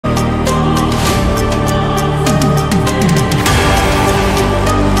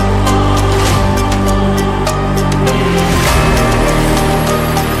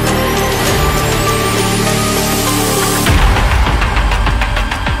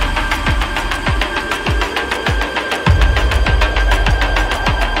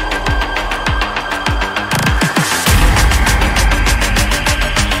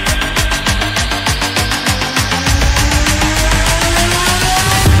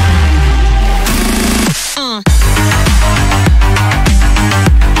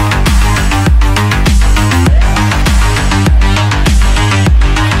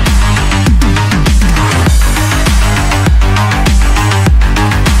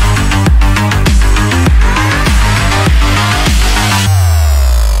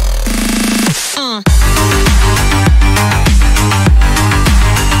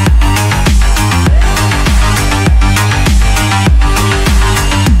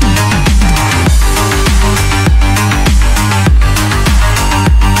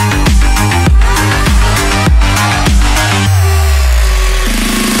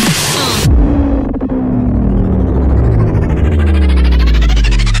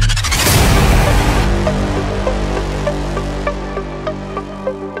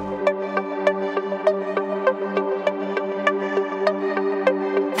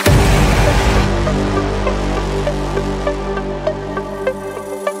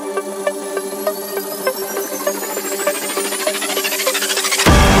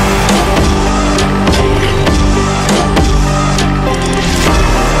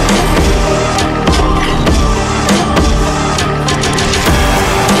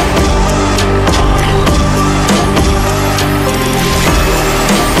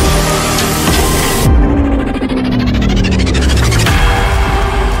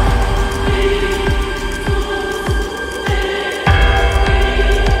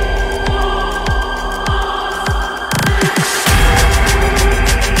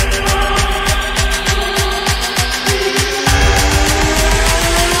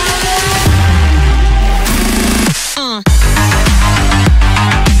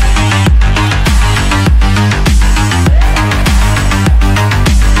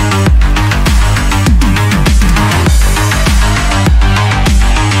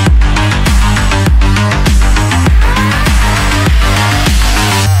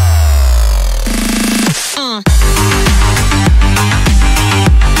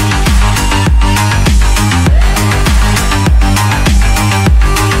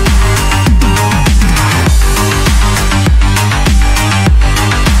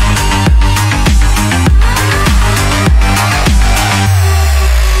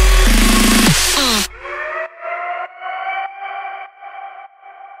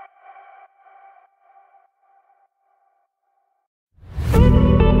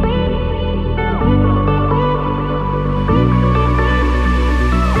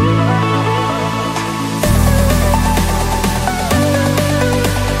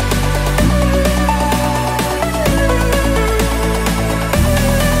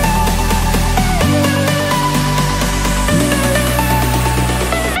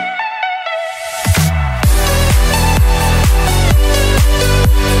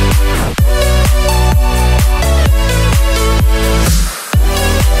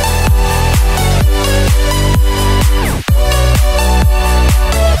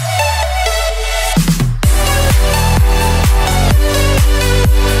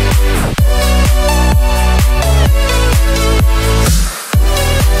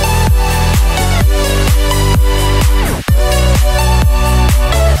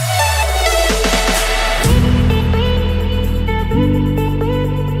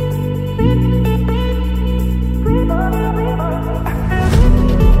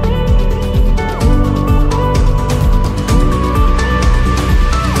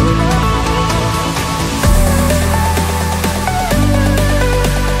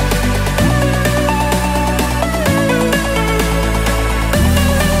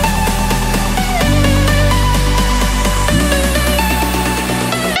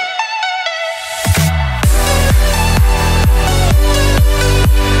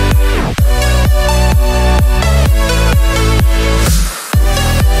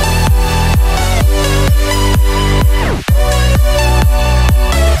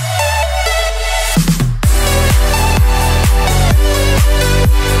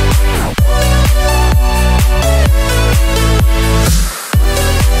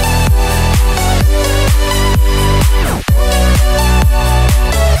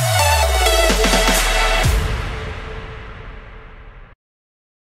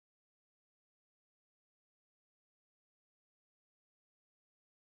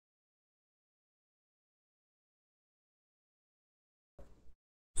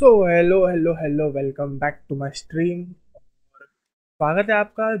So hello hello hello, welcome back to my stream. स्वागत है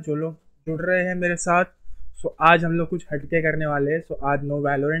आपका जो लोग जुड़ रहे हैं मेरे साथ। आज हम लोग कुछ हटके करने वाले हैं। आज नो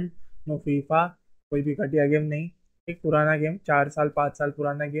वैलोरेंट, नो फीफा, कोई भी घटिया गेम नहीं। एक पुराना गेम, 4 साल 5 साल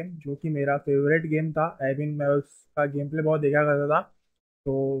पुराना गेम, जो कि मेरा फेवरेट गेम था। आई मीन मैं उसका गेम प्ले बहुत देखा करता था।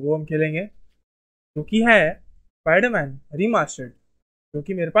 तो वो हम खेलेंगे, जो कि है स्पाइडरमैन रीमास्टर्ड, जो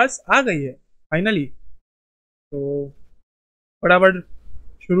कि मेरे पास आ गई है फाइनली। तो फटाफट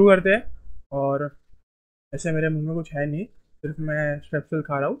शुरू करते हैं। और ऐसे मेरे मुंह में कुछ है नहीं, सिर्फ मैं स्ट्रेप्सिल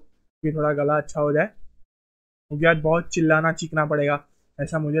खा रहा हूँ कि थोड़ा गला अच्छा हो जाए, क्योंकि आज बहुत चिल्लाना चीखना पड़ेगा,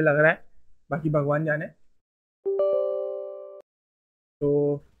 ऐसा मुझे लग रहा है। बाकी भगवान जाने। तो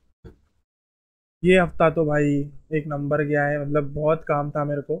ये हफ्ता तो भाई एक नंबर गया है, मतलब बहुत काम था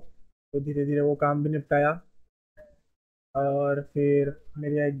मेरे को, तो धीरे धीरे वो काम भी निपटाया। और फिर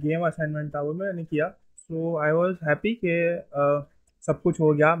मेरा एक गेम असाइनमेंट था, वो मैंने किया। सो आई वॉज हैप्पी कि सब कुछ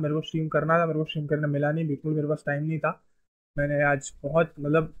हो गया। मेरे को स्ट्रीम करना था, मेरे को स्ट्रीम करने मिला नहीं, बिल्कुल मेरे पास टाइम नहीं था। मैंने आज बहुत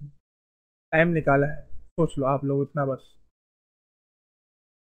मतलब टाइम निकाला है, सोच लो आप लोग इतना बस।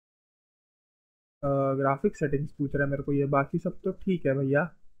 ग्राफिक सेटिंग्स पूछ रहा है मेरे को ये, बाकी सब तो ठीक है भैया।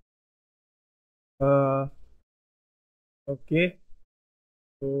 ओके,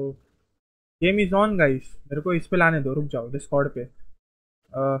 तो गेम इज ऑन गाइस, मेरे को इस पे लाने दो, रुक जाओ डिस्कॉर्ड पे।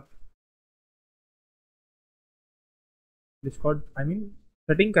 डिस्कॉर्ड आई मीन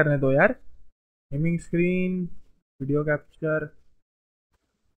सेटिंग करने दो यार। Gaming screen, video capture,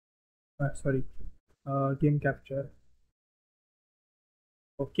 sorry, game capture.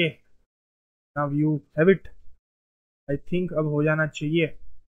 Okay, now you have it. I think अब हो जाना चाहिए।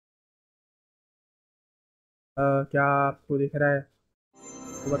 क्या आपको दिख रहा है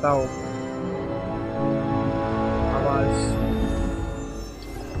तो बताओ। आवाज,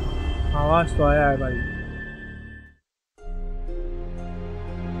 आवाज तो आया है भाई।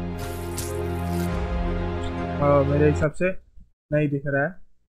 मेरे हिसाब से नहीं दिख रहा है,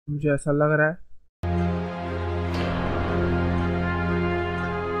 मुझे ऐसा लग रहा है।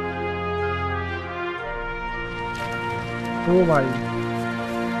 ओ भाई,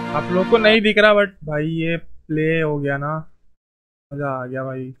 आप लोग को नहीं दिख रहा, बट भाई ये प्ले हो गया ना, मज़ा आ गया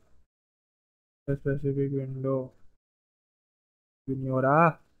भाई। स्पेसिफिक विंडो भी नहीं हो रहा,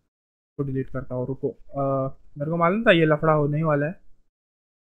 तो डिलीट करता हूँ, रुको। मेरे को मालूम था ये लफड़ा होने ही वाला है,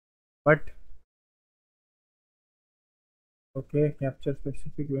 but okay. Capture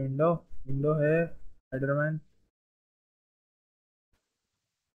specific window, window है स्पाइडरमैन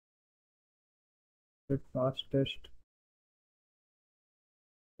फास्टेस्ट।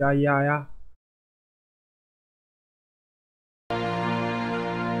 क्या ये आया?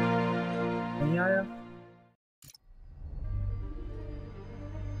 नहीं आया,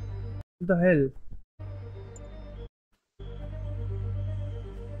 द हेल।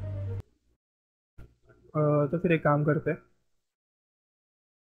 तो फिर एक काम करते हैं।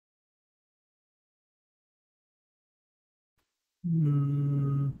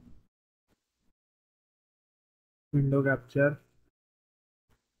 विंडो कैप्चर,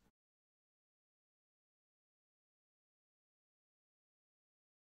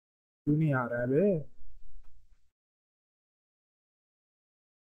 क्यों नहीं आ रहा है बे?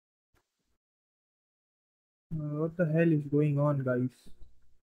 What the hell is going on guys?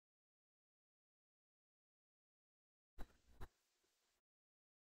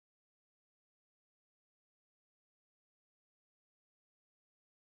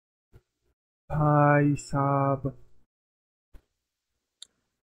 भाई साहब।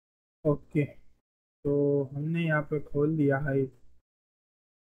 ओके, तो हमने यहाँ पे खोल दिया है।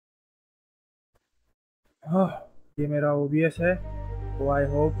 हाँ, ये मेरा ओबीएस है, तो आई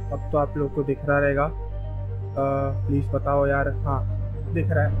होप अब तो आप लोग को दिख रहा रहेगा। प्लीज़ बताओ यार। हाँ, दिख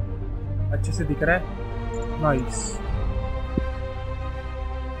रहा है, अच्छे से दिख रहा है। नाइस।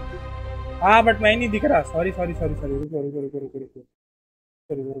 हाँ बट मैं ही नहीं दिख रहा, सॉरी सॉरी सॉरी सॉरी, रुको रुको रुको रुको रुको,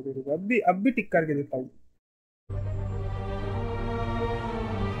 रुको रुको रुको, अब भी टिक करके देता हूँ।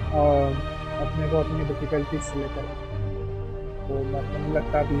 अपने को अपनी डिफिकल्टीज से लेकर, तो मुझे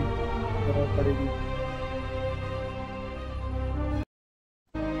लगता भी जरूरत पड़ेगी।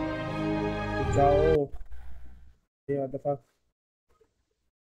 तो जाओ, ये दफा।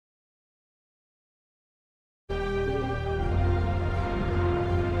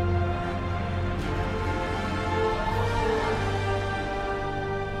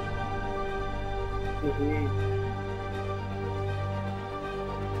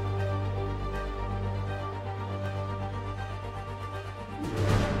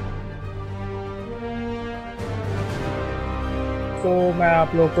 तो मैं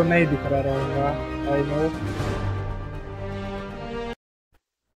आप लोग को नहीं दिख रहा रहूँगा, आई नो।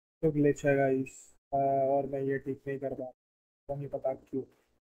 तो ग्लिच है गाइस, और मैं ये ठीक नहीं कर पा, तो नहीं पता क्यों।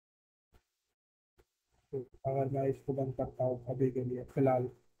 तो अगर मैं इसको बंद करता हूँ अभी के लिए फिलहाल,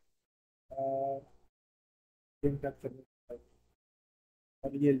 गेम कैप्चर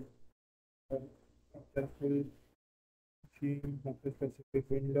और ये फुल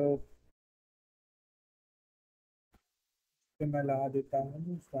स्पेसिफिक विंडो पे मैं लगा देता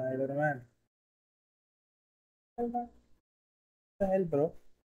हूँ स्पाइडरमैन। हेल ब्रो,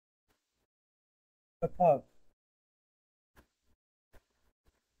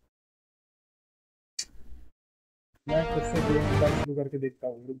 मैं फिर से गेम एक बार शुरू करके देखता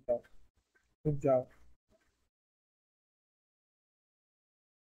हूँ। रुक जाओ, रुक जाओ,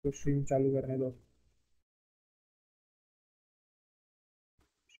 तो स्ट्रीम चालू करने दो।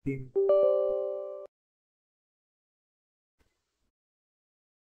 स्ट्रीम,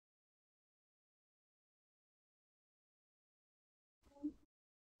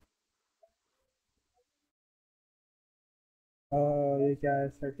 ये क्या है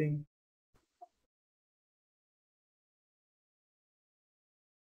सेटिंग,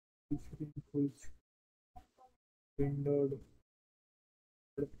 स्क्रीन फुल विंडोड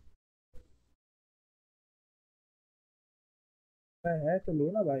है तो लो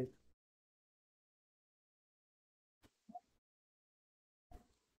ना भाई।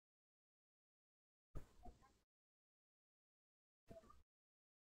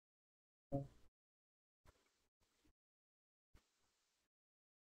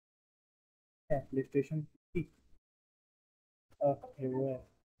 है प्ले स्टेशन की, ये वो है।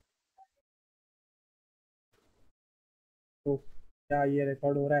 तो क्या ये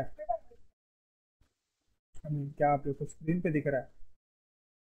रिकॉर्ड हो रहा है? क्या आप लोग को स्क्रीन पे दिख रहा है?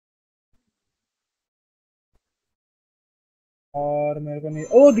 और मेरे को नहीं,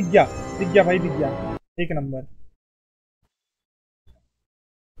 ओ दिख गया, दिख गया भाई, दिख गया। एक नंबर,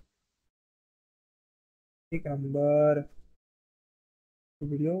 एक नंबर। तो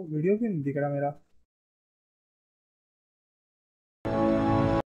वीडियो वीडियो क्यों नहीं दिख रहा मेरा?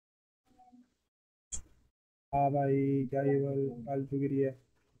 हाँ भाई, क्या ये फालतू गिरी है?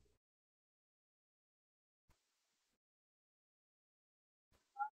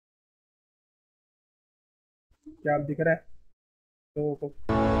 क्या आप दिख रहा है लोगों को?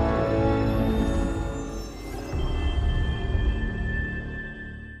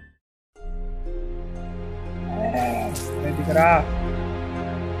 नहीं दिख रहा।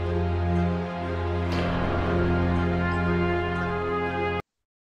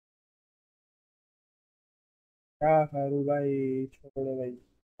 क्या करूँ भाई, छोड़ो भाई।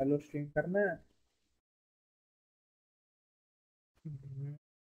 हेलो स्ट्रीम करना है।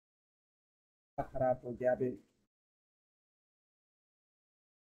 खराब हो गया अभी।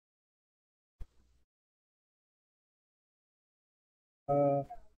 अ,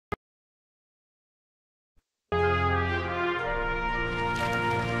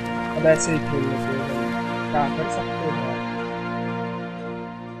 अब ऐसे ही खेल लेते हैं भाई, क्या कर सकते हैं।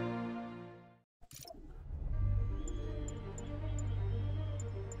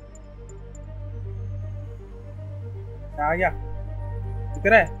 क्या आ गया? दिख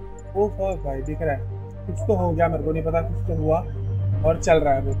रहा है? ओ फक भाई, दिख रहा है। कुछ तो हो गया, मेरे को नहीं पता, कुछ तो हुआ और चल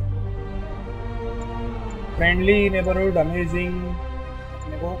रहा है वो। Friendly neighbourhood amazing.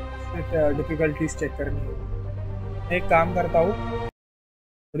 मेरे को डिफिकल्टीज चेक करनी है। मैं एक काम करता हूँ,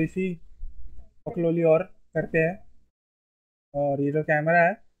 थोड़ी सी पकलोली और करते हैं। और ये जो कैमरा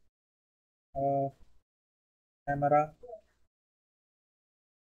है, कैमरा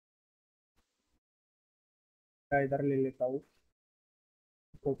का इधर ले लेता हूँ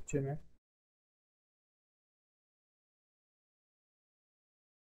कोपचे में।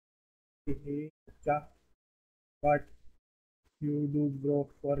 क्या what you do bro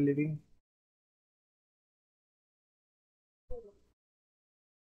for living?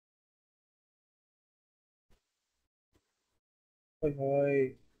 ओए होए।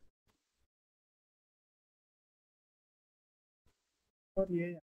 और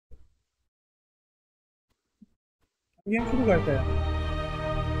ये गेम शुरू करते हैं।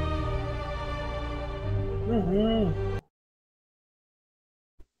 हम्म।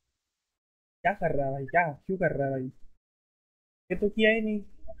 क्या कर रहा है भाई, क्या क्यों कर रहा है भाई? ये तो किया ही नहीं,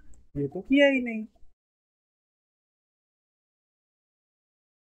 ये तो किया ही नहीं।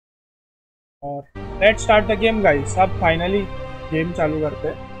 और let's start the game guys. अब फाइनली गेम चालू करते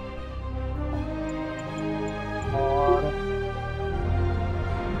हैं। और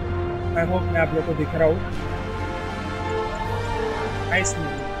आई होप मैं आप लोग को दिख रहा हूँ। नाइस।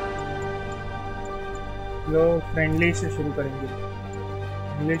 लोग फ्रेंडली से शुरू करेंगे।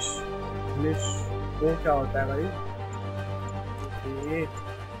 इंग्लिश, इंग्लिश वो क्या होता है भाई? ये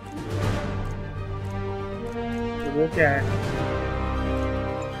वो क्या है?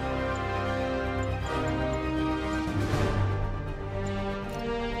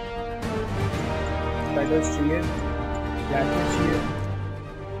 पैडल्स चाहिए, ब्लैकेट चाहिए।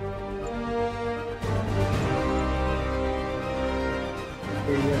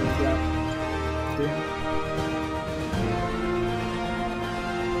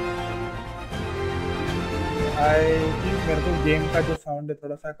 आई थिंक मेरे को गेम का जो साउंड है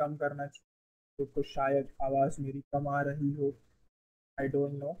थोड़ा सा कम करना चाहिए, तो शायद आवाज़ मेरी कम आ रही हो। I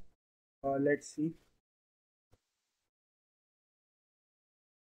don't know, let's see.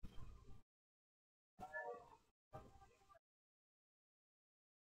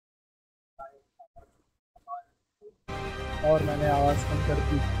 और मैंने आवाज़ कम कर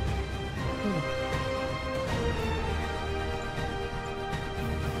दी।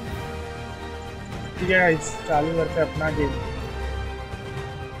 ठीक है गाइस, चालू करते हैं अपना गेम।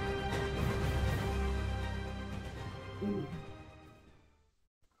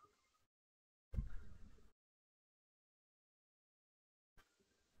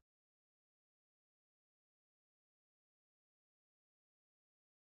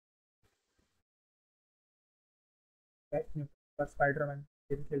 स्पाइडरमैन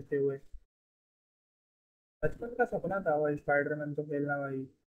गेम खेलते हुए बचपन का सपना था भाई, स्पाइडरमैन तो खेलना भाई।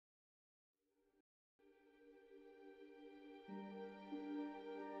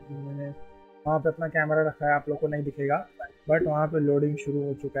 मैंने वहाँ पे अपना कैमरा रखा है, आप लोग को नहीं दिखेगा, बट वहाँ पे लोडिंग शुरू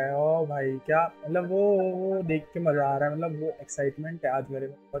हो चुका है। ओ भाई क्या मतलब, वो देख के मज़ा आ रहा है, मतलब वो एक्साइटमेंट है आज मेरे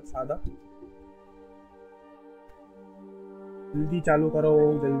में बहुत ज़्यादा। जल्दी चालू करो,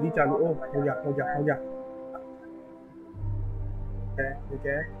 जल्दी चालू। ओ हो गया हो गया हो गया। ठीक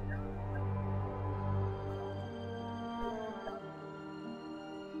है।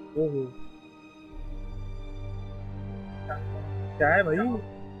 ओहो, क्या है भाई?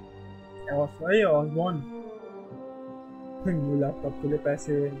 भाई ऑसबॉर्न न्यू लैपटॉप के लिए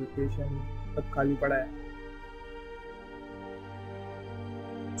पैसे, एजुकेशन सब खाली पड़ा है।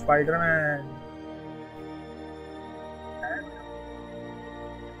 स्पाइडरमैन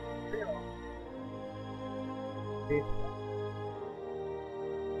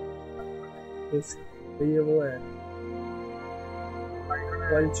तो ये वो है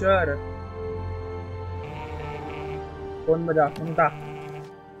वल्चर। कौन बजा उनका?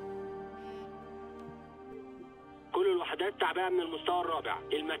 كل الوحدات تعبئة من المستوى الرابع،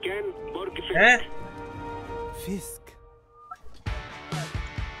 المكان برج فيسك.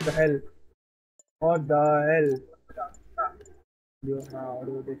 The hell? What the hell?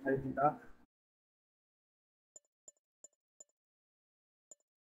 Audio दिखाई नहीं था।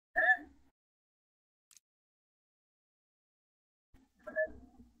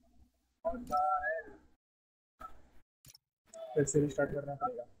 फिर से रिस्टार्ट करना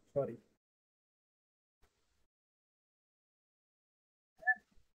पड़ेगा, सॉरी।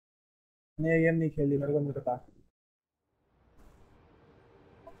 नहीं, गेम नहीं खेली, मेरे को नहीं पता।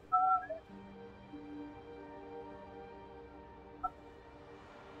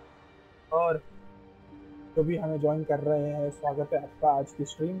 और जो भी हमें ज्वाइन कर रहे हैं, स्वागत है आपका आज की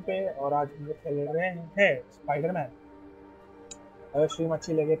स्ट्रीम पे। और आज हम लोग खेल रहे हैं स्पाइडरमैन। अगर स्ट्रीम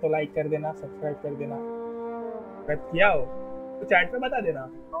अच्छी लगे तो लाइक कर देना, सब्सक्राइब कर देना। सब्सक्राइब किया हो तो चैट पे बता देना।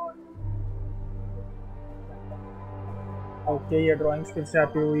 ओके, ये ड्राइंग्स फिर से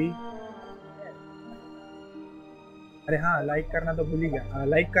आती हुई। अरे हाँ, लाइक करना तो भूल ही गया।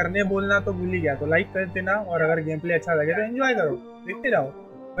 लाइक करने बोलना तो भूल ही गया, तो लाइक कर देना। और अगर गेम प्ले अच्छा लगे तो एंजॉय करो, देखते जाओ,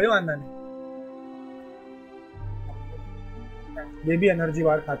 कोई वादा नहीं। ये भी एनर्जी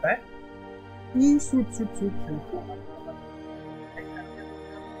बार खाता है। Suit suit suit suit.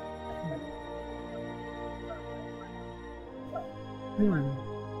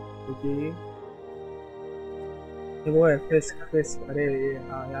 Okay, ये वो है फिस्क फिस्क। अरे ये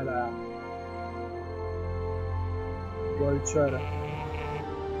हाँ याद आया, वल्चर।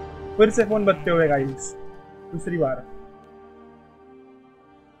 फिर से फोन बजते हुए गाइस, दूसरी बार।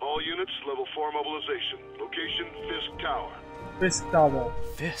 All units level 4 mobilization. Location Fisk Tower. फिस्क tower.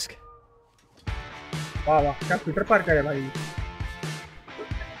 فيسك. वाह वाह, क्या ट्विटर पार करे भाई।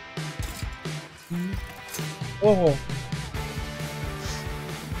 ओहो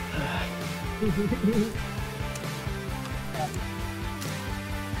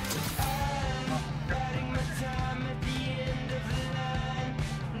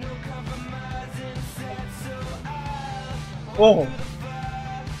ओहो,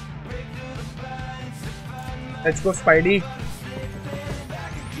 let's go spidey.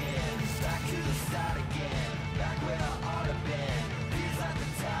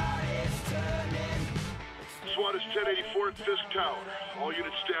 SWAT is 1085 4th Fisk Tower. All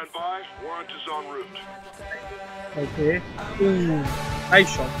units stand by. Warrant is en route. Okay.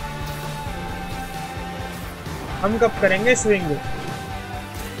 Nice shot. हम कब करेंगे swing?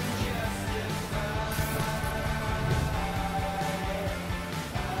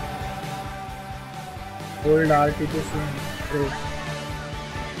 Hold RT to swing. Great.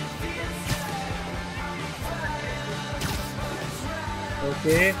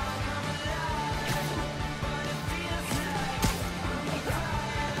 Okay.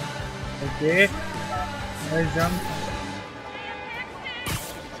 Okay. Nice jump.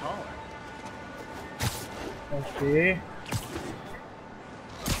 Okay.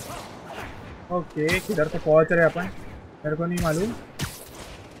 Okay. किधर तो पहुंच रहे अपन? मेरे को नहीं मालूम.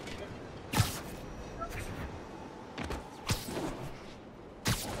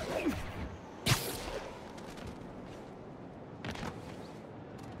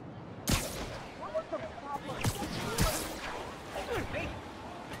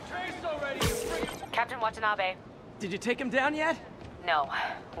 Did you take him down yet? No.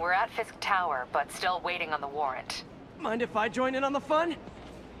 We're at Fisk Tower, but still waiting on the warrant. Mind if I join in on the fun?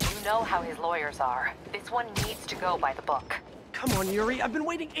 You know how his lawyers are. This one needs to go by the book. Come on, Yuri. I've been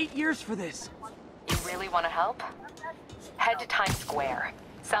waiting 8 years for this. You really want to help? Head to Times Square.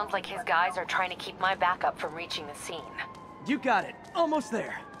 Sounds like his guys are trying to keep my backup from reaching the scene. You got it. Almost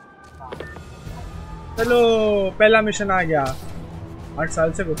there. चलो पहला mission आ गया. 8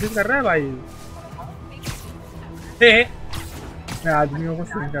 साल से कोशिश कर रहा है भाई. मैं आदमियों को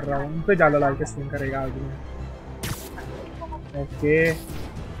स्विंग कर रहा हूँ. उन पे ज़्यादा डाल के स्विंग करेगा आदमी. Okay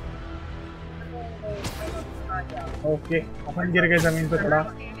okay. अपन गिर गए जमीन पे थोड़ा.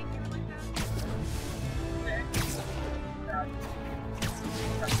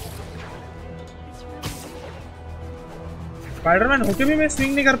 स्पाइडरमैन होके भी मैं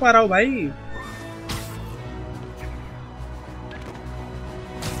स्विंग नहीं कर पा रहा हूँ भाई.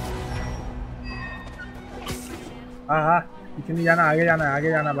 हाँ हाँ पीछे नहीं जाना, आगे जाना है, आगे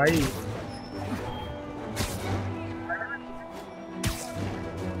जाना भाई.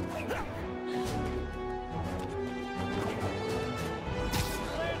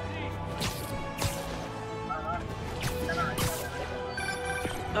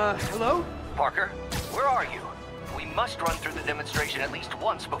 Hello? Parker, where are you? We must run through the demonstration at least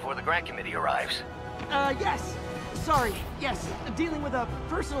once before the grant committee arrives. Yes. Sorry. Yes. Dealing with a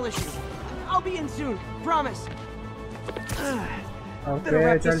personal issue. I'll be in soon. Promise. Better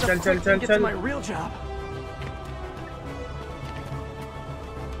wrap this up quick and get to my real job.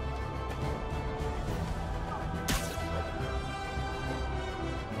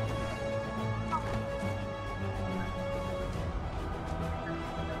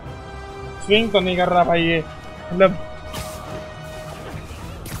 Swing तो नहीं कर रहा भाई ये, मतलब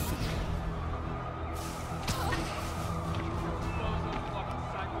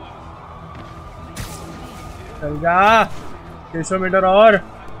चल जा 600 metre और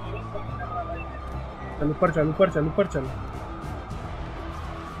चल. ऊपर चल, ऊपर चल, ऊपर चल.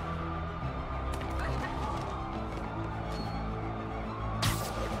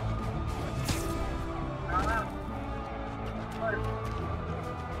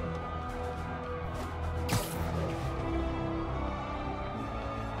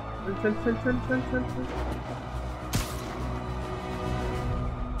 चल चल चल चल चल चल.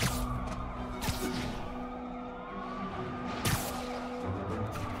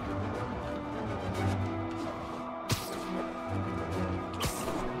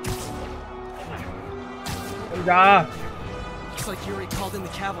 Looks like Yuri called in the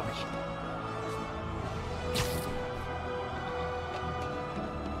cavalry.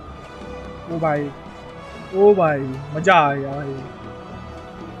 ओ भाई मजा आ गया भाई.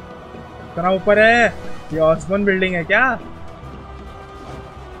 इतना ऊपर है ये. ऑस्मन बिल्डिंग है क्या?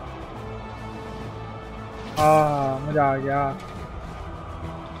 हाँ मजा आ गया.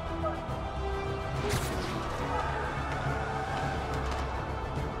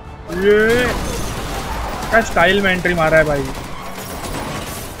 ये क्या स्टाइल में एंट्री मारा है भाई.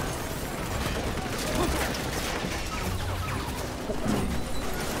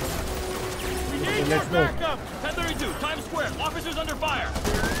 Let's go. 1032, Times Square. Officers under fire.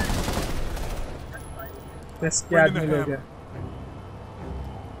 Yes, क्या आदमी लोग हैं.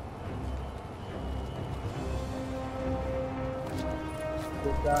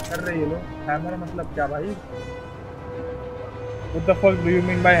 क्या कर रहे हैं ये लोग? हैमर मतलब क्या भाई? What the fuck do you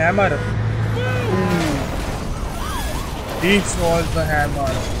mean by hammer? This was the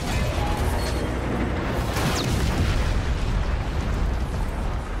hammer.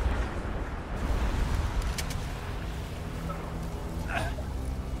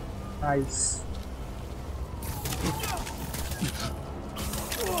 Nice.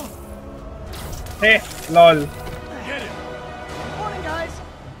 Hey, lol. Morning, guys.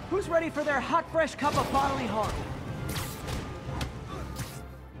 Who's ready for their hot, fresh cup of bodily harm?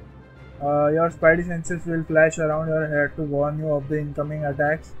 Your spidey senses will flash around your head to warn you of the incoming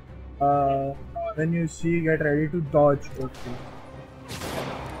attacks. When you see, get ready to dodge. Okay.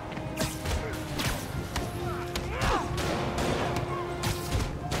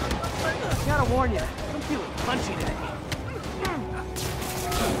 Gotta warn you, I'm feeling punchy today.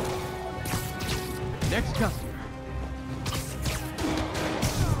 Next customer.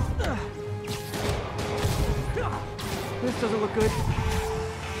 This doesn't look good.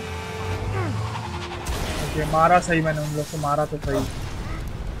 Okay, मारा सही मैंने उन लोग को मारा तो सही.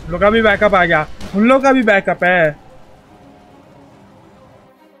 उन लोग का भी बैकअप आ गया. उन लोग का भी बैकअप है.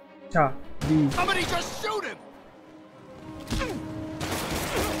 अच्छा. Somebody just shoot him!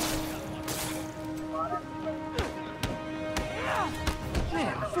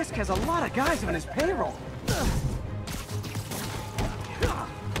 Man, Fisk has a lot of guys on his payroll.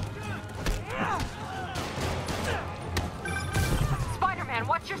 Spider-Man,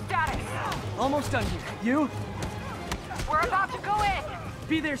 what's your status? Almost done here. You? We're about to go in.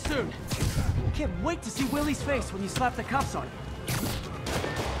 Be there soon. Can't wait to see Willie's face when you slap the cuffs on him.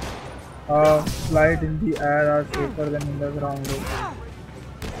 Flight in the air are safer than in the ground.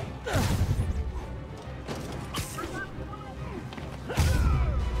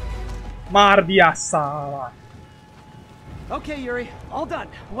 मार दिया सारा. Okay, Yuri, all done.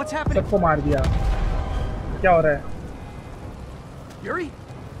 What's happening? सबको मार दिया. क्या हो रहा है? Yuri?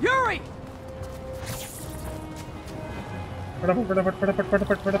 Yuri! फटाफट फटाफट फटाफट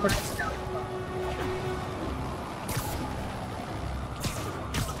फटाफट फटाफट.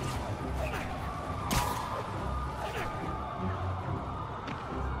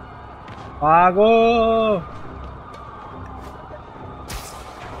 भागो.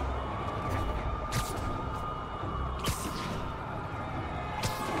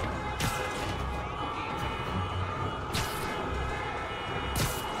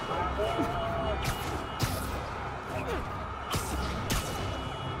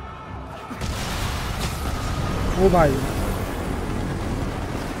 ओ भाई.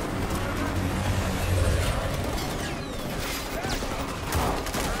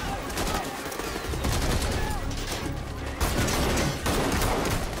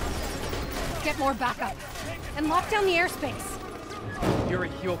 Get more backup and lock down the airspace.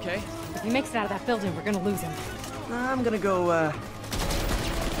 Yuri, you okay? If he makes it out of that building, we're gonna lose him. I'm gonna go,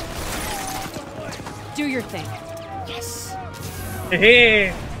 Do your thing. Yes! Hey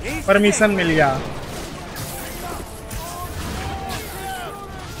permission मिल गया.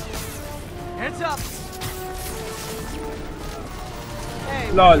 Heads up! Hey,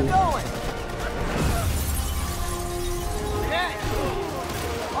 Lol. where you going? Okay.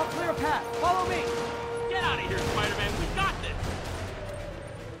 I'll clear a path. Follow me. Get out of here, Spider-Man. We got this!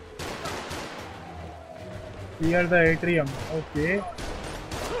 Clear the atrium. Okay.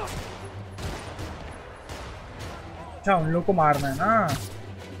 अच्छा उन लोग को मारना है ना.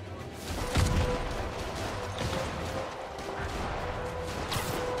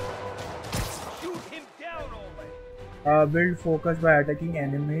 Build focus by attacking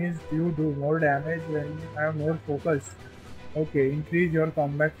enemies. You do more damage when you have more focus. Okay, increase your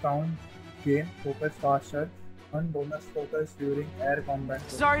combat count. Gain focus faster. One bonus focus during air combat.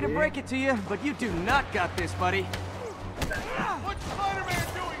 Sorry to break it to you, but you do not got this, buddy. What's Spider-Man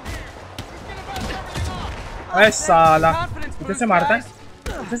doing here? He's gonna mess everything up! अरे साला. Confidence इधर boost, से मारता है. guys.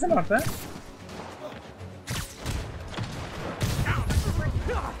 इधर से मारता है.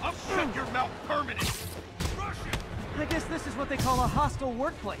 I'll shut your mouth permanent! I guess this is what they call a hostile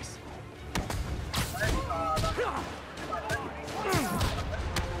workplace.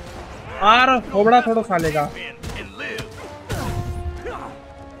 मार थोड़ा थोड़ा साले का. And live!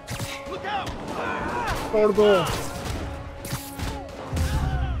 Look out! तोड़ दो.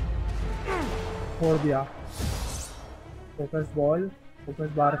 छोड़ दिया. Focus ball. Focus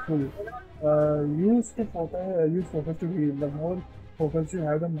bar full. Use focus to heal. The more focus you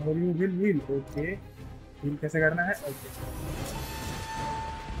have, the more you will heal. Okay. Heal कैसे करना है? Okay.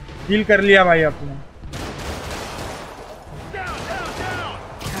 Heal कर लिया भाई आपने.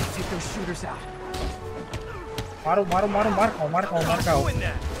 Gotta take those shooters out. मारो मारो मारो मार खाओ मार खाओ मार खाओ. Doing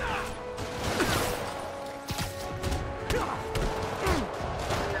that!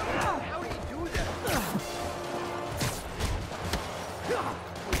 How do you do that?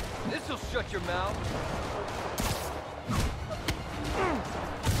 This'll shut your mouth.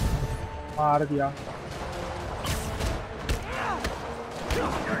 मार दिया.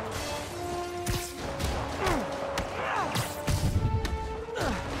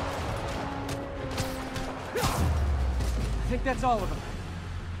 that's all of them.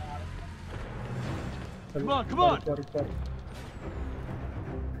 Come on, come on.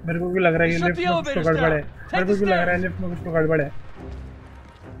 मेरे को भी लग रहा है ये लिफ्ट में कुछ तो गड़बड़ है। मेरे को भी लग रहा है लिफ्ट में कुछ तो गड़बड़ है।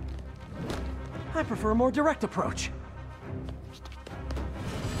 I prefer a more direct approach.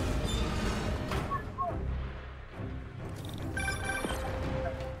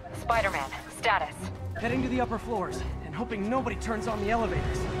 Spider-Man, status. Heading to the upper floors and hoping nobody turns on the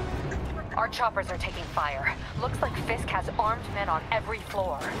elevators. Our choppers are taking fire. Looks like Fisk has armed men on every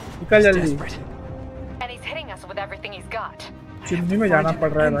floor. निकल जल्दी। Desperate. And he's hitting us with everything he's got. Chimney में जाना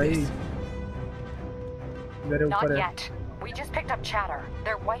पड़ रहा है भाई। मेरे Not ऊपर है। yet. We just picked up chatter.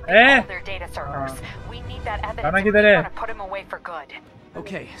 They're wiping all their data servers. We need that evidence if we want to put him away for good.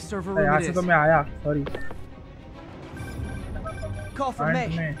 Okay, server room यहाँ it से is. तो मैं आया। Sorry। Call from Aunt May.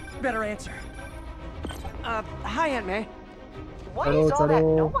 May. Better answer. Hi, Aunt May. What is all that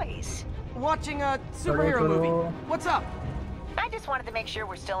noise? Watching a superhero movie. What's up? I just wanted to make sure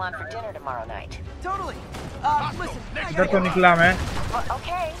we're still on for dinner tomorrow night. Totally. Listen, I इधर gotta तो go. निकला मैं। Well,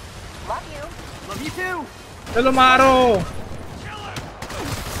 okay. Love you. Love you too. चलो मारो।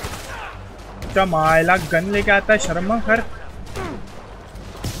 जमाइला gun लेके आता है शर्मा खर।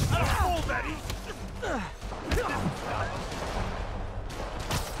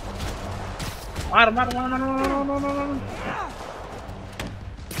 मार मार मार मार मार मार मार मार।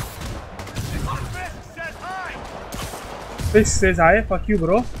 This says hi, fuck you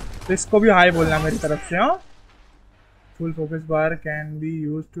bro. This को भी हाय बोलना मेरी तरफ से हाँ। Full focus bar can be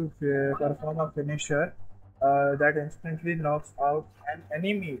used to perform a finisher that instantly knocks out an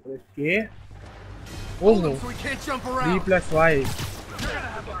enemy. Okay. Oh no. 3 plus Y.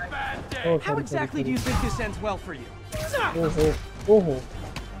 Oh, How exactly do you think this ends well for you? Oh.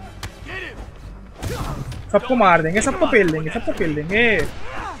 सबको मार देंगे, सबको पेल देंगे, सबको पेल देंगे।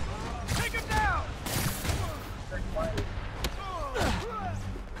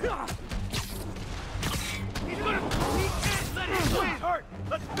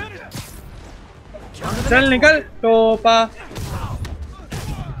 चल निकल टोपा।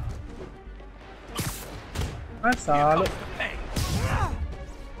 सालो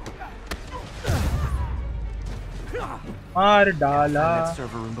मार डाला।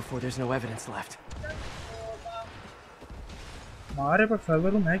 Server room before there's no evidence left. मारे पर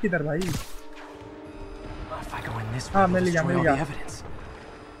सर्वर रूम है किधर भाई? If I go in this हाँ room, मिल गया destroy मिल all गया। the evidence.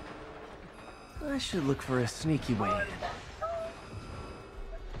 I should look for a sneaky way in.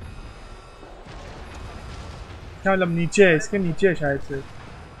 क्या मतलब नीचे है? इसके नीचे है शायद से।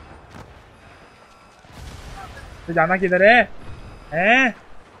 तो जाना किधर है? हैं?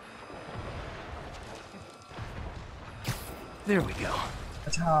 There we go.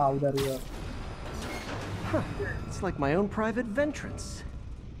 अच्छा हाँ उधर उधर। It's like my own private ventrance.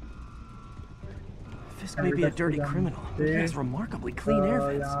 This may be a dirty criminal, but he has remarkably clean air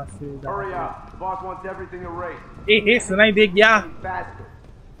vents. यहाँ से Hurry up. Boss wants everything erased. ए सुनाई दे गया। Faster.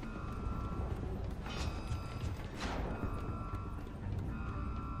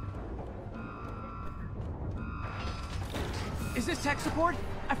 Is this tech support?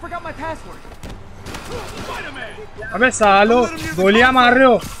 I forgot my password. अबे सालो गोलियां मार रहे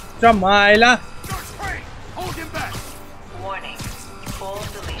हो? जमाइला। Warning. Full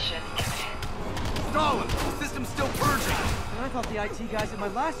deletion imminent. Stalin, the system's still purging. And I thought the IT guys at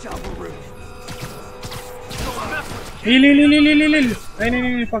my last job were rude. ली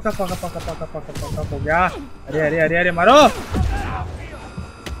नहीं पका हो गया। अरे मारो।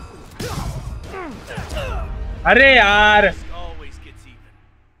 अरे यार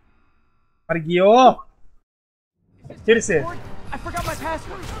मर गियो फिर से। I forgot my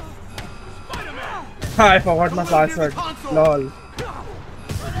password. I forgot my password. Lol.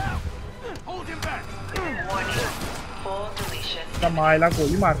 Warning. Full deletion. माइला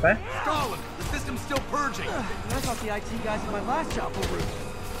गोली मारता है। Stalin, the system's still purging. And I thought the IT guys at my last job were rude.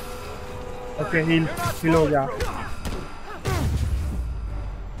 Okay heal हो गया।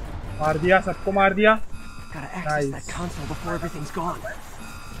 मार दिया, सबको मार दिया। Gotta access that console before everything's gone.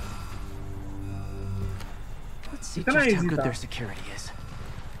 Let's see Itna just how easy good tha. their security is.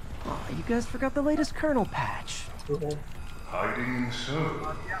 Oh, you guys forgot the latest kernel patch. Hiding in the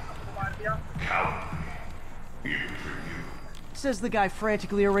server. Cowardly. Even for you. Says the guy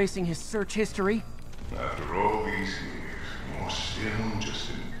frantically erasing his search history. After all these years, you're still just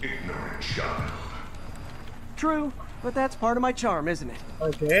an ignorant child. True, but that's part of my charm, isn't it?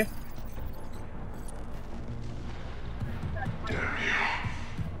 Okay Damn you.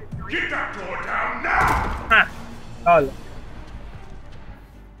 Get that door down now! हाँ चल।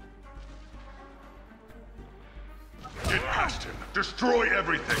 Get past him. Destroy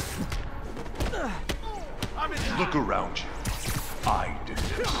everything. Look around you. I did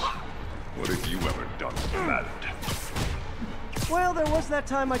this. What have you ever done for that? Well, there was that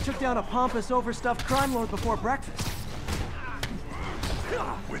time I took down a pompous, overstuffed crime lord before breakfast.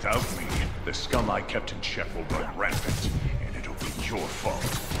 Without me, the scum I kept in check will run rampant, and it'll be your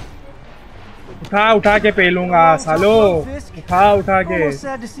fault. उठा के पे लूंगा सालो, उठा के। Almost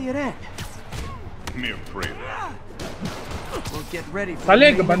sad to see it end. Mere prelude. We'll get ready for साले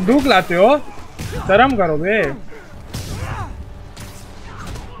एक बंदूक लाते हो, शर्म करो बे।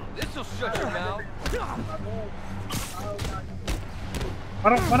 This'll shut your mouth.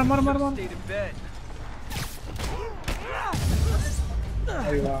 मर। Stayed in bed.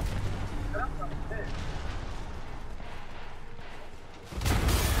 अरे वाह।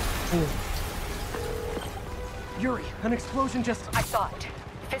 Yuri, an explosion just... I saw it.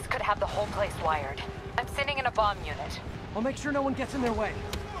 Fist could have the whole place wired. I'm sitting in a bomb unit. I'll make sure no one gets in their way.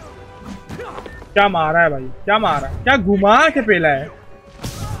 क्या मारा है भाई? क्या मारा? क्या घुमा के पेला है?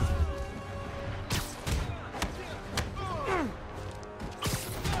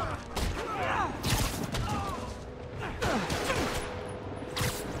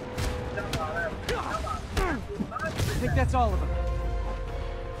 I think that's all of them.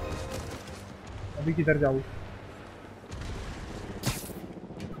 अभी किधर जाऊँ?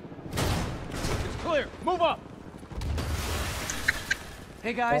 It's clear. Move up.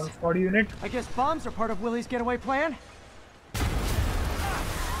 Hey guys, Squad unit. I guess bombs are part of Willie's getaway plan?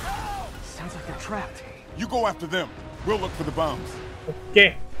 Sounds like they're trapped. You go after them. We'll look for the bombs. Okay.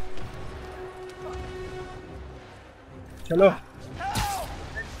 चलो।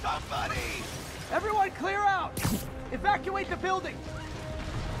 Somebody. Everyone clear out! Evacuate the building!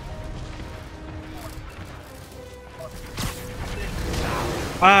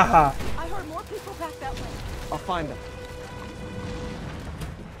 आहा। I heard more people back that way. I'll find them.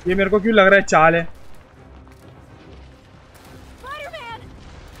 ये मेरे को क्यों लग रहा है चाल है? Spider-Man!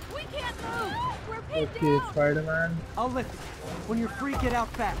 We can't move! We're pinned Okay, down! Spider-Man. I'll lift you. When you're free, get out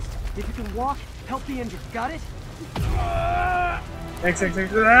fast. If you can walk, help the injured. Got it? X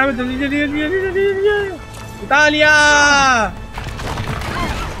जल्दी उठा लिया।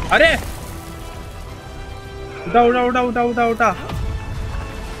 अरे उठा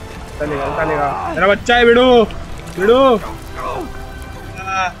चलेगा मेरा बच्चा है बिडू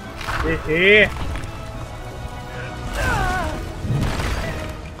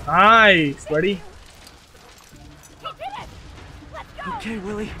nice buddy. Okay,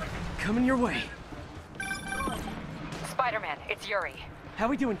 Willie. Coming your way. Spider-Man, it's Yuri. How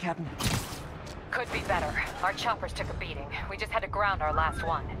we doing, Captain? Could be better. Our choppers took a beating. We just had to ground our last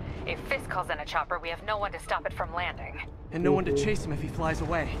one. If Fist calls in a chopper, we have no one to stop it from landing. And no one to chase him if he flies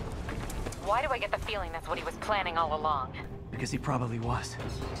away. Why do I get the feeling that's what he was planning all along? Because he probably was.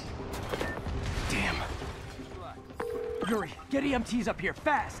 Damn. Yuri, get EMTs up here,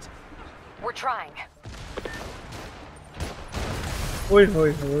 fast! We're trying. ओए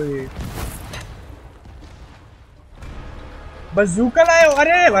bazooka लाए हो?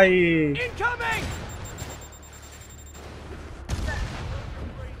 अरे भाई Incoming!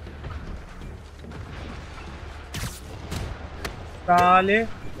 साले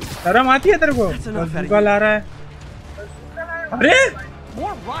शर्म आती है तेरे को? बज़ूका ला रहा है। अरे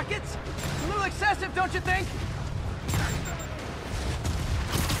More rockets? A little excessive, don't you think?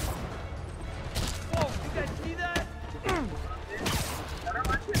 Whoa, you guys see that?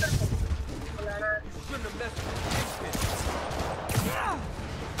 Shouldn't have messed with Kingston.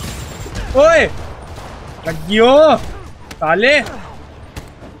 ओए लगियो साले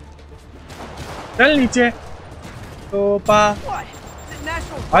चल नीचे तो पा। What? Is it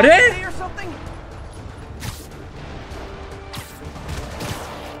National अरे Rocket Day or something?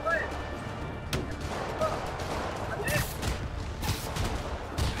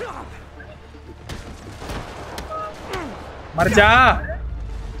 मर जा।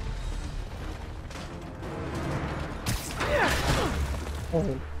 ओह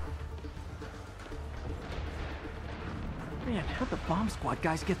Man, how'd the bomb squad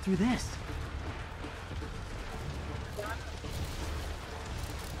guys get through this?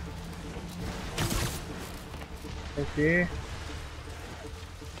 Okay.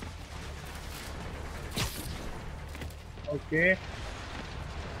 Okay.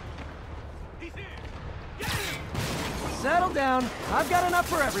 Settle down. I've got enough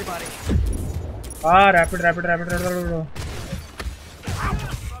for everybody. Ah, rapid.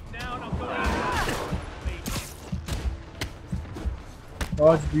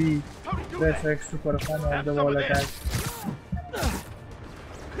 Dodge B. Press X to perform off the wall attack.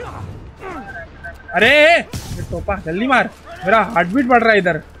 अरे ये टोपा जल्दी मार, मेरा heart beat बढ़ रहा है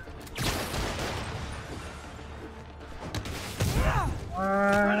इधर।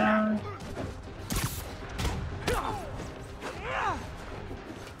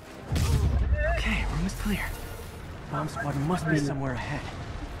 Clear. Bomb squad must be somewhere ahead.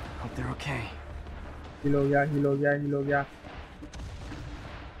 Hope they're okay. Heal हो गया, heal हो गया, heal हो गया.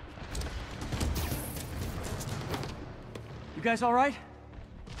 You guys all right?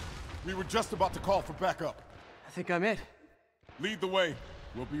 We were just about to call for backup. I think I'm it. Lead the way.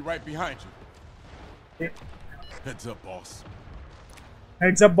 We'll be right behind you. Okay. Heads up, boss.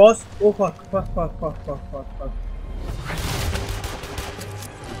 Heads up, boss. Oh fuck, fuck, fuck, fuck, fuck, fuck, fuck.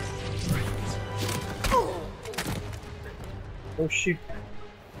 Oh shit.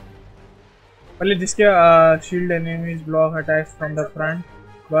 पहले जिसके shield enemies block attacks from the front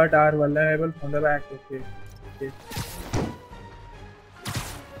but are vulnerable from the back. Okay. Okay.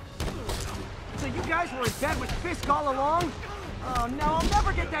 So you guys were in bed with Fisk all along? Oh no, I'll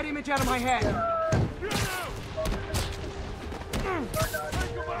never get that image out of my head.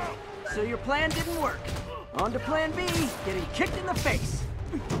 So your plan didn't work. On to plan B, getting kicked in the face.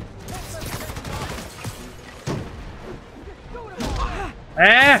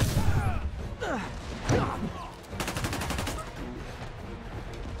 Eh!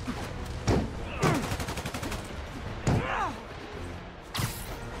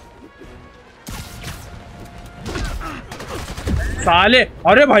 साले,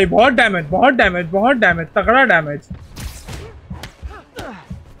 अरे भाई बहुत damage, बहुत damage, बहुत damage, तगड़ा damage.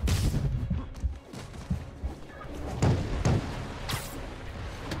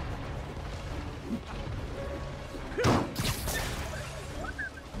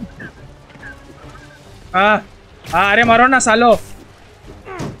 अरे मरो ना सालो.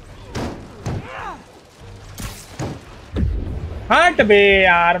 हट बे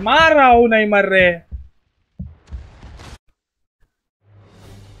यार, मार रहा हूँ, नहीं मर रहे.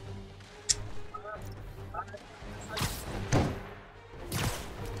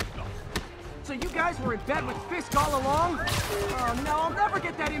 So you guys were in bed with Fisk all along? Oh no, I'll never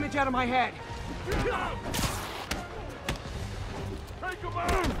get that image out of my head.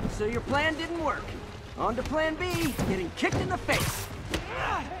 So your plan didn't work. On to plan B, getting kicked in the face.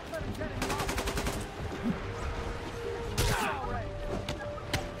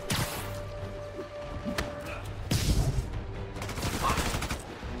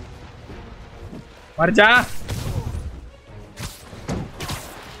 मर जा.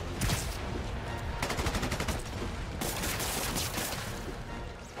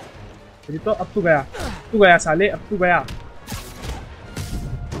 तो अब तू गया साले, अब तू गया.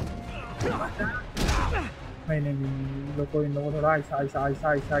 नहीं लोगों इन लोगों थोड़ा ऐसा ऐसा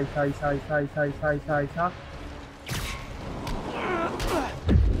ऐसा ऐसा ऐसा ऐसा ऐसा ऐसा ऐसा ऐसा ऐसा.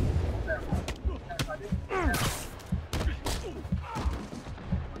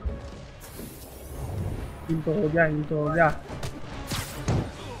 हिल तो हो गया, हिल तो हो गया.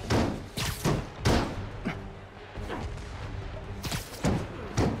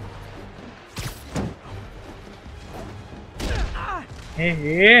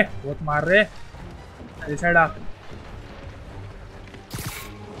 हे बहुत मार रहे. साइडा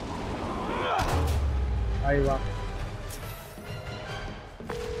आई वाह.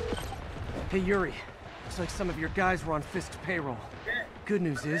 Hey Yuri, looks like some of your guys were on Fisk's payroll. Good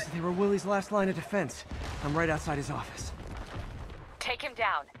news is they were Willie's last line of defense. I'm right outside his office. Take him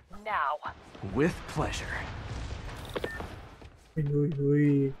down now. With pleasure.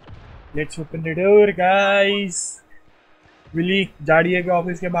 Let's open the door, guys. Willie जाड़िया के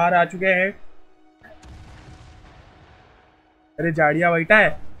office के बाहर आ चुके हैं. अरे जाड़िया बैठा है.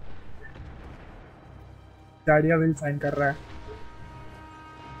 जाड़िया will sign कर रहा है.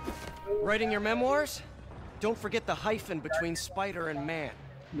 Writing your memoirs? Don't forget the hyphen between spider and man.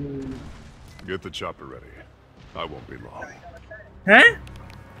 Get the chopper ready. I won't be long. हैं?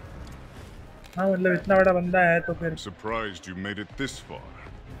 हाँ मतलब इतना बड़ा बंदा है तो फिर. Surprised you made it this far.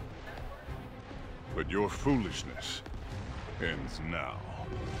 But your foolishness ends now.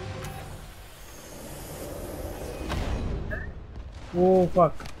 Oh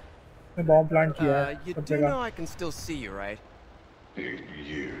fuck. मैं bomb plant किया है. You do know I can still see you, right? 8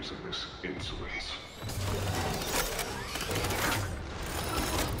 years of this insolence.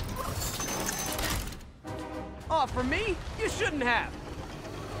 Oh, for me? You shouldn't have.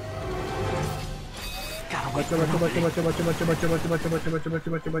 बच्चों बच्चों बच्चों बच्चों बच्चों बच्चों बच्चों बच्चों बच्चों बच्चों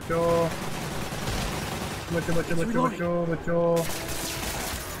बच्चों बच्चों बच्चों बच्चों बच्चों बच्चों बच्चों बच्चों बच्चों.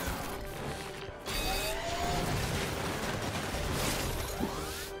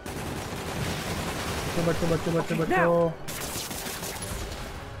 बच्चों बच्चों बच्चों बच्चों.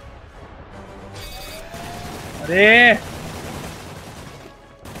 अरे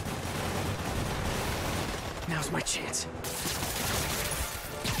Now's my chance.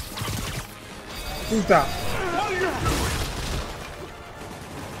 टूटा.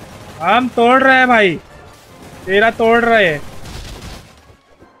 हम तोड़ रहे हैं भाई. तेरा तोड़ रहे।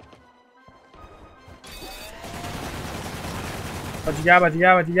 बच गया बच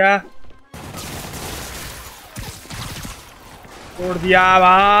गया बच गया। तोड़ दिया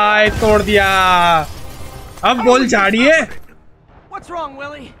भाई, तोड़ दिया। अब बोल झाड़िए। What's wrong,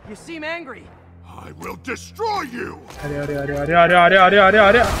 Willie? You seem angry. I will destroy you. अरे अरे अरे अरे अरे अरे अरे अरे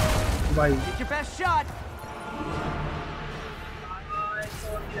अरे भाई, Get your best shot.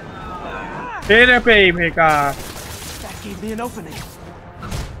 तेरे पे ही फेंका। That gave me an opening.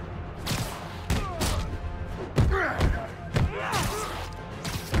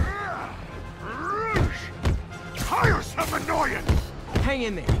 Tiresome annoyance. Hang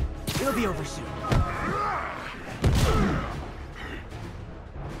in there. It'll be over soon.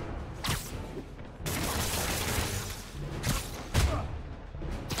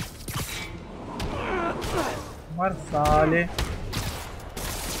 मर साले।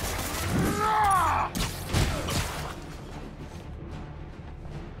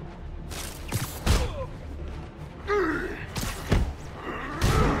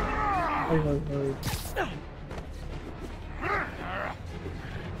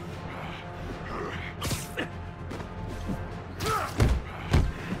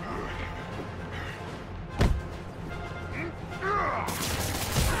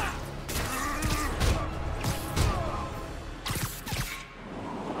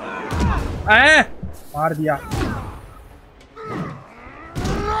 मार दिया।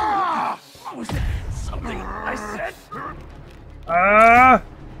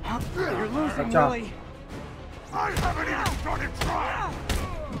 You're losing, Willie. I haven't even started trying.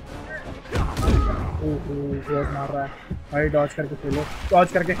 मार रहा है भाई। डॉज करके खेलो,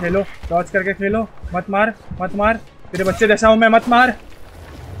 डॉज करके खेलो, डॉज करके खेलो। मत मार मत मार, तेरे बच्चे जैसा हूं मैं, मत मार।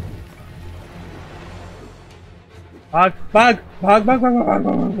 भाग भाग भाग भाग भाग भाग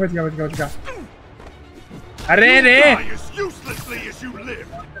भाग, बच गया बच गया बच गया। अरे रे Die as uselessly as you live.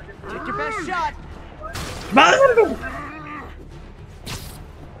 Take your best shot. मार मार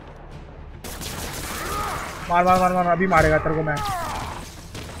मार मार मार, अभी मारेगा तेरे को मैं।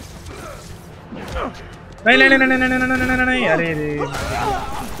 नहीं नहीं नहीं नहीं नहीं नहीं नहीं नहीं नहीं, अरे रे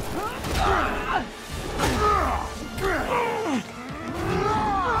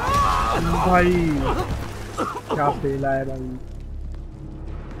भाई, क्या फेला है भाई।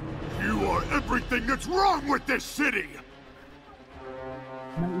 You are everything that's wrong with this city.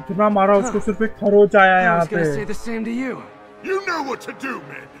 मैं इतना मारा उसको, सिर्फ एक खरोच आया I यहाँ was gonna say पे। the same to you. You know what to do,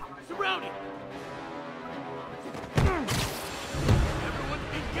 men. Surrounded. Everyone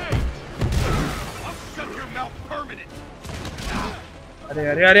engage. I'll shut your mouth permanent. अरे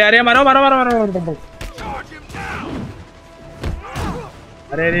अरे अरे अरे, मारो मारो मारो मारो मारो। Charge him now.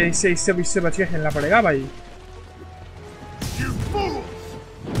 अरे अरे, इससे इससे इससे बच के खेलना पड़ेगा भाई। You fools.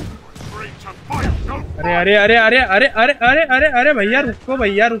 Afraid to fight, don't अरे अरे अरे अरे अरे अरे अरे अरे अरे भैया, रुको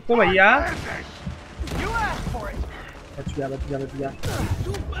भैया, रुको भैया। बच गया बच गया बच गया।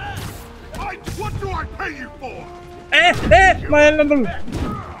 What do I pay you for?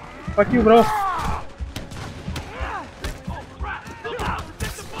 Fuck you, bro.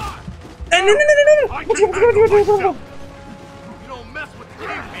 No. You don't mess with the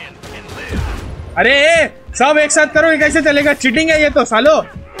kingpin and live. अरे सब एक साथ करो, ये कैसे चलेगा? चीटिंग है ये तो सालो।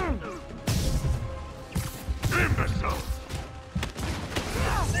 Imbecile.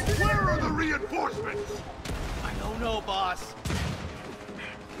 Where are the reinforcements? I don't know, boss.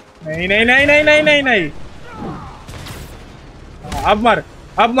 नहीं नहीं नहीं नहीं नहीं नहीं नहीं, अब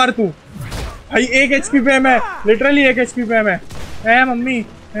मर तू भाई। 1 HP पे मैं, लिटरली 1 HP पे मैं। मम्मी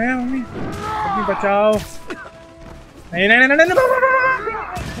मम्मी बचाओ। नहीं नहीं नहीं नहीं,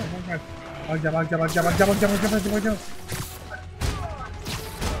 भाग जा भाग जा भाग जा भाग जा भाग जा भाग जा भाग जा।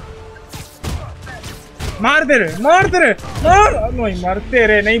 मार तेरे मार नहीं, मारते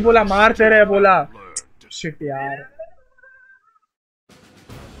रे नहीं बोला, मारते रे बोला। शिट यार।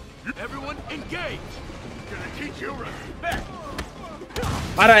 Everyone engage. Gonna teach you respect.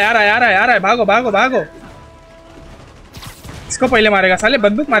 आ रहा है, भागो भागो भागो। इसको पहले मारेगा साले,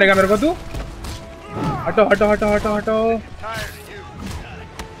 बंदूक मारेगा मेरे को तू। हटो हटो हटो हटो हटो। Tired of you.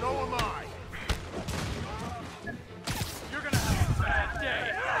 So am I. You're gonna have a bad day.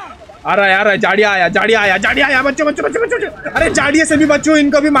 आ रहा है, जाड़िया आया। बच्चों। अरे जाड़िए से भी बच्चों,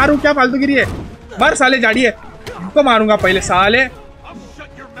 इनको भी मारूं क्या? फालतूगिरी है। मर साले जाड़िए, इनको मारूंगा पहले साले।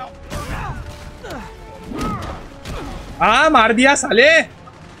 मार दिया साले।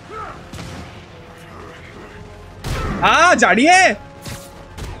 जाड़िए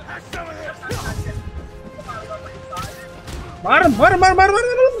मार।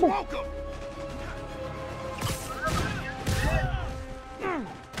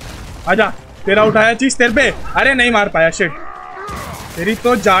 आजा तेरा उठाया चीज तेरे पे। अरे नहीं मार पाया, शिट। तेरी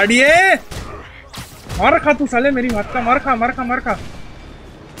तो जाड़िए। मार खा तू साले, मेरी बात का मार खा, मार खा, मार खा।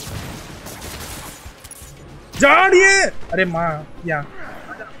 जाड़िए। अरे माँ या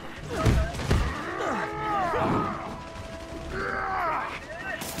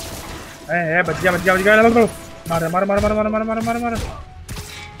बच गया, बच गया, बच गया। मार मार मार मार मार मार मार मार मार।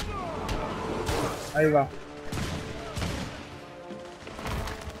 अरे वाह।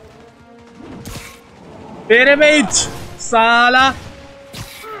 तेरे बीच साला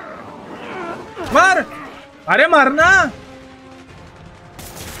मार। अरे मारना।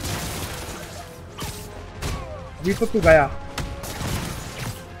 अभी तो तू गया।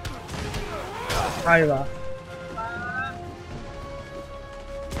 अरे वाह।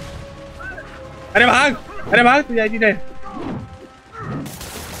 अरे भाग, अरे भाग, तू जाएगी नहीं।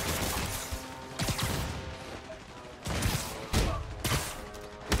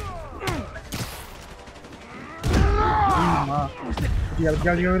 You're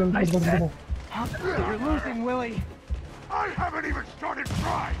losing, Willie. I haven't even started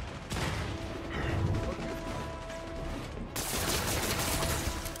trying.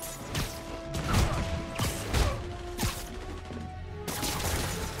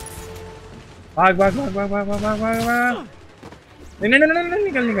 भाग भाग भाग भाग भाग भाग भाग भाग भाग। नहीं नहीं नहीं नहीं,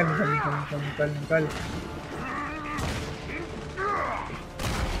 निकल निकल निकल निकल निकल निकल निकल।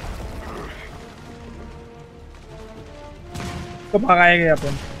 तो भगाएंगे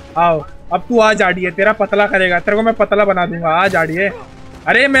अपन। आओ अब तू आ जाड़िए, तेरा पतला करेगा, तेरे को मैं पतला बना दूंगा। आ जाड़िए।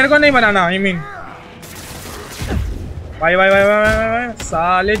 अरे मेरे को नहीं बनाना, आई मीन भाई भाई भाई भाई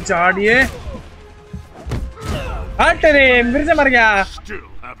साले जाड़िए। हट रे, फिर से मर गया।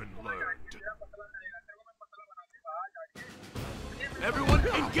 Everyone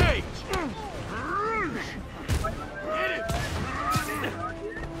engage!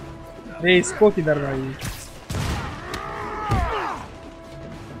 रे इसको किधर भाई?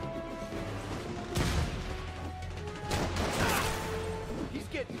 He's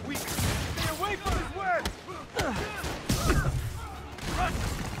getting weak. Stay away from his web!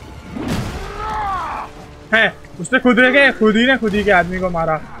 है उसने खुद ही के आदमी को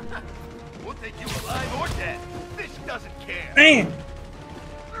मारा। We'll take you alive or dead. This doesn't care. नहीं।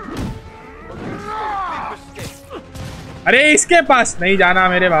 Big mistake. अरे इसके पास नहीं जाना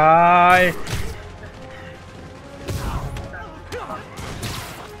मेरे भाई।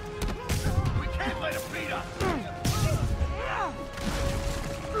 We can't let him beat us.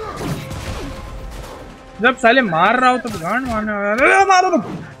 जब साले मार रहा हो तो गांड मारने वाला। मारो तो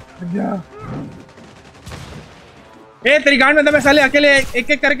ए तेरी गांड में तो मैं साले अकेले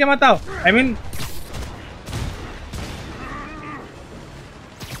एक एक करके मत आओ। आई मीन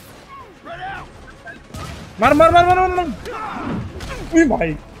मार मार मार मार मार। उई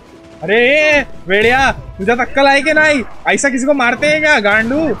भाई। अरे वेड़िया, तुझे अक्कल आई कि नहीं? ऐसा किसी को मारते हैं क्या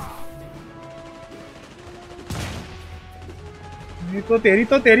गांडू? ये तो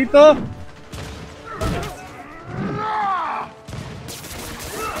तेरी तो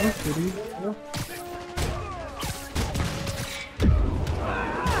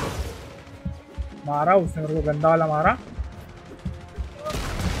मारा उसने मेरे को, गंदा वाला मारा।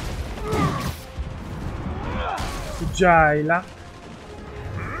 जाइला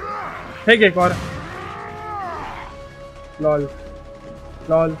ठीक, एक और। Lol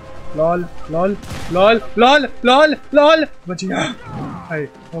lol lol lol lol lol lol lol. बच गया भाई।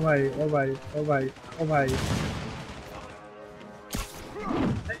 ओ भाई ओ भाई ओ भाई ओ भाई।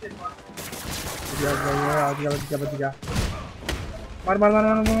 बच गया। मार मार मार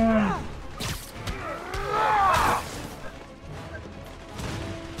मार मार।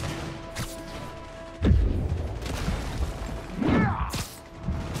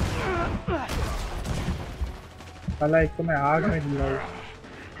 साला एक तो मैं आग में गिरा हूँ।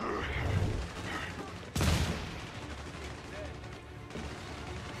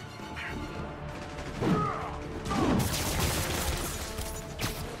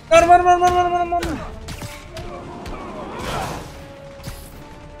 मर मर मर मर मर मर मर।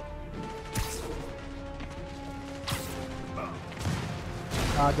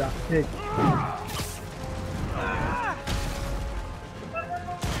 आजा ठीक।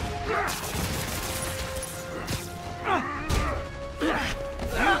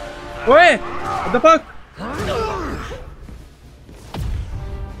 ओए what the fuck?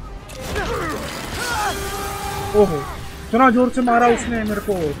 ओहो इतना जोर से मारा उसने मेरे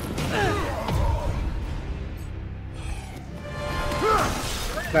को।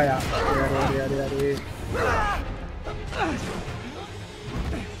 गया। अरे अरे अरे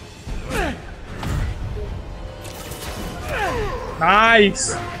नाइस।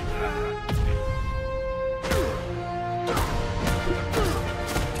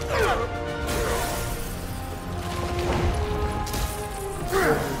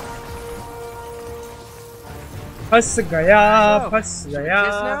 फंस गया, फंस Should we गया।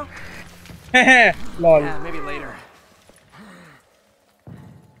 kiss now? Lol Yeah, maybe later.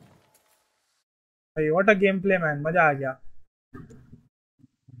 भाई, what a game play man, मजा आ गया।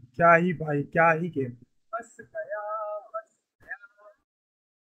 क्या ही भाई, क्या ही गेम। फंस गया, फंस गया।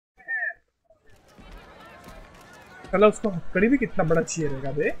 चलो उसको हथकड़ी भी कितना बड़ा चाहिए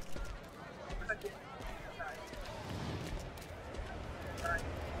रहेगा बे।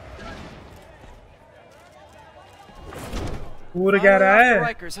 पूरा क्या रहा है?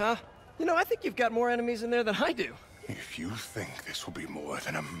 Rikers, huh? You know, I think you've got more enemies in there than I do. If you think this will be more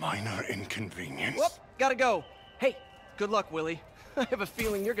than a minor inconvenience... Whoop, gotta go. Hey, good luck, Willie. I have a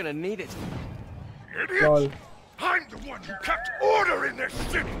feeling you're gonna need it. Idiot! Lol. I'm the one who kept order in this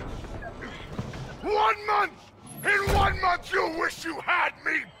city! 1 month! In 1 month you'll wish you had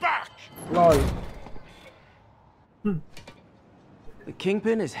me back! Lol. The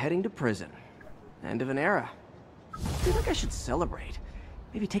Kingpin is heading to prison. End of an era. I feel like I should celebrate.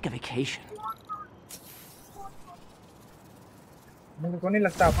 Maybe take a vacation. मुझे को नहीं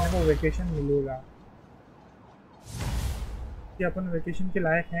लगता अपन को vacation मिलेगा, कि अपन vacation के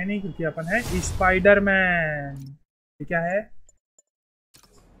लायक है नहीं, क्योंकि अपन है स्पाइडरमैन। ये क्या है?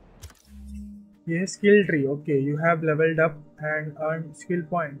 ये है skill tree. Okay, you have levelled up and earn skill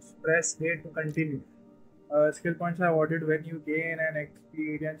points, press A to continue. Skill points are awarded when you gain an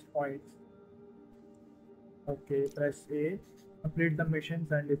experience points. Okay, press A, complete the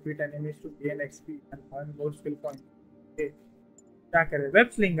missions and defeat enemies to gain XP and earn more skill points. Okay, क्या करें? Web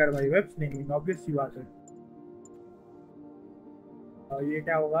slinger भाई, web slinging obvious सी बात है। और ये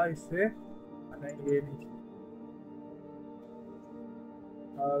क्या होगा इससे? नहीं, ये नहीं।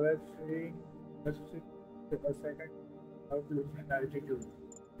 वेब स्लिंग,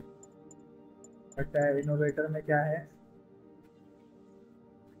 अच्छा है। इनोवेटर में क्या है?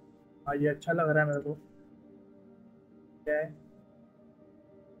 हाँ, ये अच्छा लग रहा है मेरे को। क्या है?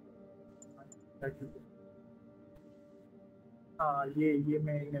 हाँ, ये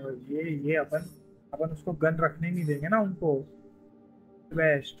मैं ये अपन उसको गन रखने नहीं देंगे ना उनको।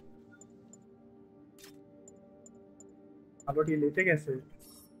 बेस्ट। अब ये लेते कैसे?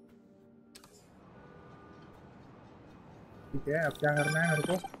 ठीक है, अब क्या करना है मेरे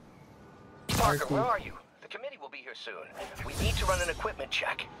को? Parker, where are you? The committee will be here soon. We need to run an equipment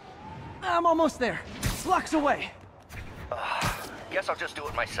check. I'm almost there. Blocks away. Guess I'll just do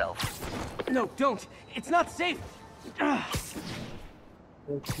it myself. No, don't. It's not safe.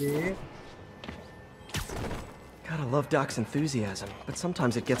 Okay. Gotta love Doc's enthusiasm, but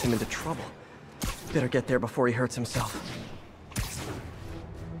sometimes it gets him into trouble. Better get there before he hurts himself.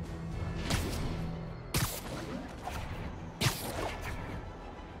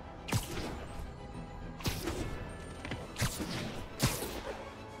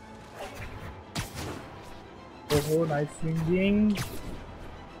 Oh, nice swinging. Nice.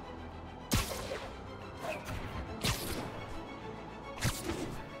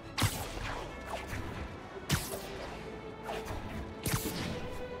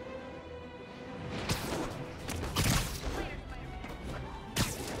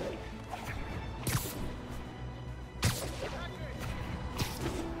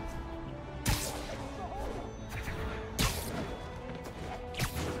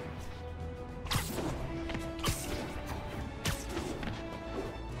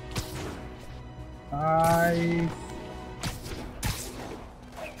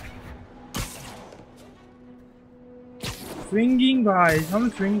 Swinging भाई, हम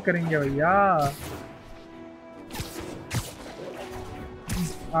swing करेंगे भैया।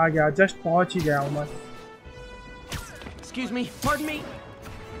 आ गया, just पहुंच ही गया हूँ बस। Excuse me, pardon me.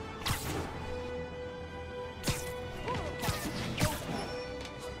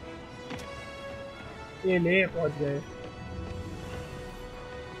 ये ले, पहुंच गए।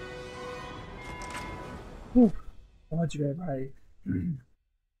 पहुंच गए भाई।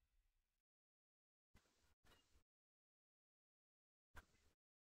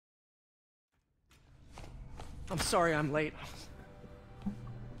 I'm sorry I'm late.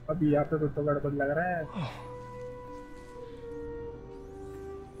 अभी यहाँ पे कुछ तो गड़बड़ लग रहा है।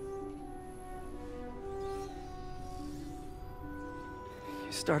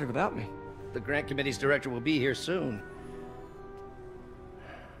 You started without me. The grant committee's director will be here soon.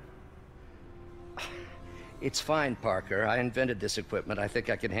 It's fine, Parker. I invented this equipment. I think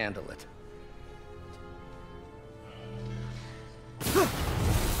I can handle it.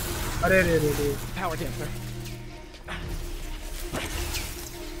 अरे रे रे रे। Power damper.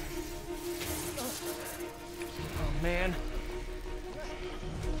 Oh man.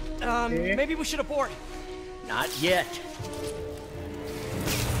 Okay. Maybe we should abort. Not yet.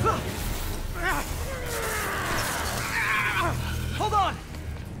 Hold on!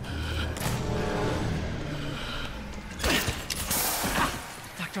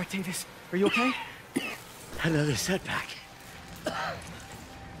 Dr. Octavius, are you okay? Another setback.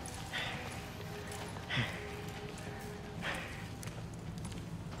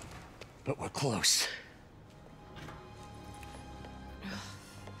 But we're close.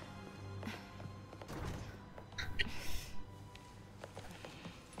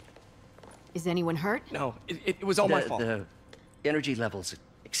 Is anyone hurt? No, it was all my fault. The energy levels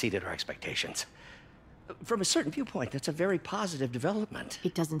exceeded our expectations. From a certain viewpoint, that's a very positive development.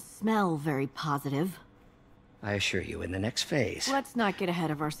 It doesn't smell very positive. I assure you, in the next phase... Let's not get ahead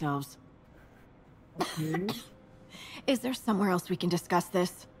of ourselves. Okay. Is there somewhere else we can discuss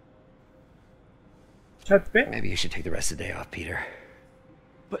this? छत पे? Maybe you should take the rest of the day off, Peter.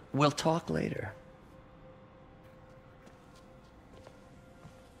 But we'll talk later.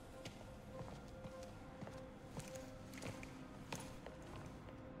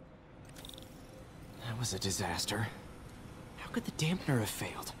 That was a disaster. How could the dampener have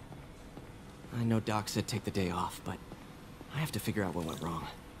failed? I know Doc said take the day off, but I have to figure out what went wrong.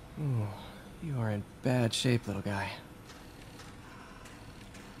 Ooh, you are in bad shape, little guy.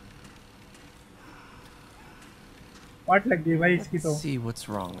 वाट लग गई भाई इसकी तो. Let's see what's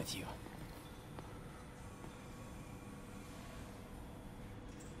wrong with you.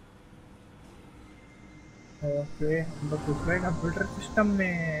 Okay, हम लोग घुस गए computer system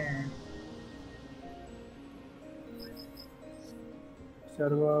में.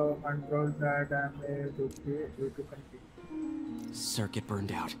 Server controls that damage due to config. Circuit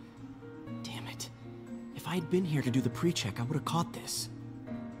burned out. Damn it. If I had been here to do the pre-check, I would have caught this.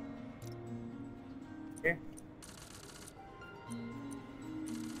 Okay.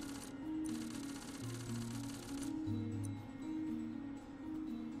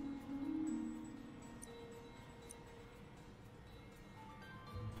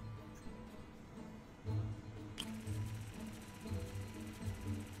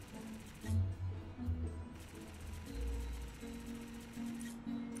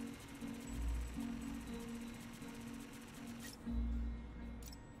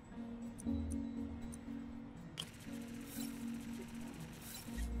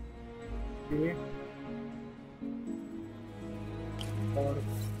 और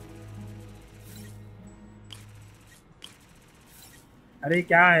अरे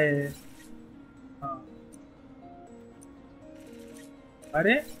क्या है? हाँ.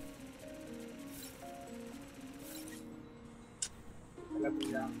 अरे गलत हो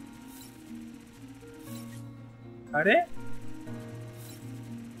गया. अरे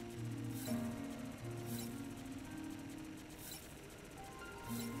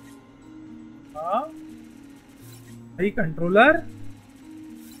हाँ भाई कंट्रोलर.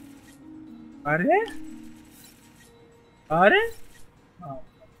 अरे अरे हाँ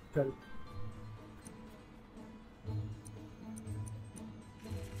चल.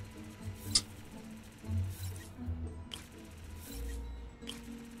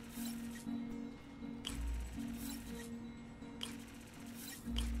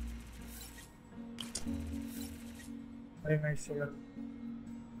 मैं इससे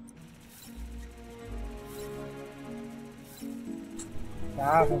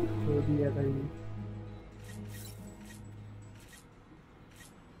क्या हो दिया भाई.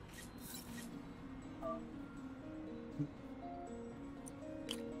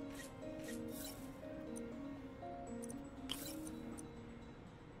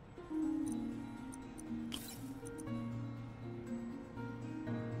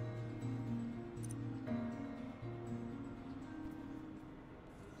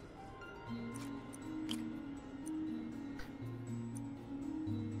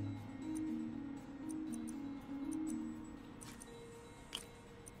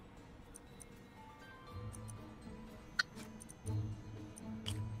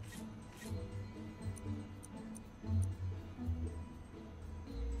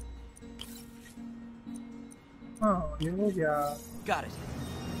 हाँ ये हो गया. Got it.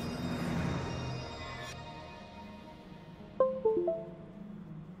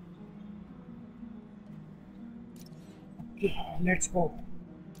 Let's go.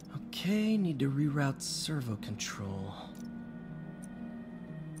 Okay, need to reroute servo control.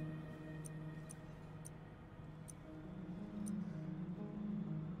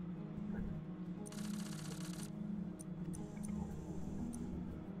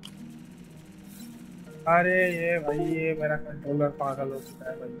 अरे ये भाई ये मेरा कंट्रोलर पागल हो चुका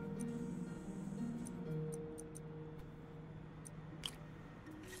है भाई.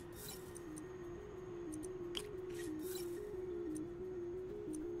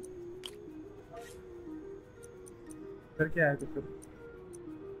 फिर क्या है तो फिर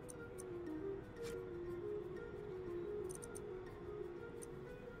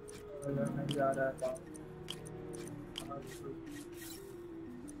कलर नहीं जा रहा था।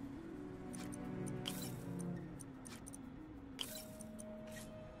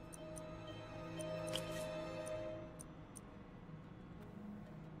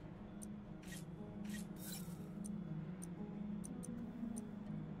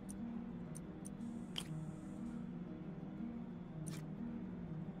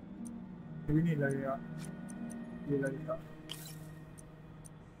 भी नहीं लगेगा, ये लगेगा।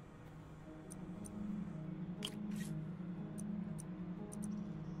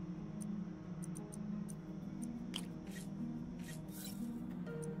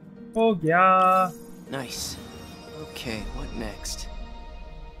 हो गया। Nice. Okay, what next?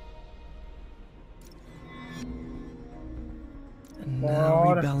 And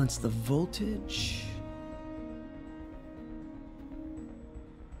now rebalance the voltage.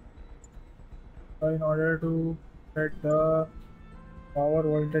 In order to set the power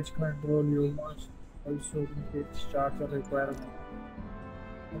voltage control, you must also meet its charger requirement.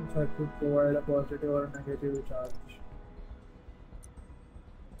 Some circuit provide a positive or negative charge.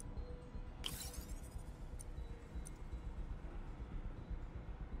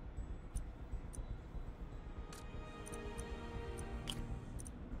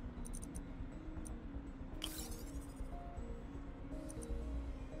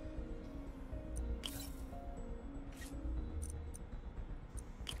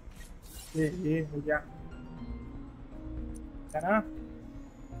 ये हो गया है ना।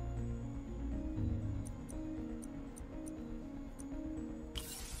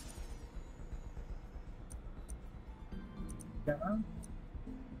 क्या ना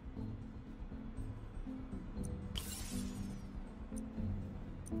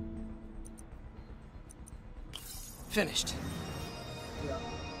Finished. Yeah.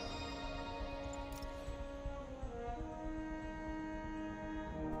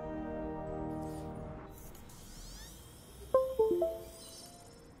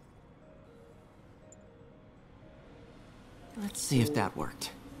 Let's see if that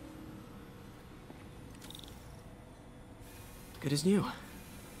worked. Good as new.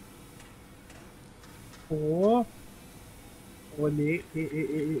 Oh. Ole.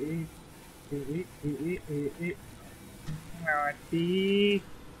 Naughty.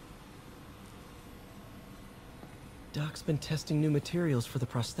 Doc's been testing new materials for the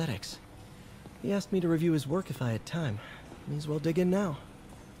prosthetics. He asked me to review his work if I had time. May as well dig in now.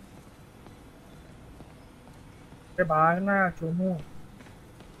 भागना Chomu.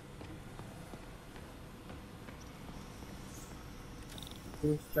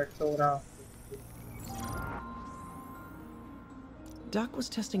 Doc was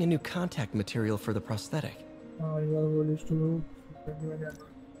testing a new contact material for the prosthetic.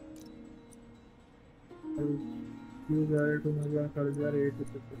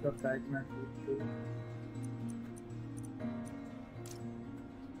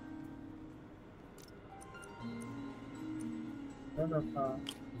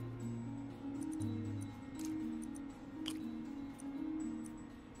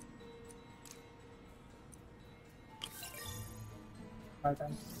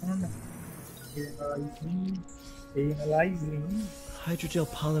 Hydrogel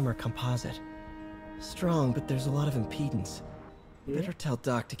polymer composite. Strong, but there's a lot of impedance. Better tell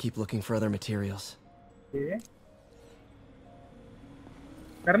Doc to keep looking for other materials.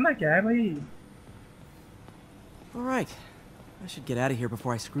 करना क्या है भाई? All right. I should get out of here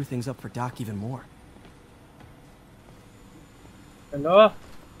before I screw things up for Doc even more. Hello?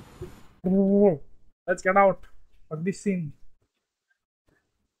 Oh, let's get out of this scene.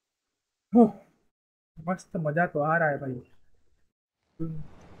 मस्त मजा तो आ रहा है भाई।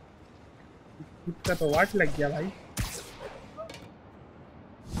 खुद का तो वाट लग गया भाई।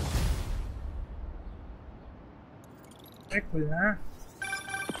 खुलना।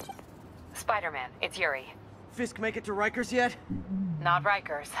 Spider-Man, it's Yuri. Fisk make it to Rikers yet? Not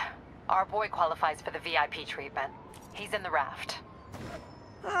Rikers. Our boy qualifies for the VIP treatment. He's in the raft.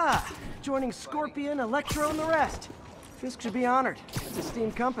 Ah, joining Scorpion, Electro, and the rest. Fisk should be honored. It's a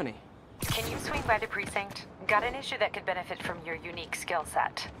steamed company. Can you swing by the precinct? Got an issue that could benefit from your unique skill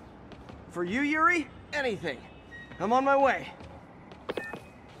set. For you, Yuri? Anything. I'm on my way.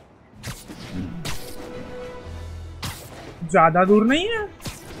 ज़्यादा दूर नहीं है?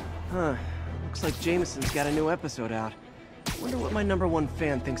 Huh. Looks like Jameson's got a new episode out. Wonder what my #1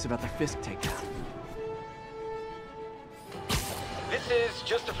 fan thinks about the Fisk takedown. This is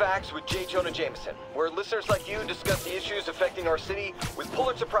Just the Facts with J. Jonah Jameson, where listeners like you discuss the issues affecting our city with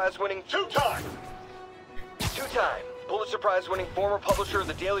Pulitzer Prize-winning two-time Pulitzer Prize-winning former publisher of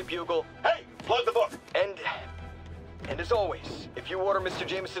the Daily Bugle. Hey, plug the book. And as always, if you order Mr.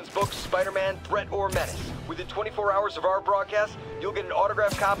 Jameson's book, Spider-Man, Threat or Menace, within 24 hours of our broadcast, you'll get an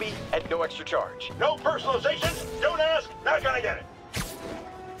autographed copy at no extra charge. No personalization, don't ask, not gonna get it.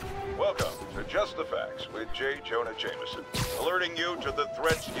 Welcome to Just the Facts with J. Jonah Jameson, alerting you to the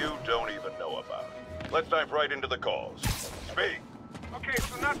threats you don't even know about. Let's dive right into the calls. Speak. Okay,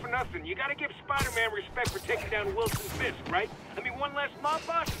 so not for nothing. You gotta give Spider-Man respect for taking down Wilson Fisk, right? I mean, one less mob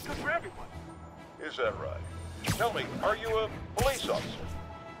boss is good for everyone. Is that right? Tell me, are you a police officer?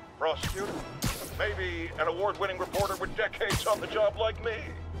 Prosecutor? Maybe an award-winning reporter with decades on the job like me?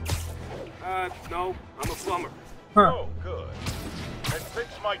 No, I'm a plumber. Oh, good. And fix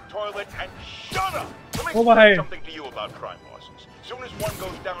my toilet and shut up! Let me Oh, say my. something to you about crime bosses. Soon as one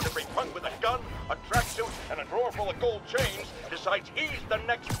goes down every punk with a gun, a tracksuit, and a drawer full of gold chains decides he's the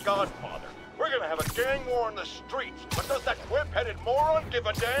next godfather. We're gonna have a gang war in the streets, but does that whip-headed moron give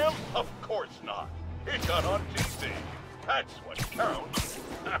a damn? Of course not. It got on TV. That's what counts.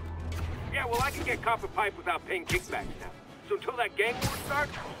 Yeah, well, I can get copper pipe without paying kickbacks now. So until that gang war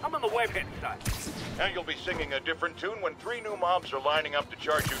starts, I'm on the web-head side. And you'll be singing a different tune when 3 new mobs are lining up to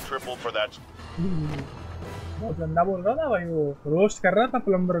charge you triple for that. बहुत गंदा बोल रहा था भाई, वो roast कर रहा था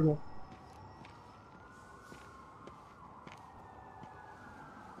प्लम्बर को.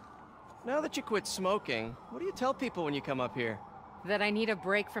 Now that you quit smoking, what do you tell people when you come up here? That I need a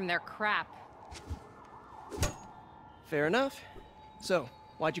break from their crap. Fair enough. So,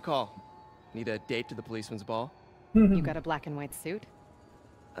 why'd you call? Need a date to the policeman's ball? You got a black and white suit?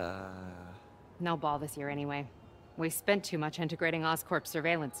 No ball this year anyway. We spent too much integrating Oscorp's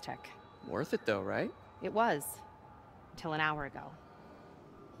surveillance tech. Worth it though, right? It was. Until an hour ago.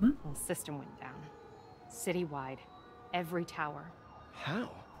 Whole system went down. Citywide. Every tower.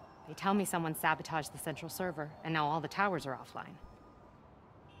 How? They tell me someone sabotaged the central server, and now all the towers are offline.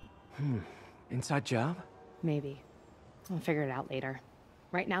 Inside job? Maybe. I'll figure it out later.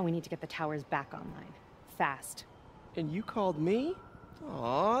 Right now we need to get the towers back online. Fast. And you called me?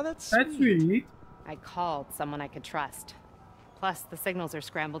 Aw, that's sweet. I called someone I could trust. Plus, the signals are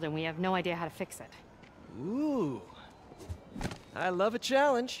scrambled and we have no idea how to fix it. Ooh. I love a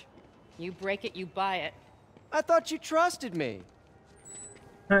challenge. You break it, you buy it. I thought you trusted me.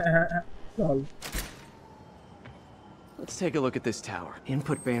 Lol. Let's take a look at this tower.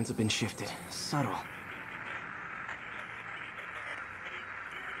 Input bands have been shifted. Subtle.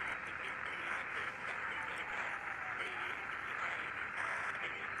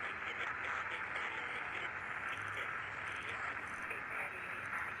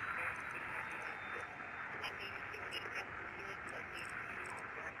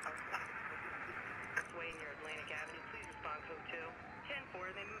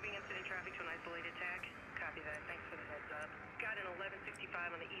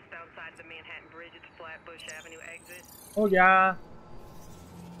 हो गया.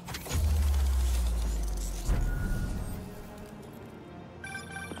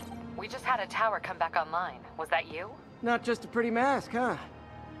 We just had a tower come back online. Was that you? Not just a pretty mask, huh?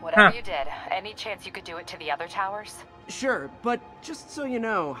 Whatever you did, any chance you could do it to the other towers? Sure, but just so you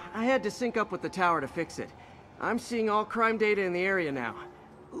know, I had to sync up with the tower to fix it. I'm seeing all crime data in the area now.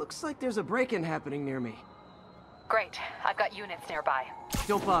 Looks like there's a break-in happening near me. Great. I've got units nearby.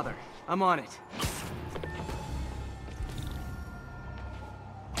 Don't bother. I'm on it.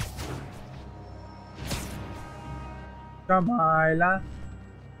 कमाइला.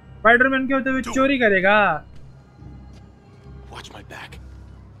 Spiderman के होते हुए चोरी करेगा. Watch my back.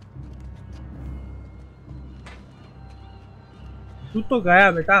 तू तो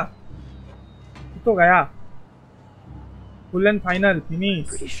गया बेटा. तू तो गया. Full and final. Finish.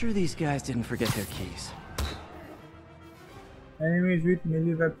 Pretty sure these guys didn't forget their keys. Enemies with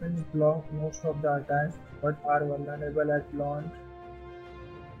melee weapons block most of the attacks, but are vulnerable at launch.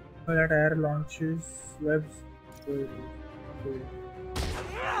 Well, at air launches, webs.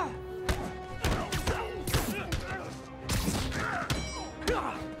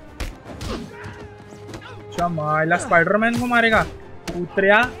 माइला Spiderman को मारेगा.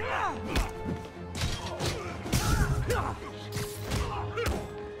 उतरिया.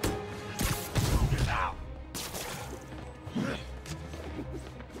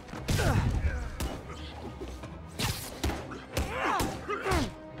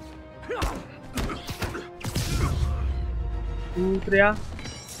 उतरिया.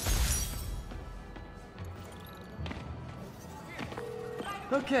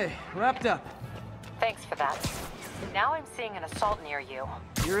 Okay, wrapped up. Thanks for that. Now I'm seeing an assault near you.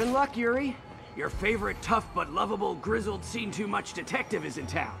 You're in luck, Yuri. Your favorite tough but lovable, grizzled, seen-too-much detective is in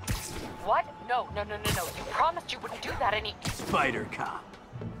town. What? No. You promised you wouldn't do that any... Spider Cop.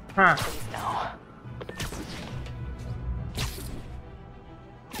 Huh. Please, no.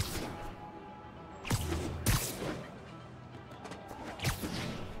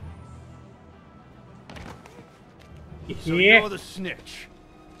 So you're the snitch.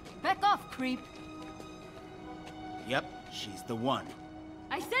 Back off, creep. Yep, she's the one.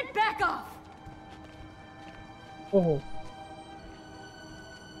 I said back off! Oh.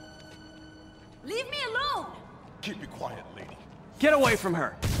 Leave me alone! Keep it quiet, lady. Get away from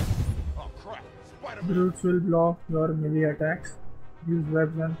her! Oh crap! Spider-Man! Brutes will block your melee attacks. Use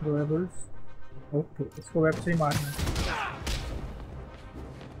webs and throwables. Okay, इसको web से ही मारना है.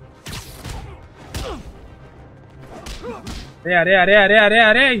 अरे अरे अरे अरे अरे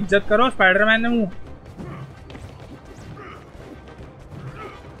अरे इज्जत करो, स्पाइडरमैन ने मुंह.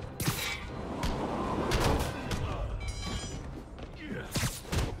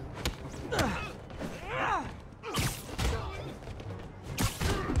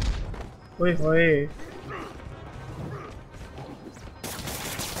 ओए होए.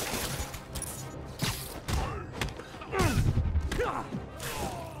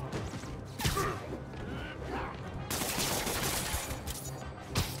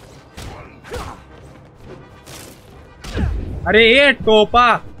 अरे ये टोपा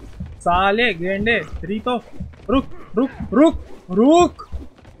साले गेंडे तेरी तो. रुक रुक रुक रुक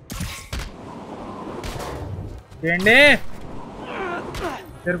गेंडे,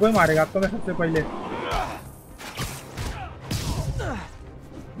 तेरे को ही मारेगा अब तो मैं सबसे पहले.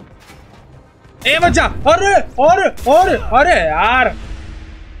 ए बच्चा. अरे अरे यार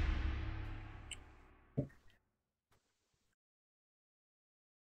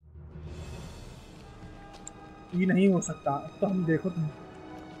ये नहीं हो सकता. तो हम देखो तुम.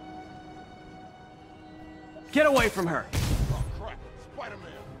 Get away from her! Oh crap!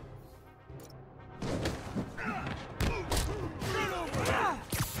 Spider-Man!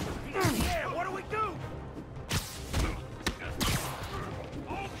 Yeah, what do we do?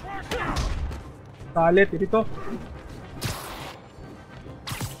 साले तेरी तो.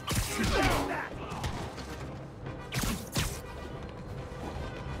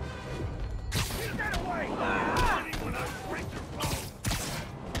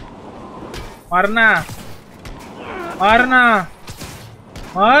 मारना मारना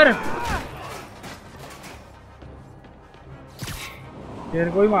मार.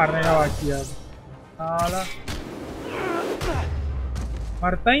 तेरे को ही मारने का बाकी है. साला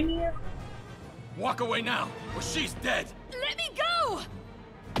मरता ही नहीं है. Walk away now, or she's dead. Let me go!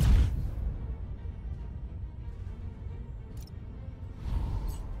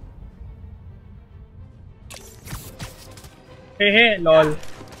 Hey lol.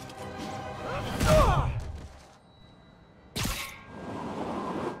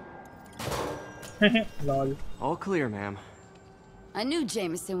 Lol. All clear, ma'am. I knew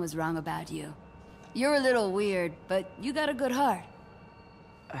Jameson was wrong about you. You're a little weird, but you got a good heart.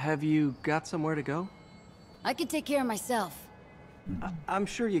 Have you got somewhere to go? I can take care of myself. I'm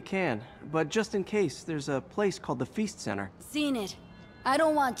sure you can, but just in case, there's a place called the Feast Center. Seen it. I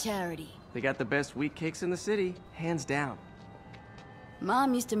don't want charity. They got the best wheat cakes in the city, hands down.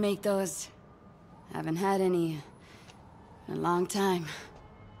 Mom used to make those. Haven't had any in a long time.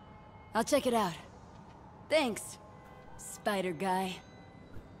 I'll check it out. Thanks, Spider Guy.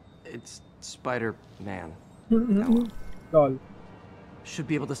 It's Spider-Man. Lol. Should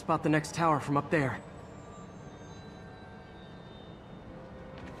be able to spot the next tower from up there.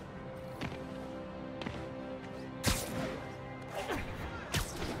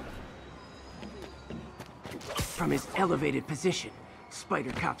 From his elevated position,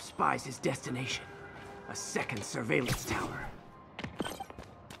 Spider Cop spies his destination. A second surveillance tower.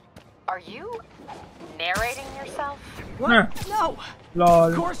 Are you narrating yourself? What? No! Lol.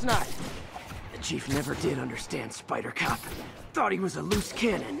 Of course not! The Chief never did understand Spider Cop. Thought he was a loose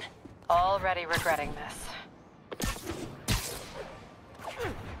cannon. Already regretting this.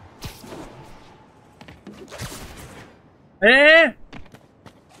 Hey!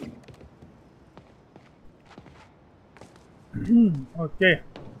 Okay.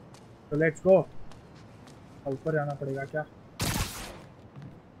 So let's go. ऊपर जाना पड़ेगा क्या?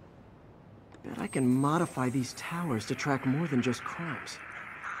 Bet I can modify these towers to track more than just crimes.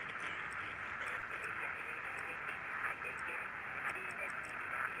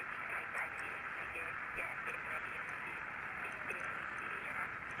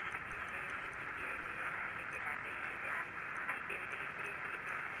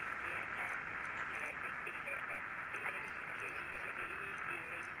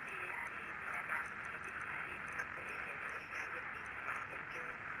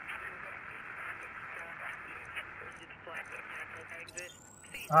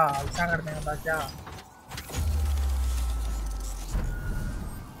 हाँ ऐसा करने का था क्या?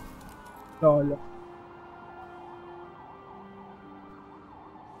 लॉल.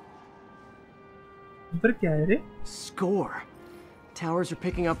 उधर क्या है रे? Score. Towers are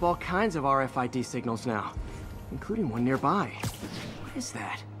picking up all kinds of RFID signals now, including one nearby. What is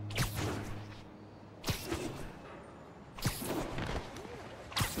that?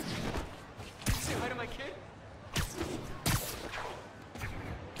 Say hi to my kid.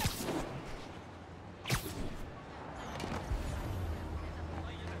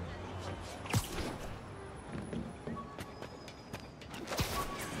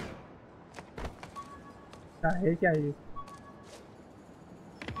 क्या है ये?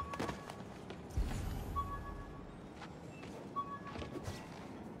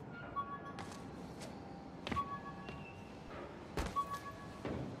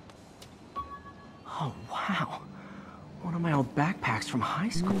 Oh, wow. One of my old backpacks from high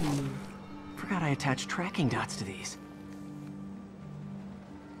school. Forgot I attached tracking dots to these.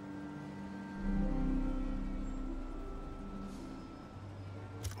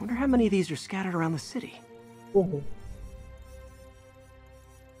 Wonder how many of these are scattered around the city. Oh.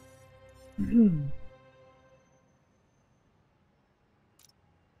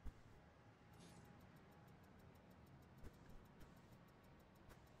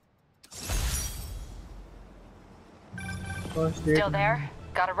 Still there?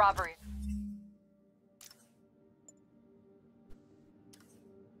 Got a robbery.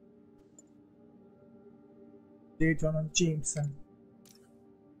 Date on Kingston.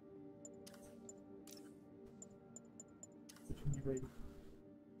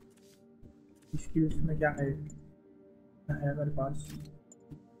 इसकी उसमें क्या है मेरे पास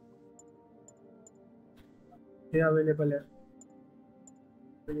ये available है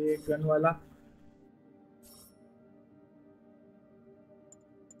तो ये gun वाला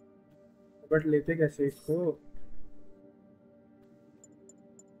बट लेते कैसे इसको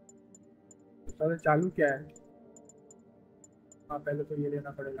तो चालू क्या है हाँ पहले तो ये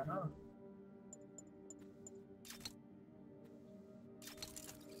लेना पड़ेगा ना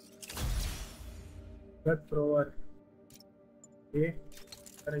वेब थ्रोवर ये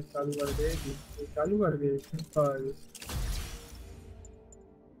अरे चालू कर दे सिंपल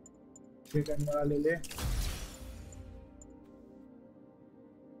ये करने ले ले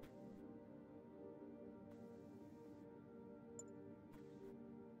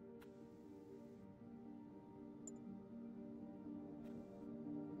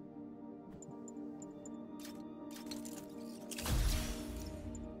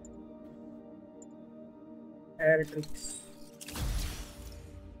Air tricks.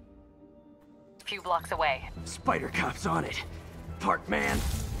 Few blocks away. Spider Cop's on it. Part man,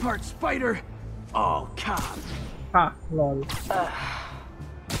 part spider, all cop. Ha, lol.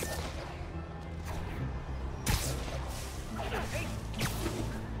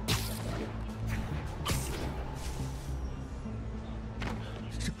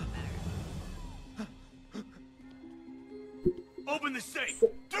 Open the safe.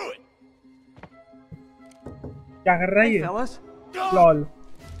 Do it. क्या कर रहा है ये? Lol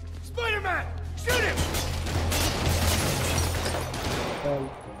Spider-Man, shoot him.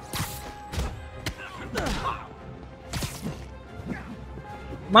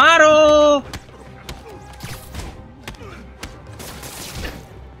 मारो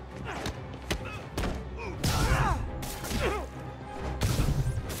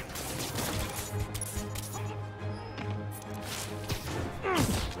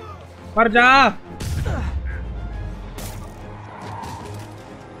मर जा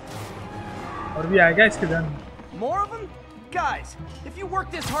और भी आएगा इसके gun More of them? Guys, if you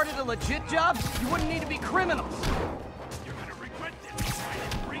worked this hard at a legit job, you wouldn't need to be criminals. You're gonna regret this.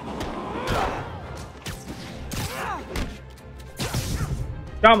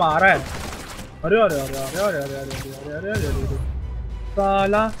 क्या मारा है अरे अरे अरे अरे अरे अरे अरे अरे अरे अरे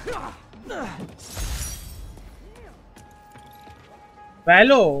साला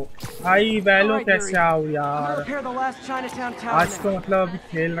वैलो भाई वैलो कैसे आओ यार आज तो मतलब अभी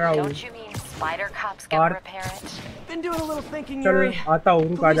खेल रहा हूँ और चल आता हूँ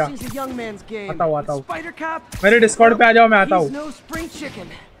रुक आजा आता हूँ मेरे डिस्कॉर्ड पे आ जाओ मैं आता हूँ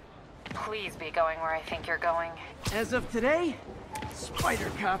Please be going where I think you're going. As of today,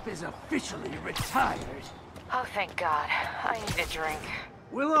 Spider Cop is officially retired. Oh, thank God. I need a drink.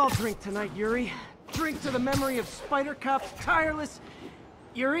 We'll all drink tonight, Yuri. Drink to the memory of Spider Cop's tireless...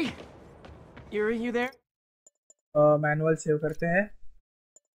 Yuri? Yuri, you there? Manual save करते हैं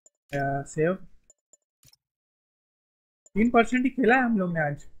save 3% ही खेला है हम लोग ने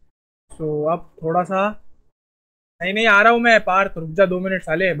आज तो अब थोड़ा सा नहीं आ रहा हूँ मैं पार्थ रुक जा 2 मिनट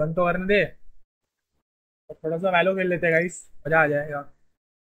साले बंद तो करने दे और थोड़ा सा वैलो खेल लेते हैं गाइस मजा आ जाएगा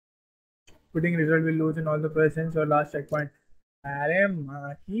putting result will lose in all the presents और लास्ट चेक पॉइंट अरे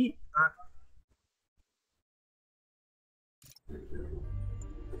माँ की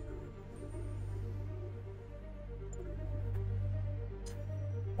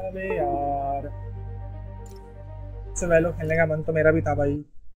अबे यार, से वैलो खेलने का मन तो मेरा भी था भाई।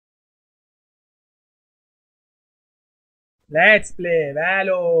 Let's play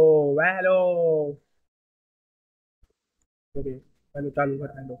वैलो। वैलो वैलो चालू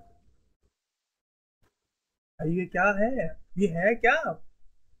करने दो भाई। ये क्या है? ये है क्या?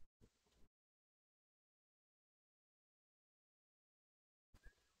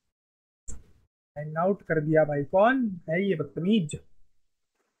 साइन आउट कर दिया भाई। कौन है ये बदतमीज?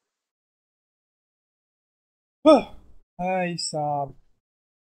 भाई साहब,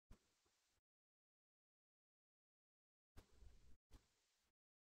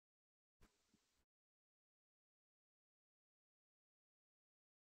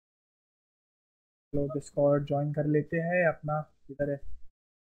 लोग डिस्कॉर्ड ज्वाइन कर लेते हैं अपना। इधर है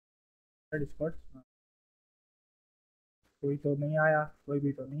डिस्कॉर्ड। कोई तो नहीं आया, कोई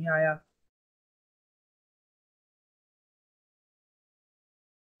भी तो नहीं आया।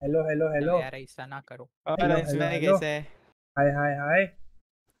 हेलो हेलो हेलो यार ऐसा ना करो। और हेलो अंश हेलो भाई हेलो। कैसे है? हाय हाय हाय।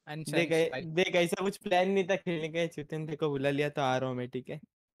 देख देख ऐसा कुछ प्लान नहीं था खेलने का, चुतिन तेरे को बुला लिया तो आ रहा हूँ मैं, ठीक है?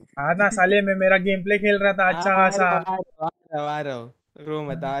 आना साले, में मेरा गेम प्ले खेल रहा था आ अच्छा रहा खासा। हूँ, आ रहा हूँ, आ रहा हूँ, आ रहा हूँ। रो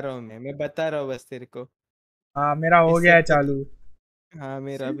मत, आ रहा हूँ मैं बता रहा हूँ बस तेरे को। हाँ मेरा हो इस गया है सब तक। चालू। हाँ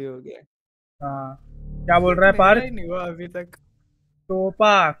मेरा भी हो गया। हाँ, क्या बोल रहा है मेरा ही पार्थ? नहीं हुआ अभी तक।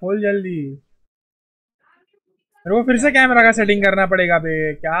 टोपा खोल जल्दी। मेरे को फिर क्या से कैमरा का खोल सेटिंग दिया? करना पड़ेगा बे।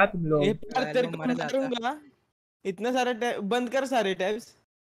 क्या तुम ये लोग? पर तेरे वैलो को मर जाता। मारूंगा। इतना सारा टैब बंद कर, सारे टैब्स।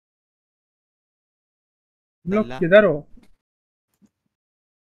 तुम लोग अल्लाह। किधर हो?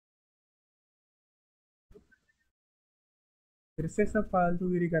 फिर से सब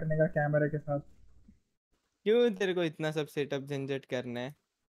फालतूगिरी करने का कैमरे के साथ। क्यों तेरे को इतना सब सेटअप झंझट करना है?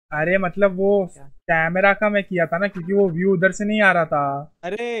 अरे मतलब वो क्या? कैमरा का मैं किया था ना, क्योंकि वो व्यू उधर से नहीं आ रहा था।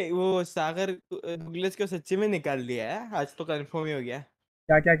 अरे वो सागर डुगलेस को सच्ची में निकाल दिया है, आज तो कंफर्म ही हो गया।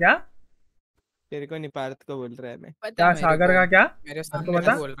 क्या क्या क्या? तेरे को नहीं, पार्थ को बोल रहा है मैं। पता क्या मेरे सागर को। का क्या? मेरे मेरे को सामने भी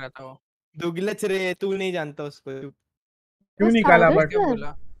बता। बोल रहा था वो। दुगलच रे, तू नहीं जानता उसको। क्यों वो निकाला सागर बट? क्या सर।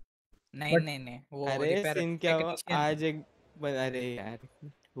 बोला? नहीं बट नहीं नहीं, वो अरे रिपेयर सीन क्या हुआ टेक्नीशियन। आज एक अरे यार,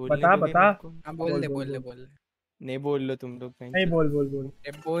 बोलने बता दो बे बता। मेरे को। हाँ हाँ, बोल बोल दे बोल बोल दे बोल। बोल दे। नहीं बोल लो तुम लोग कहीं नहीं, से। बोल बोल बोल।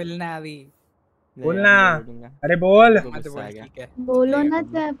 अरे बोलना अभी। नहीं अब बोलना। नहीं बोलूंगा। अरे अब बोल। मेरे को मत गुस्सा बोल, आ गया। ठीक है बोलो चलेगा। ना अब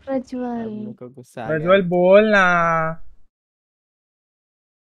मैं चाहे प्रज्वल। अब मेरे को गुस्सा आ गया। प्रज्वल बोलना।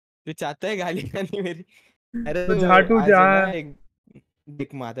 तू चाहता है गाली खानी मेरी? अरे तो तो झाटू आज जा। है ना एक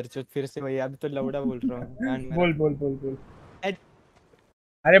दिख मादर चौथ, फिर से वही, अब तो लौड़ा बोल रहा हूँ कान मेरा। बोल बोल बोल बोल। ए,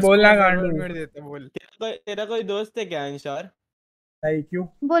 अरे उसको बोलना मैं गांडू। फॉरवर्ड कर देता, बोल। तेरा कोई दोस्त है क्या अंश? और नहीं, क्यों?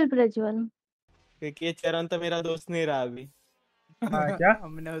 बोल प्रज्वल। क्योंकि ये चरण तो मेरा दोस्त नहीं रहा अभी। हाँ क्या?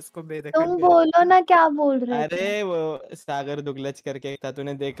 हमने उसको बेदखल तुम कर दिया। बोलो ना क्या बोल रहे अरे थे। वो सागर दुगलच करके एक था,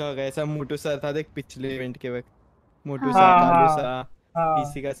 तूने देखा होगा, ऐसा मोटू सा था देख पिछले इवेंट के वक्त। मोटू सा, हाँ हाँ कालू सा, हाँ हाँ।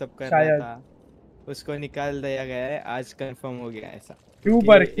 पीसी का सब कर रहा शायद। था। उसको निकाल दिया गया है, आज कंफर्म हो गया ऐसा। क्यों क्योंकि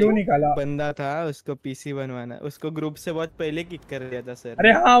पर क्यों एक निकाला? बंदा था, उसको पीसी बनवाना, उसको ग्रुप से बहुत पहले किक कर दिया था सर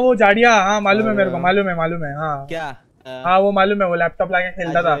अरे ने। हाँ, वो जाड़िया, हाँ मालूम है और मेरे को, मालूम है मालूम है, हाँ। क्या हाँ वो मालूम है, वो लैपटॉप लाके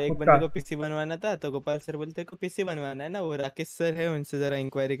खेलता आज था एक खुद का। बंदे को पीसी बनवाना था, तो गोपाल सर बोलते को पीसी बनवाना है ना, वो राकेश सर है, उनसे जरा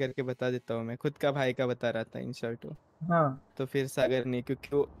इंक्वायरी करके बता देता हूँ मैं, खुद का भाई का बता रहा था इन शॉर्ट वो। हाँ। तो फिर सागर नहीं,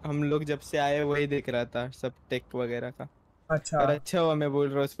 क्योंकि हम लोग जब से आए वही देख रहा था सब टेक वगैरह का। अच्छा। और अच्छा हुआ मैं बोल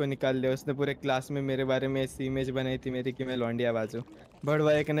रहा हूँ उसको निकाल दिया, उसने पूरे क्लास में मेरे बारे में ऐसी इमेज बनाई थी मेरी कि मैं लौंडिया बाजू।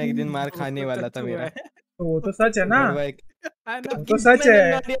 बड़वा एक ना एक दिन मार खाने वो तो वाला था तू है। मेरा। तो वो तो तो सच है तू ना। है। बड़वा एक। है ना? वो तो किस सच मैंने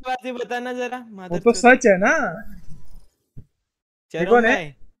है। लौंडिया बाजी बताना जरा वो मादर तो चोद। सच है ना। ये चरम कौन है?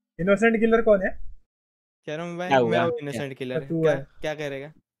 भाई। इनोसेंट किलर कौन है? चरम क्या भाई, मैं हुआ? हूँ क्या इनोसेंट तो किलर, तू क्या है। क्या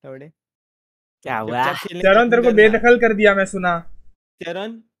करेगा लौड़े? क्या हुआ? चुपचाप खेलने चरण खत्म तेरे को करना। बेदखल कर दिया मैं सुना।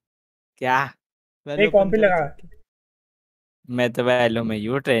 चरण क्या? वैल्यू ओपन कॉम्पी कर लगा। सकते। मैं तो वैलो में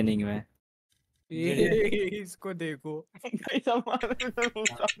यूँ ट्रेनिंग में। ये इसको देखो। कैसा मार रहा है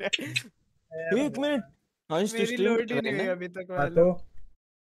सामने। एक मिनट, अंश तू मेरी स्ट्रीम लोड कर ही रहा नहीं है हुई ना? अभी तक हाँ वालों।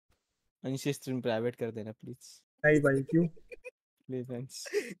 तो। अंश स्ट्रीम प्राइवेट कर देना प्लीज। नहीं भाई, क्यों? प्लीज अंश।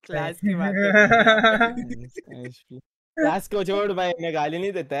 क्लास की बातें कर रहे हैं यहाँ पे। अंश प्लीज। क्लास को छोड़ भाई, मैं गाली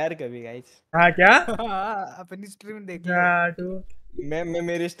नहीं देता यार कभी गाइस। हाँ क्या? हाँ, अपनी स्ट्रीम देख लो। झाटू। मैं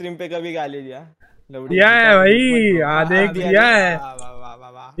मेरी स्ट्रीम पे कभी गाली दिया? लवड़ी दिया है झूठा झूठ मत भाई, बोल, आधे कब दिया दिया रे? है। वाह वाह वाह वाह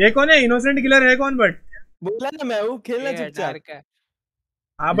वाह। ये कौन है? इनोसेंट किलर है कौन बट? बोला ना मैं हूँ, खेलना ये चुपचाप। डार्क है।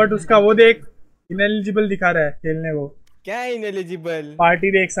 हाँ बट उसका वो देख, इनएलिजिबल दिखा रहा है खेलने को। क्या है इनएलिजिबल?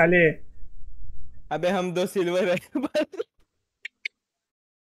 पार्टी देख साले। अबे हम दो सिल्वर है।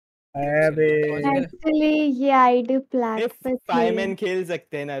 अबे एक्चुअली ये आईडी प्लैट पे थी। फाइवमैन खेल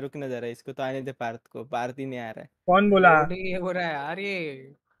सकते हैं ना, रुक ना जरा, इसको तो आने दे पार्थ को, पार्थ ही नहीं आ रहा है। कौन बोला? लोड ही हो रहा है यार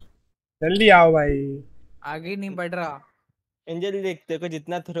ये, जल्दी आओ भाई। आगे नहीं बढ़ रहा। एंजल देखते को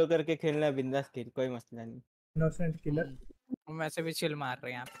जितना थ्रो करके खेलना है बिंदास खेल, कोई मसला नहीं। Innocent killer. वैसे भी चिल मार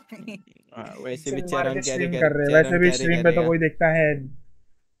रहे हैं आप। वैसे भी मार चरण के कैरी स्ट्रीम कर, कर रहे हैं, वैसे भी स्ट्रीम पे तो कोई देखता है।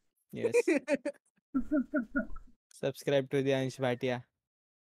 यस। सब्सक्राइब टू द अंश भाटिया।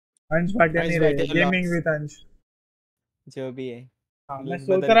 अंश भाटिया नहीं रहे, गेमिंग विद अंश जो भी है। हाँ, मैं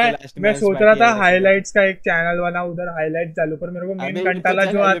सोच रहा था हाइलाइट्स का एक चैनल बना, उधर हाइलाइट चालू, पर मेरे को मेन कंटाला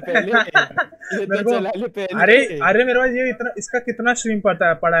जो आता है मेरे को, अरे मेरे पास ये इतना, इसका कितना स्ट्रीम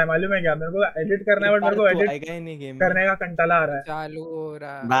पड़ा है मालूम है क्या? मेरे को एडिट करना है, बट मेरे को एडिट करने का कंटाला आ रहा है। चालू हो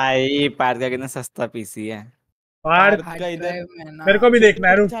रहा है भाई पार्थ का कितना सस्ता पीसी है। पार्थ मेरे को भी देखना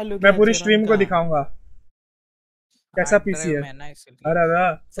है, रुक मैं पूरी स्ट्रीम को दिखाऊंगा कैसा पीसी है। अरे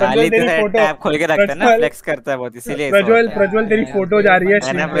साली तेरी फोटो टैब खोल के रखता है ना, फ्लेक्स करता है बहुत, इसीलिए प्रज्वल तेरी फोटो जा रही है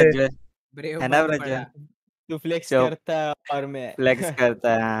स्ट्रीम पे, है ना प्रज्वल? तू फ्लेक्स करता है और मैं फ्लेक्स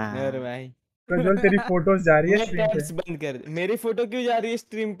करता है। अरे भाई प्रज्वल तेरी फोटोज जा रही है स्ट्रीम पे। बंद कर दे। मेरी फोटो क्यों जा रही है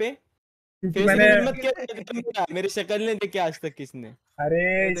स्ट्रीम पे? क्योंकि मैंने मेरी शक्ल नहीं देखी आज तक किसने।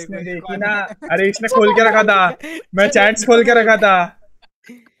 अरे इसने देखी ना, अरे इसने खोल के रखा था, मैं चैट्स खोल के रखा था।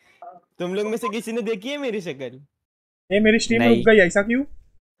 तुम लोग में से किसी ने देखी है मेरी शक्ल? ये मेरी स्ट्रीम रुक गई, ऐसा क्यों?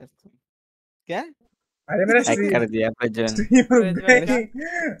 क्या? अरे मेरा स्ट्रीम कर दिया स्ट्रीम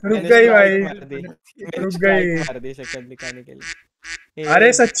रुक गई भाई, रुक गई। मार दी शक्ल दिखाने के लिए।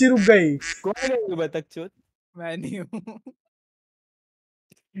 अरे सच्ची रुक गई। कौन है ये बतख चोद? मैं नहीं हूँ।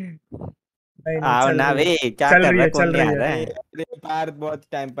 आओ ना भाई, क्या कर रहा है? कौन नहीं आ रहा है? पार्थ बहुत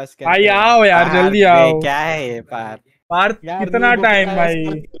टाइम पास कर भाई आओ यार जल्दी आओ। क्या है ये पार्थ कितना टाइम भाई?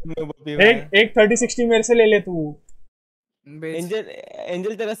 एक 3060 मेरे से ले ले तू।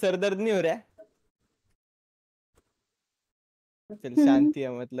 एंजल तेरा सर दर्द नहीं हो रहा है? चल शांति है,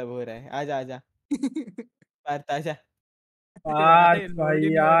 मतलब हो रहा है। आजा आजा पार्थ आजा। पार्थ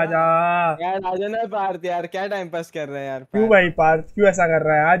भाई आजा यार, आजा ना पार्थ यार, क्या टाइम पास कर रहा है यार? क्यों भाई पार्थ क्यों ऐसा कर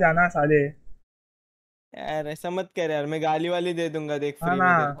रहा है? आ जाना साले। यार ऐसा मत कर यार, मैं गाली वाली दे दूंगा देख फ्री में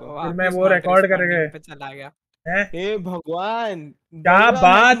तेरे को। फिर मैं वो रिकॉर्ड करके चला गया। हे भगवान, क्या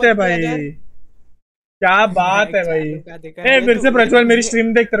बात है भाई, क्या बात है भाई। ए फिर से प्रज्वल मेरी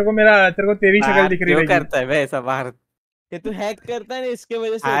स्ट्रीम देख, तेरे को तेरी शक्ल दिख रही है। करता है भाई ऐसा बाहर? ये तू हैक करता है ना, इसके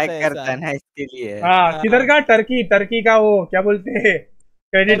वजह से हैक करता है ना, इसके लिए। हाँ किधर का? टर्की का वो क्या बोलते हैं,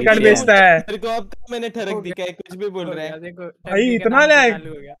 क्रेडिट कार्ड बेचता है। तेरे को अब मैंने ठरक दिखा है, कुछ भी बोल रहा है भाई। इतना लैग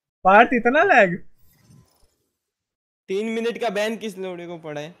पार्थ, इतना लैग। 3 मिनट का बैन किस लोड़े को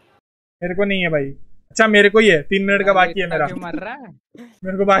पड़ा है? मेरे को नहीं है भाई। अच्छा मेरे को ही है, 3 मिनट का बाकी है मेरा। मर रहा है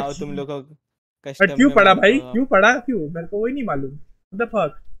मेरे को बाकी। तुम लोग को क्यों पड़ा भाई, क्यों पड़ा, क्यों? मेरे को वही नहीं मालूम। What the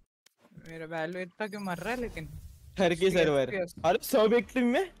fuck? मेरा वैल्यू इतना क्यों मर रहा है? लेकिन टर्की सर्वर अरे 100 विक्टिम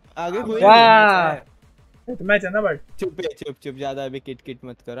में आगे कोई वाह तो मैच है ना। बट चुप ज्यादा अभी किट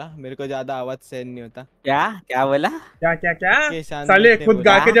मत करा, मेरे को ज्यादा आवाज सहन नहीं होता। क्या बोला? क्या साले खुद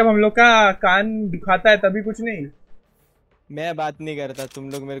गा के जब हम लोग का कान दुखाता है तभी कुछ नहीं। मैं बात नहीं करता, तुम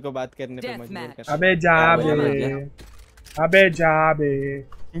लोग मेरे को बात करने पे मजबूर करते। अबे जा बे।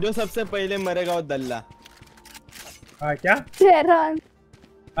 जो सबसे पहले मरेगा वो दल्ला। हाँ क्या?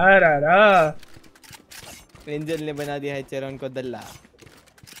 अरे एंजल ने बना दिया है चेरन को दल्ला।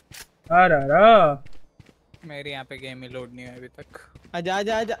 अरे मेरे यहाँ पे गेम ही लोड नहीं हुआ अभी तक। आजा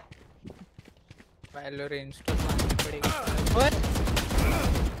आजा आजा। वैलोरेंट इंस्टॉल करनी पड़ेगी।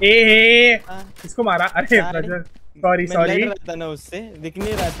 ए इसको मारा। अरे सॉरी रहता ना, उससे दिख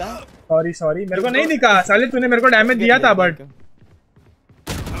नहीं रहा था। सॉरी मेरे को नहीं दिखा साले। तूने मेरे को डैमेज दिया था बट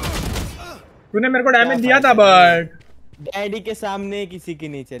डैडी के सामने किसी की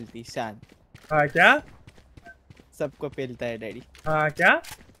नहीं चलती शान। हाँ क्या? सबको पेलता है डैडी। हाँ क्या?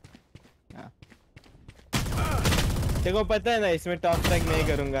 हाँ। देखो पता है ना, इसमें टॉप ट्रैक नहीं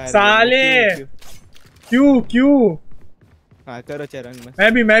करूंगा साले। क्यों? हाँ करो चरण मत।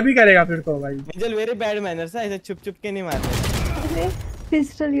 मैं भी करेगा फिर तो भाई। एंजल वेरी बैड मैनर्स है, ऐसे छुप के नहीं मारते।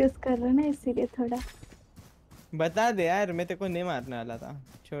 पिस्टल यूज कर रहा ना इसीलिए थोड़ा। बता दे यार, मैं तेरे को नहीं मारने वाला था।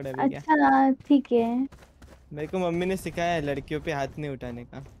 छोड़ अभी। अच्छा ठीक है। मेरे को मम्मी ने सिखाया है लड़कियों पे हाथ नहीं उठाने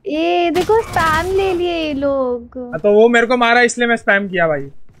का। देखो स्पैम ले लिए ये लोग। तो वो मेरे को मारा इसलिए मैं स्पैम किया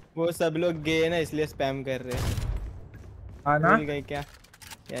भाई। वो सब लोग गे है ना, इसलिए स्पैम कर रहे हैं। हाँ ना? क्या?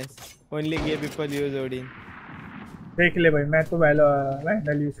 Yes only gay people use Odin. देख ले भाई, मैं तो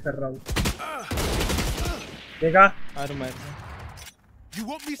वैंडल यूज कर रहा हूँ। देखा? और मर।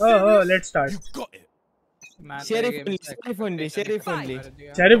 Let's start. Sheriff only.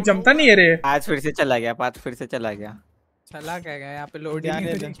 Sheriff जमता नहीं है रे। आज फिर से चला गया, चला क्या गया यहाँ पे लोड ही नहीं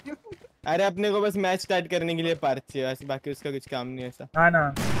हो रही। अरे अपने को बस मैच स्टार्ट करने के लिए पार्ट चाहिए, बस बाकी उसका कुछ काम नहीं ऐसा। हाँ ना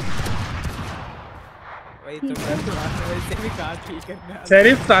वही तो वैसे भी कहा ठीक है।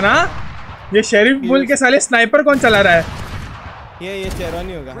 शेरिफ था ना ये, शेरिफ बोल के साले स्नाइपर कौन चला रहा है? ये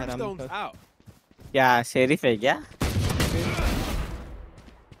चेरोनी होगा हराम का। क्या शेरिफ है क्या?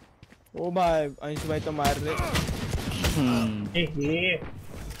 ओ भाई अंश भाई तो मार रहे।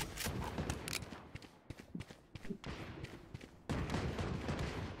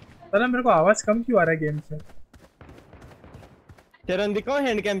 चलो मेरे को आवाज कम क्यों आ रहा है गेम से? चरण दिखाओ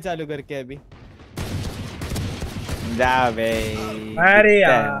हैंड कैम चालू करके अभी। जा भाई। अरे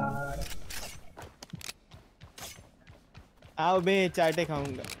यार आओ बे चाटे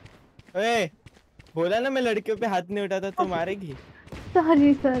खाऊंगा। ओए बोला ना मैं लड़कियों पे हाथ नहीं उठाता तो मारेगी।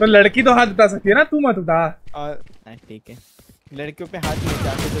 Sorry sir. तो लड़की तो हाथ उठा सकती है ना, तू मत उठा। और ठीक है लड़कियों पे हाथ नहीं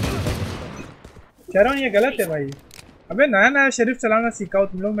उठाते तो कह रहा हूँ ये गलत है भाई। अबे नया नया शेरिफ चलाना सीखा हो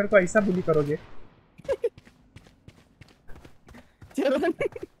तुम लोग, मेरे को ऐसा बुली करोगे?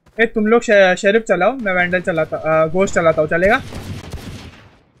 ए तुम लोग शेरिफ चलाओ, मैं वैंडल चलाता, गोश्त चलाता हूँ, चलेगा?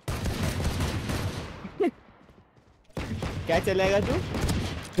 क्या चलेगा तू?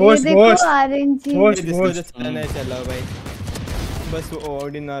 गोश्त गोश्त गोश्त चलाना चलाओ भाई, बस वो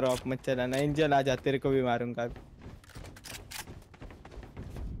ओडिन और ऑफ मत चलाना। एंजल आ जा तेरे को भी मारूंगा।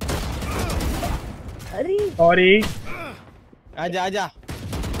 अरे सॉरी आजा आजा।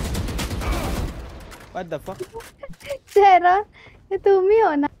 What the fuck? चेहरा ये तुम ही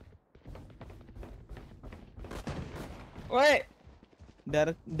हो ना? ओए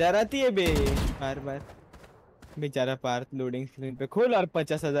डराती है बे बार बार। बेचारा पार्थ लोडिंग स्क्रीन पे खोल और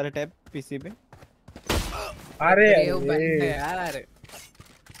 50,000 टैप पीसी पे। अरे यार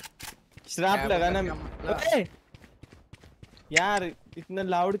श्राप लगा ना। ओए यार इतना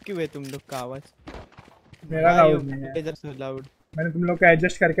लाउड क्यों है तुम लोग का आवाज? मेरा लाउड नहीं है, इधर लाउड मैंने तुम लोग का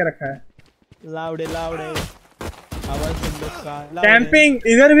एडजस्ट करके रखा है। लाउड है आवाज तुम लोग का। कैंपिंग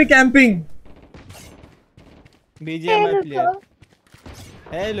इधर भी कैंपिंग। BGMI player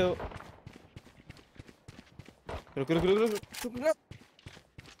hello. रुक रुक रुक रुक रुक।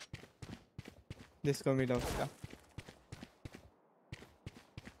 जिसको मिला उसका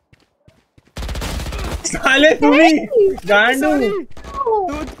साले तू भी गांडू।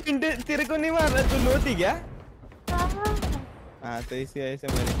 तू तेरे को नहीं मार रहा, तू लोटी क्या? हाँ तो इसी ऐसे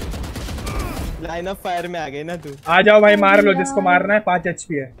मरे। लाइन ऑफ फायर में आ गई ना तू। आ जाओ भाई मार लो जिसको मारना है, 5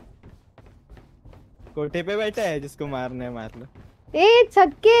 HP है। कोठे पे बैठा है, जिसको मारना है मार लो। ए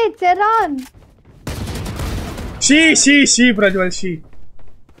छक्के चरण। She Prajwal she.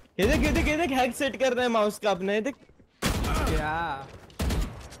 ये देख हैक सेट कर रहा है माउस का अपना। ये देख क्या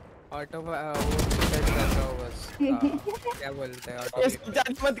ऑटो वो सेट कर रहा हो बस। क्या बोलते हैं ऑटो? इसको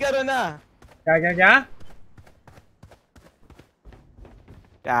चार्ज मत करो ना। क्या क्या क्या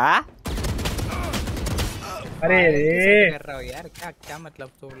क्या? अरे रे कर रहा हो यार, क्या क्या मतलब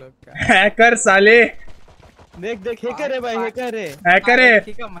तुम लोग का? हैकर साले। देख हैकर है भाई, हैकर है। हैकर है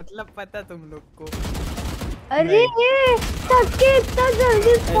का मतलब पता तुम लोग को? अरे ये छक्के इतना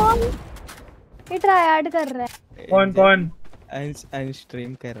जल्दी स्पॉन। ये ट्रायड कर रहा है। कौन? अंश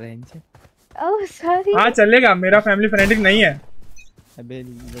स्ट्रीम कर रहे हैं। Oh sorry. हाँ चलेगा, मेरा फैमिली फ्रेंडिक नहीं है। अबे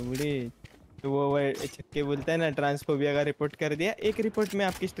लोड़ी तो वो छक्के बोलता है ना, ट्रांसफोबिया का रिपोर्ट कर दिया, एक रिपोर्ट में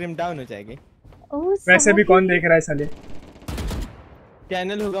आपकी स्ट्रीम डाउन हो जाएगी। वैसे भी कौन देख रहा है साले?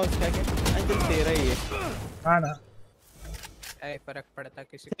 चैनल होगा उसका क्या? अंकल तेरा ही है। हाँ ना फर्क पड़ता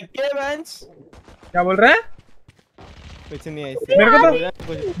किसी क्या बोल रहा है? कुछ नहीं ऐसे।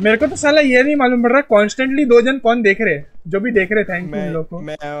 मेरे को तो साला ये नहीं मालूम पड़ रहा कॉन्स्टेंटली 2 जन कौन देख रहे, जो भी देख रहे। थैंक यू लोग को।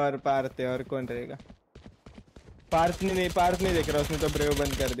 मैं और पार्थ है, और कौन रहेगा? पार्थ नहीं देख रहा, उसने तो ब्रेव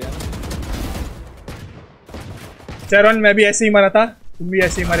बंद कर दिया। चरण मैं भी ऐसे ही मरा था, तुम भी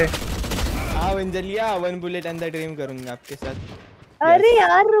ऐसे ही मरे। आओ अंजलिया, 1 बुलेट अंदर ड्रीम करूंगा आपके साथ। अरे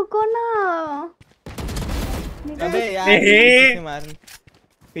यार रुको ना। अबे यार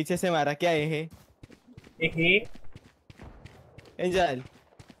पीछे से मारा क्या? Angel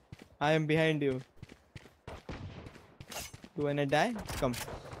I am behind you. You wanna die? Come.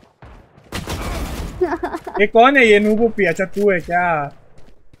 ये कौन है? ये नूब ओपी। अच्छा तू है क्या?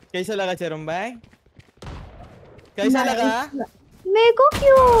 कैसा लगा चरम भाई? कैसा लगा? मेरे को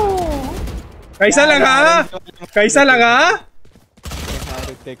क्यों? कैसा लगा? कैसा लगा?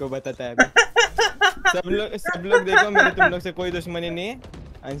 तेरे को बताता है अभी। सब लोग देखो, मेरे तुम लोग से कोई दुश्मनी नहीं है।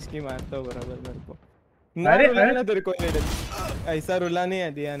 अंश की मारता हो बराबर मेरे को। ना तेरे को ऐसा रुला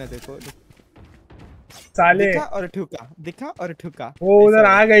नहीं दिया ना तेरे को। साले दिखा और ठुका। वो उधर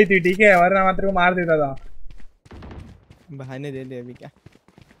आ गई थी, ठीक है, वरना मैं तेरे को मार देता था। बहाने दे दे अभी क्या?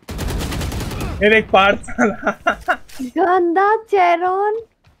 ये देख पार्थ साला गंदा चेरॉन।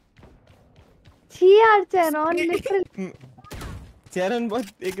 छी यार चेरॉन लिटरली। चेरन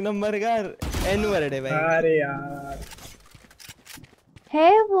बहुत एक नंबर का एन वर्ड है भाई। अरे यार है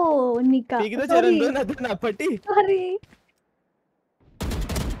वो निका। ठीक है, तो चेरन सॉरी दो ना फटी। सॉरी।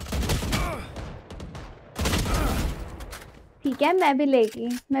 ठीक है मैं भी लेगी।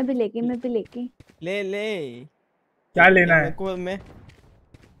 ले क्या लेना है? मैं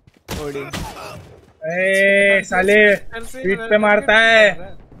ओडी। ए साले पीठ पे मारता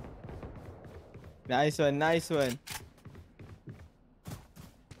है। Nice one.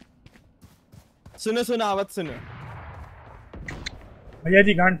 सुनो आवाज सुनो। भैया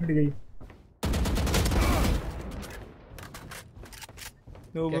जी गांड फट गई।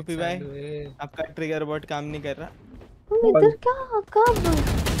 नूब भाई आपका ट्रिगर बोर्ड काम नहीं कर रहा। इधर क्या कब?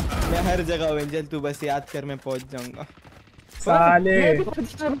 मैं हर जगह हूँ एंजल, तू बस याद कर, मैं पहुंच जाऊंगा। साले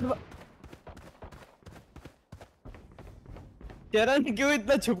चरण क्यों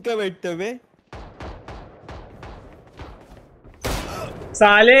इतना छुप के बैठते हो बे?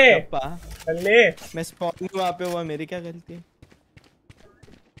 साले ले मैं स्पॉन वहां पे हुआ, मेरी क्या गलती है?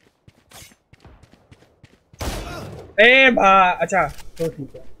 अच्छा तो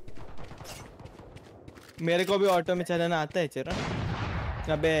ठीक है। मेरे को भी ऑटो में चलाना आता है चरण।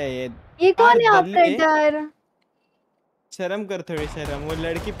 अबे ये कौन है ऑपरेटर? शर्म कर, थोड़ी शर्म। वो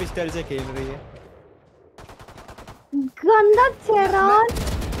लड़की पिस्टल से खेल रही है। गंदा चेरॉन।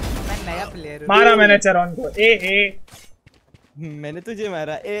 मैं नया प्लेयर हूं। मारा मैंने चेरॉन को। मैंने तुझे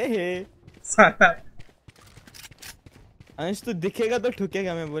मारा। अंश तू दिखेगा तो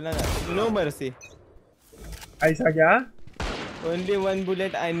ठुकेगा, मैं बोला ना। No mercy. ऐसा क्या? Only one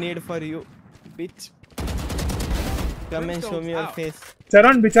bullet I need for you, bitch. Come and show me your face.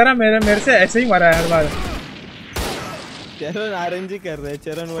 चरण बेचारा मेरे से ऐसे ही मरा है हर बार। चरण आरएनजी कर रहे हैं।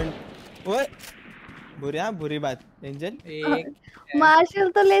 चरण वन वो बुरी बात एंजल। मार्शल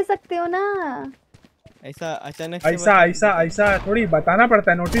तो ले सकते हो ना। ऐसा अचानक ऐसा थोड़ी बताना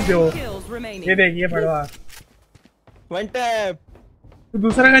पड़ता है, नोटिस दो। ये देखिए पड़वा। One tap. तू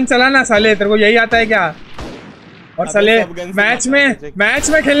दूसरा गन चला ना साले, तेरे को यही आता है क्या? और साले मैच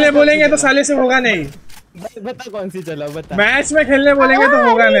में खेलने बोलेंगे तो साले से होगा नहीं। बता कौन सी चलाओ, बता। मैच में खेलने बोलेंगे तो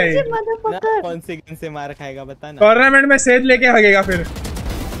होगा नहीं। कौन सी गन से मार खाएगा बता ना। टूर्नामेंट में सेज लेके भागेगा फिर।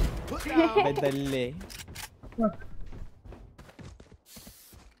 बदल्ले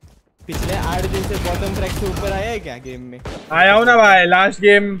पिछले 8 दिन से बॉटम ट्रैक से ऊपर आया है क्या गेम में? आया हूँ ना भाई। लास्ट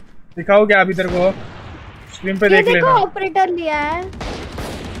गेम दिखाओ क्या अभी तेरे को? स्क्रीन पे देख लेना। ऑपरेटर लिया है।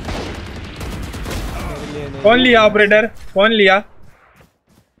 कौन लिया ऑपरेटर? कौन लिया?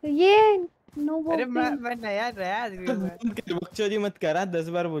 ये नूब। अरे मैं नया बकचोदी मत करा, 10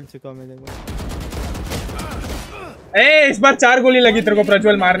 बार बोल चुका हूं मैं देखो। इस बार 4 गोली लगी तेरे को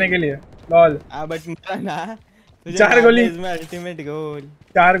प्रज्वल मारने के लिए। लॉल। बट मारा ना। 4 गोली इसमें अल्टीमेट गोल।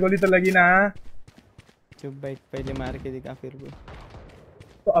 4 गोली तो लगी ना। चुप बैठ, पहले मार के दिखा फिर वो।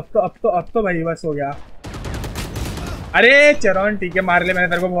 तो अब तो भाई बस हो गया। अरे चरण ठीक है मार ले, मैंने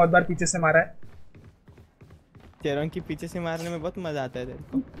तेरे को बहुत बार पीछे से मारा है। चरण की पीछे से मारने में बहुत मजा आता है तेरे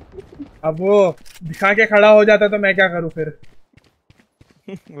को। अब वो दिखा के खड़ा हो जाता तो मैं क्या करूं फिर?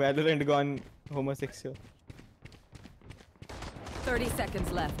 Valorant gone homosexual। 30 seconds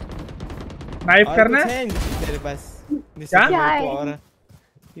left। Knife करना है तेरे पास? क्या है? और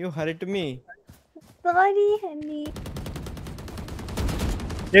you hurt me। Sorry Honey.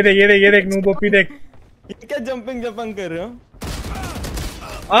 ये देख नूब ओपी देख। ये क्या जंपिंग कर रहे हो?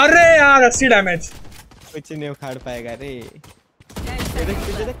 अरे यार 80 डैमेज। कुछ नहीं उखाड़ पाएगा रे।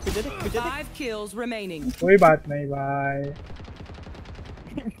 5 kills remaining। कोई बात नहीं भाई।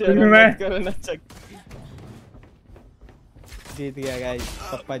 मैं करो ना चक। जीत गया गाइस,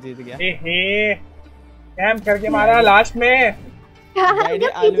 पप्पा जीत गया। कैंप करके मारा लास्ट में।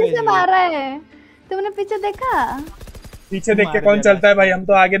 पीछे से मारा है। तुमने पीछे देखा? पीछे देख के कौन चलता है भाई? हम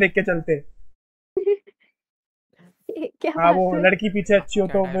तो आगे देख के चलते। क्या हाँ वो लड़की पीछे अच्छी हो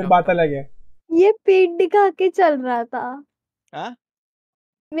तो फिर बात अलग है। ये पीठ दिखा के चल रहा था। हाँ?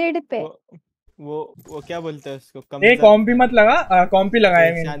 मिड पे। वो क्या बोलते हैं उसको? कॉम्पी मत लगा। कॉम्पी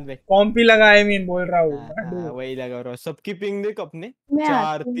लगाए कॉम्पी लगाए मीन बोल रहा हूँ। वही लगा रहा हूँ। सबकी पिंग देख अपने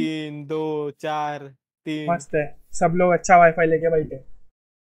 4 3 2 4 3। मस्त है। सब लोग अच्छा वाईफाई लेके बैठे।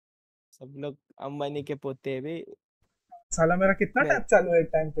 सब लोग अंबानी के पोते भी। साला मेरा कितना टैप चालू है एक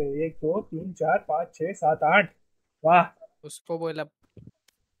टाइम पे? 1 2 3 4 5 6 7 8। वाह। उसको बोला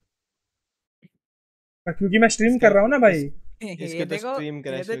क्योंकि मैं स्ट्रीम कर रहा हूँ ना भाई। इसके तो स्ट्रीम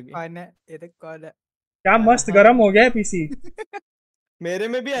क्रैश हो गई। ये देख कौन है? क्या मस्त गरम हो गया है पीसी। मेरे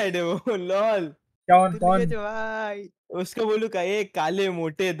में भी आईडी वो लॉल। कौन? उसको बोलू का? ये काले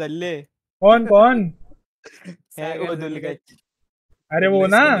मोटे दल्ले। कौन? है वो दुलगच। अरे वो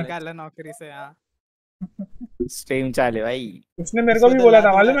ना निकाला नौकरी से। हाँ स्ट्रीम चाले भाई। उसने मेरे को भी बोला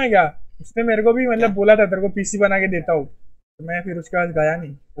था मालूम है क्या, उसने मेरे को भी मतलब बोला था तेरे को पीसी बना के देता हूँ, तो मैं फिर उसके पास गया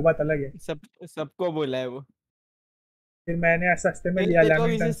नहीं, वो बात अलग है। सबको बोला है वो। फिर मैंने सस्ते में लिया तेरे को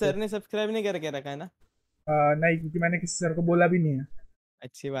लैमिंगटन किसी से। सर ने सब्सक्राइब नहीं करके रखा है ना? नहीं, क्योंकि मैंने किसी सर को बोला भी नहीं है।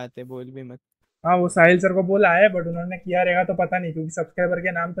 अच्छी बात है, बोल भी मत। हाँ वो साहिल सर को बोला है, बट उन्होंने किया रहेगा तो पता नहीं, क्योंकि सब्सक्राइबर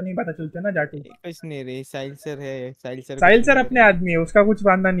के नाम तो नहीं पता चलते ना जाटू। कुछ नहीं रे, साहिल सर है, साहिल सर साहिल कुछ सर नहीं अपने आदमी है, उसका कुछ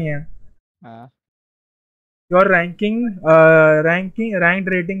वादा नहीं है। हाँ your ranked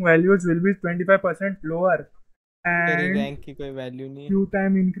rating values will be 25% lower तेरी and रैंक की कोई वैल्यू नहीं है। few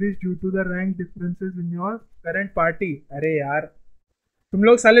time increase due to the rank differences in your current party। अरे यार तुम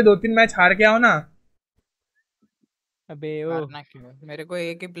लोग साले 2-3 मैच हार के आओ ना। अबे ओ क्यों? मेरे को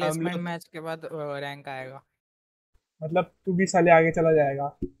एक ही प्लेसमेंट मैच के बाद रैंक आएगा। मतलब तू भी साले आगे चला जाएगा।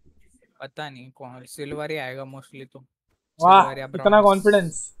 पता नहीं कौन, सिल्वर ही आएगा मोस्टली तो। वाह इतना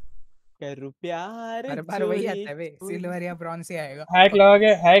कॉन्फिडेंस। करूँ प्यार हर बार वही आता है बे, सिल्वर या ब्रॉन्ज ही आएगा।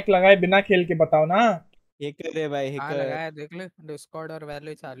 हैक लगाए बिना खेल के बताओ ना। हैकर है भाई, हाँ हैकर। लगाया, देख ले डिस्कॉर्ड और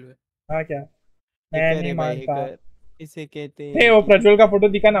वैल्यू चालू है। हाँ क्या, मैं हैकर नहीं है भाई, मानता। हैकर इसे कहते हैं। वो प्रज्वल का फोटो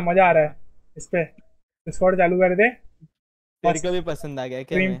दिखा ना, मजा आ रहा है इस पे। डिस्कॉर्ड चालू कर दे। तेरे को भी पसंद आ गया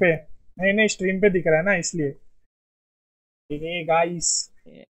क्या? स्ट्रीम पे नहीं स्ट्रीम पे दिख रहा है ना इसलिए। गाइस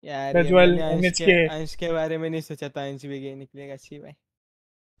यार प्रज्वल अंश के बारे में नहीं सोचा था, अंश भी गए निकलेगा। अच्छी भाई।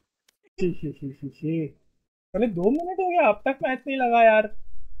 चले 2 मिनट हो गया अब तक मैच नहीं लगा यार।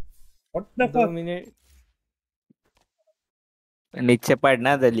 What the fuck. 2 मिनट नीचे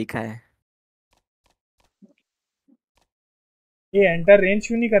पढ़ना तो लिखा है। ये एंटर रेंज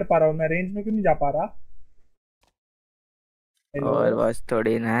क्यों नहीं कर पा रहा हूँ मैं, रेंज में क्यों नहीं जा पा रहा। और बस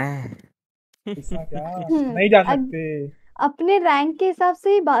थोड़ी ना है। इसमें क्या नहीं जा सकते। अपने रैंक के हिसाब से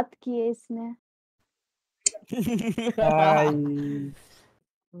ही बात की है इसने। भाई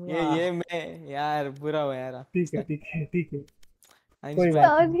ये मैं यार बुरा हुआ यार। ठीक है ठीक है ठीक है, कोई बात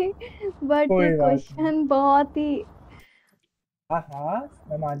सॉरी बट ये क्वेश्चन बहुत ही। हाँ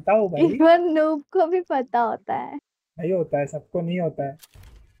मैं मानता हूँ भाई। इवन नूब को भी पता होता है। नहीं होता है, सबको नहीं होता है।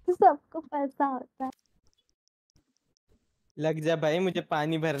 सबको पता होता है। लग जा भाई, मुझे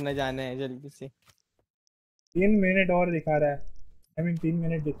पानी भरना जाना है जल्दी से। 3 मिनट और दिखा रहा है, आई मीन 3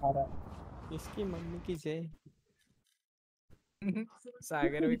 मिनट दिखा रहा है। इसकी मम्मी की जय।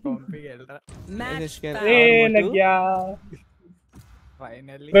 सागर भी कॉम पे खेल रहा। लग गया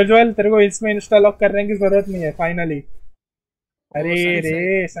फाइनली। प्रज्वल तेरे को इसमें इंस्टा लॉक करने की जरूरत नहीं है फाइनली। अरे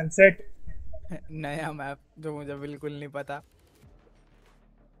रे सनसेट नया मैप जो मुझे बिल्कुल नहीं पता।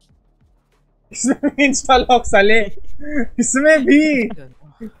 इसमें इंस्टा लॉक साले, इसमें भी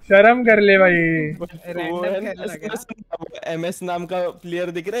शर्म कर ले भाई। एमएस नाम का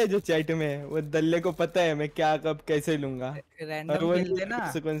प्लेयर दिख रहा है जो चैट में है, वो दल्ले को पता है मैं क्या कब कैसे लूंगा। और वो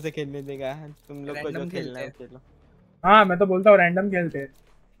सुकून से खेलने देगा। तुम लोग को जो खेलना है खेलो। हाँ मैं तो बोलता हूँ रैंडम खेलते हैं,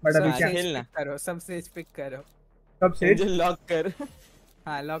 बट अभी क्या खेलना करो, सब सेज पिक करो, सब सेज लॉक कर।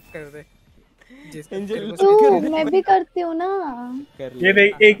 हाँ लॉक कर दे। तो मैं भी करती हूँ ना। ये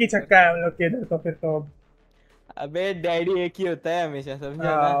देख एक ही छक्का है हम लोग के इधर, तो फिर तो अबे डैडी एक ही होता है हमेशा, समझा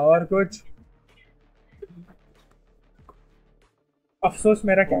ना? और कुछ अफसोस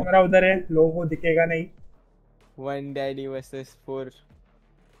मेरा कैमरा उधर है, लोगों को दिखेगा नहीं। 1 डैडी वर्सेस 4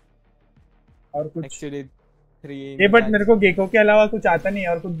 और कुछ एक्चुअली 3। ये बट मेरे को गेको के अलावा कुछ आता नहीं है,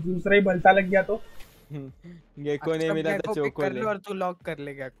 और कुछ दूसरा ही बलता लग गया तो। गेको ने मिला था चोको ले। और तू लॉक कर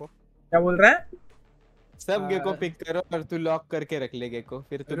ले गेको। क्या बोल रहा है? सब गेको पिक करो और तू लॉक करके रख ले गेको,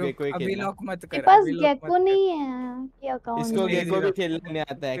 फिर तू गेको ही खेलना। अभी लॉक मत कर, पास गेको नहीं है कि अकाउंट। इसको गेको भी खेलना नहीं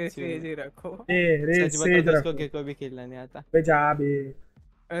आता एक्चुअली। सेज ही रखो। सच बता तो इसको गेको भी खेलना नहीं आता। बे जा बे।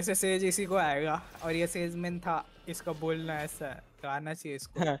 वैसे सेज इसी को आएगा, और ये सेजमैन था, इसका बोलना ऐसा है तो आना चाहिए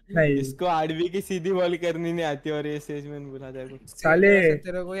इसको। नहीं इसको आडवी की सीधी बॉल करनी नहीं आती और ये सेजमैन बुला जाएगा साले।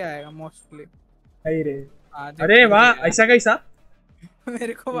 तेरे को ही आएगा मोस्टली। नहीं रे। अरे वाह ऐसा कैसा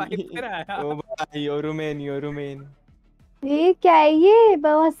मेरे को वाइपर आया। ओ भाई योरुमेन ये क्या है ये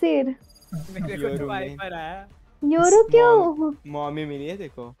बवासीर? मेरे को तो वाइपर आया। योरू क्यों? मॉमी मिली है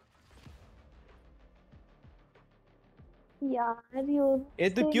देखो यार योरू। ये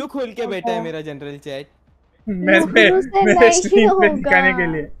तू क्यों खोल के बैठा है मेरा जनरल चैट? मेरे स्ट्रीम पे दिखाने के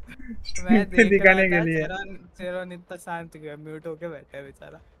लिए, मैं दिखाने के लिए। चेरोन इतना शांत क्यों है, म्यूट होके बैठा है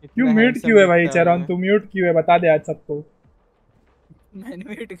बेचारा। क्यों म्यूट क्यों है भाई चेरोन, तू म्यूट क्यों है बता दे आज सबको। मैंने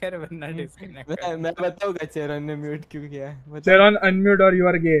म्यूट कर वरना डिस्कनेक्ट। मैं बताऊंगा चेरोन ने म्यूट क्यों किया है। चेरोन अनम्यूट और यू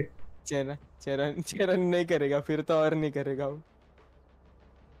आर गे। चेरोन नहीं करेगा फिर तो, और नहीं करेगा वो।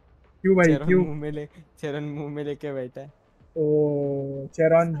 क्यों भाई क्यों? चेरोन मुंह में लेके बैठा है। ओ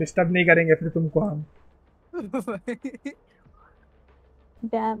चेरोन डिस्टर्ब नहीं करेंगे फिर तुमको हम।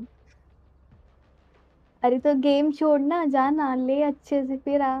 डैम। अरे तो गेम छोड़ना, जाना ले अच्छे से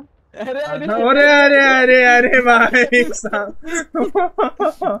फिर आ। अरे अरे अरे अरे अरे भाई साहब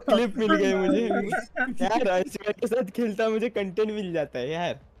क्लिप मिल गई मुझे यार। आइसमैन के साथ खेलता मुझे कंटेंट मिल जाता है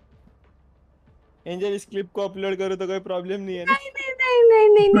यार। एंजल इस क्लिप को अपलोड करो तो कोई प्रॉब्लम नहीं है ना? नहीं नहीं नहीं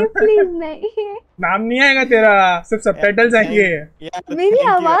नहीं नहीं प्लीज नहीं। नाम नहीं आएगा तेरा, सिर्फ सबटाइटल्स आएंगे। मेरी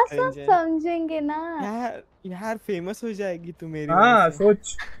आवाज सब समझेंगे ना यार। यार फेमस हो जाएगी तू मेरी। हाँ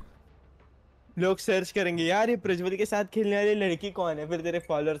सोच, लोग सर्च करेंगे यार ये प्रज्वल के साथ खेलने वाली लड़की कौन है, फिर तेरे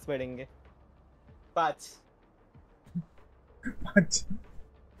फॉलोअर्स बढ़ेंगे 5।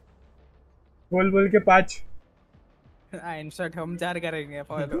 बोल बोल के 5। इनशॉट हम 4 करेंगे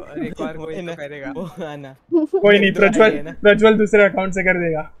फॉलो, और एक और कोई तो करेगा। आना कोई नहीं, प्रज्वल दूसरे अकाउंट से कर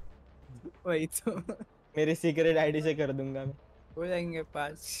देगा। वही तो मेरे सीक्रेट आईडी से कर दूंगा मैं। हो जाएंगे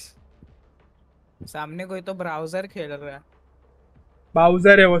 5। सामने कोई तो ब्राउजर खेल रहा है।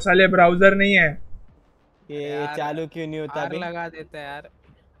 ब्राउजर है वो, साले ब्राउजर नहीं है। ये चालू क्यों नहीं होता? आर लगा देता है यार।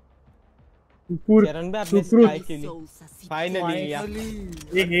 चरण भाई आपने स्पाई क्यों ली? फाइनली लिया।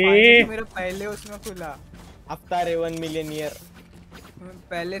 ये मेरा पहले उसमें खुला। आफ्टर 1 मिलियन ईयर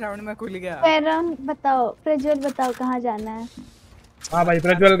पहले राउंड में खुल गया। पैरम बताओ, प्रज्वल बताओ कहाँ जाना है? हाँ भाई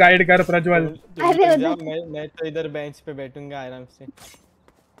प्रज्वल गाइड कर प्रज्वल। अरे मैं तो इधर बेंच पे बैठूंगा आराम से।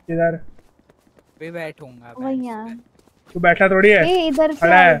 इधर पे बैठूंगा। वहीं तू बैठा थोड़ी है। इधर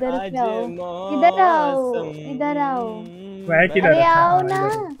खड़ा है। इधर आओ, इधर आओ। वह किधर? अरे आओ ना।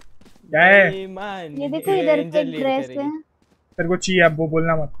 क्या है? ये देखो इधर पे ड्रेस है। तेरे को चाहिए अब वो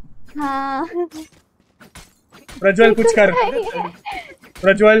बोलना मत। हाँ प्रज्वल कुछ कर।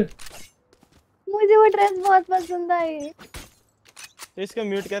 प्रज्वल मुझे वो ड्रेस बहुत पसंद आई। तो इसको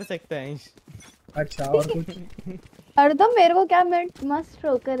म्यूट कर सकता है। अच्छा और कुछ? और तो मेरे को क्या मस्त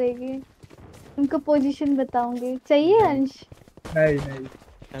थ्रो करेगी, उनको पोजीशन बताऊंगी। चाहिए अंश? नहीं नहीं,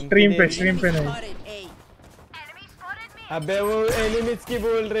 स्ट्रीम पे नहीं। अबे वो एनिमीज की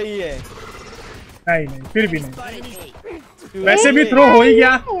बोल रही है। नहीं नहीं फिर भी नहीं। वैसे भी थ्रो हो ही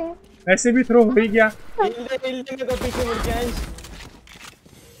गया, वैसे भी थ्रो हो ही गया। हिल दे मेरे को पीछे मुड़ के अंश,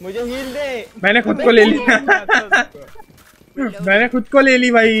 मुझे हिल दे। मैंने खुद को ले लिया। मैंने खुद को ले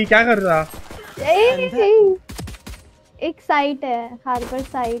ली भाई, क्या कर रहा? एक साइट है, हार्बर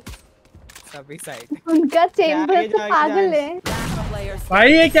साइट। सभी साइड उनका चेंबर तो पागल है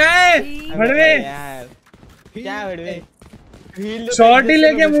भाई। ये क्या है? भड़वे यार, क्या भड़वे? शॉट ही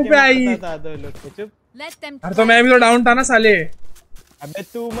लेके मुंह पे आई। अरे तो मैं भी तो डाउन था ना साले। अबे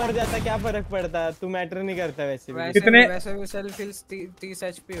तू मर जाता क्या फर्क पड़ता, तू मैटर नहीं करता वैसे भी। कितने वैसे भी सेल्फ हील्स 30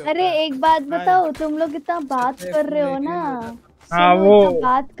 एचपी होता है। अरे एक बात बताओ, तुम लोग इतना बात कर रहे हो ना, हाँ वो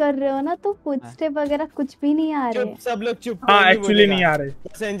बात कर रहे हो ना, तो फुटस्टेप वगैरह कुछ भी नहीं आ रहे। सब लोग चुप। हाँ एक्चुअली नहीं आ रहे।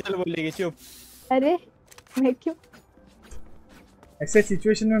 बस एंजल बोलेगी चुप। अरे मैं क्यों? ऐसे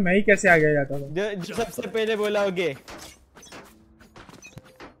सिचुएशन में मैं ही कैसे आ गया जाता था? जो सबसे पहले बोला होगे।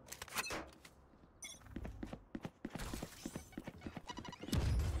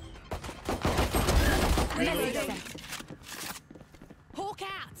 Hawk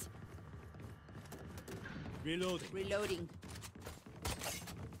out. Reloading.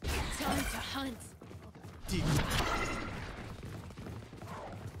 Time to hunt.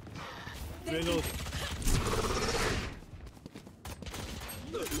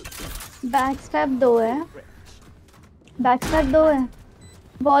 Backstab 2 है, बैकस्टैप 2 है।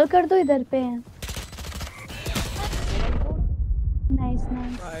 बॉल कर दो, इधर पे है। Nice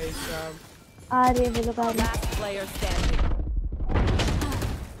nice. भाई साहब आ रहे वो लोग, आ रहे।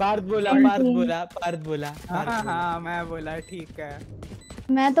 पार्थ बोला। हाँ मैं बोला ठीक है।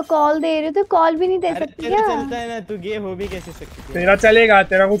 मैं तो कॉल दे रही हूँ, तो कॉल भी नहीं दे सकती क्या? चलता है ना, तू गे हो भी कैसे सकती है? तेरा चलेगा,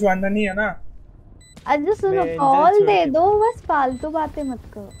 तेरा कुछ वांदा नहीं है ना। अच्छा सुनो, कॉल दे दो बस, फालतू बातें मत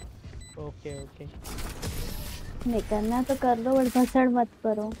करो। ओके नहीं करना तो कर लो, बट भसड़ मत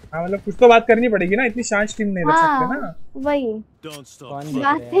करो। हाँ मतलब कुछ तो बात करनी पड़ेगी ना, इतनी शांत टीम नहीं रख सकते ना। वही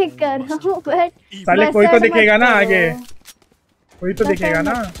बातें करो, बट साले कोई तो दिखेगा ना आगे, कोई तो दिखेगा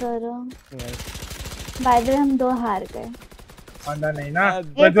ना। बाय द वे हम 2 हार गए। वांदा नहीं ना।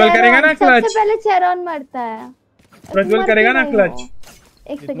 प्रज्वल करेगा ना क्लच। सबसे पहले चेरॉन मरता है। प्रज्वल करेगा ना क्लच।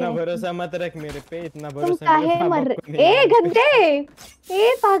 एक सेकंड, इतना भरोसा मत रख मेरे पे, इतना तुम भरोसा काहे मर रहे? ए घंटे,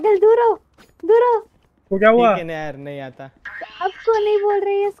 ए पागल, दूर हो। तो क्या हुआ? ठीक है यार, नहीं आता। आपको नहीं बोल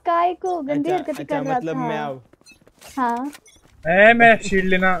रही है, स्काई को गंदी हरकतें कर रहा था। मतलब मैं आऊं? हाँ मैं शील्ड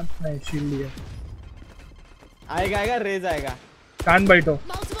लेना नहीं, शील्ड लिया। आएगा रेज आएगा। कान बैठो।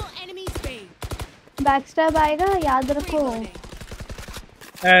 बैकस्टैब आएगा, याद रखो।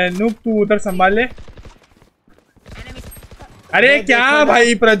 नूब तू उधर संभाल ले। अरे क्या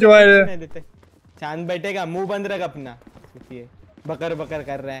भाई प्रज्वल, शांत बैठेगा, मुंह बंद रख अपना। ये बकर बकर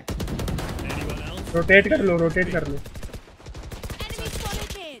कर रहा है। रोटेट कर लो, रोटेट कर लो।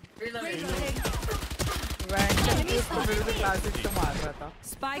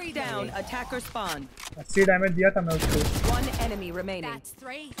 Spike down, attacker spawn. 80 damage दिया था मैं उसको। One enemy remaining.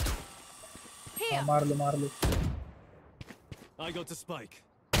 मार लो, मार लो। I got the spike.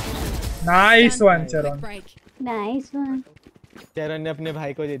 Nice one चरण। Nice one. चरण ने अपने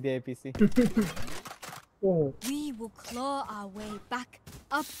भाई को दे दिया APC. Oh. We will claw our way back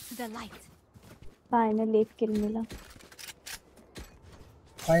up to the light. Finally एक किल मिला।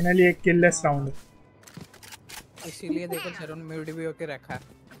 फाइनली एक किललेस राउंड। इसीलिए देखो चरण म्यूट भी होके रखा है।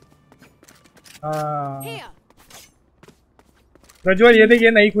 हाँ। प्रज्वल ये देख,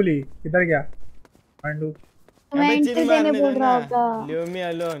 ये नहीं खुली, किधर गया पांडु? कमेंट से देने बोल रहा होगा। Leave me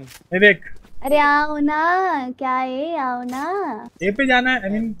alone. ये देख। अरे आओ ना, क्या है, आओ ना। ए पे जाना है, आई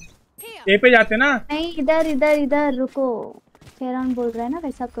मीन ए पे जाते ना। नहीं, इधर इधर इधर रुको। शेरॉन बोल रहा है ना,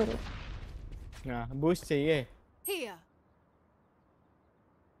 वैसा करो। हाँ, बूस्ट चाहिए। Here.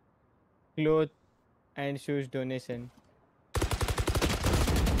 Cloth and shoes donation.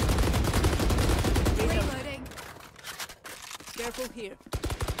 Reloading. Careful here.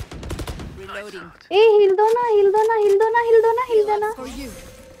 Reloading. ए हिल दो ना, हिल दो ना, हिल दो ना, हिल दो ना, हिल दो ना।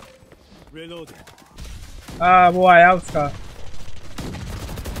 Reloading. वो आया उसका।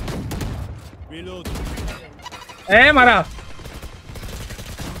 Reloading. ए मारा।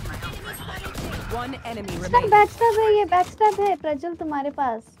 One enemy stab, remaining. Backstab है, ये बैकस्टैब है प्रज्वल तुम्हारे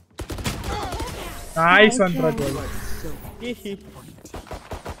पास। Nice one Prajwal.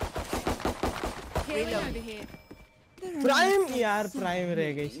 प्राइम यार, प्राइम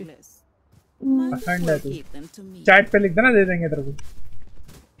रह गई थी। अखंड है तू। चैट पे लिख देना, दे देंगे तेरे को।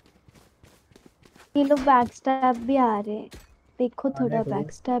 ये लोग बैकस्टैब भी आ रहे हैं, देखो थोड़ा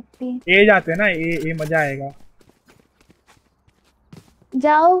बैकस्टैब भी। ए जाते हैं ना, ए मजा आएगा।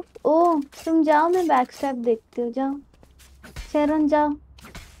 जाओ, ओ तुम जाओ, मैं बैकस्टैब देखती हूँ, जाओ। शेरॉन जाओ।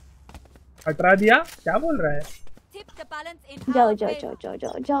 हटरा दिया, क्या बोल रहा है? जाओ जाओ जाओ जाओ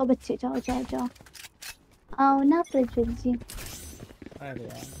जाओ जाओ बच्चे, जाओ जाओ जाओ। आओ ना प्रज्वल जी। अरे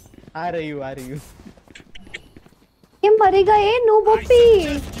यार, आ रही हूँ। ये मरेगा, ये नूब ओपी।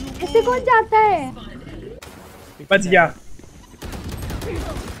 ऐसे कौन जाता है? बच गया।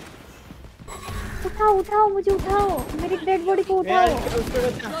 उठाओ उठाओ, मुझे उठाओ, मेरी डेड बॉडी को उठाओ।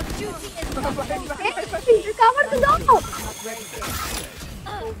 कवर तो दो।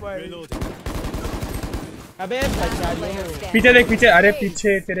 अबे बचा लो। पीछे देख, पीछे। अरे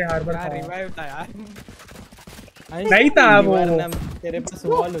पीछे तेरे हार्बर था। रिवाइव था यार। नहीं था वो। तेरे पास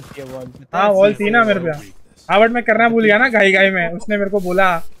वॉल होती है, वॉल। हाँ वॉल थी ना मेरे पे। हाँ बट मैं करना भूल गया ना, घाई घाई में। उसने मेरे को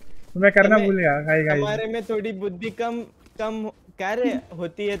बोला तो मैं करना भूल गया, घाई घाई। हमारे में थोड़ी बुद्धि कम क्या रे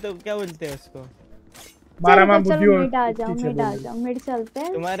होती है, तो क्या बोलते हैं उसको? मारा मां बुद्धि और मिड आ जाओ, मिड आ जाओ, मिड चलते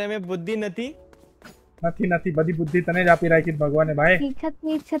हैं। तुम्हारे में बुद्धि नथी बदी बुद्धि तने जापी राय की भगवान है भाई।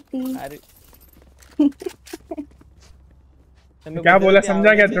 खतनी छती। अरे क्या बोला,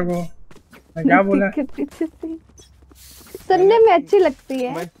 समझा क्या तेरे को? मैं क्या बोला? सुनने में अच्छी लगती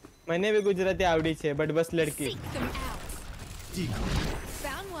है। मैंने भी गुजराती आवड़ी छे, बट बस लड़की।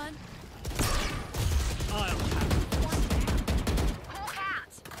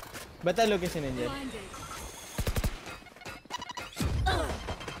 बता लोकेशन एंजल।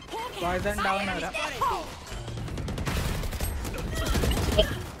 पॉइजन डाउन आ रहा।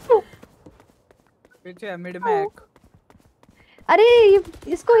 पीछे मिड में एक। अरे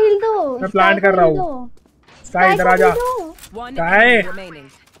इसको हिल दो। मैं प्लांट कर रहा हूँ। स्काई इधर आ जा।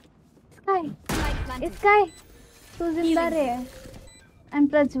 स्काई स्काई तू जिंदा रहे। I'm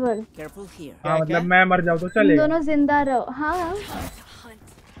प्रज्वल। हाँ मतलब मैं मर जाऊँ तो चलेगा। दोनों जिंदा रहो। हाँ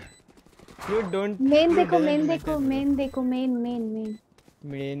मेन देखो, मेन देखो, मेन देखो,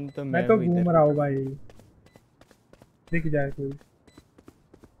 मेन तो मैं तो घूम रहा हूँ भाई, दिख जाए कोई।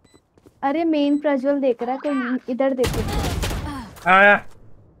 अरे मेन प्रज्वल देख रहा है, कोई इधर देखो। आया।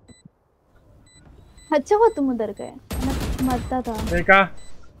 अच्छा हो तुम उधर गए, मैं मरता था। देखा,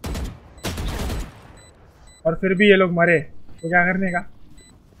 और फिर भी ये लोग मरे तो क्या करने का?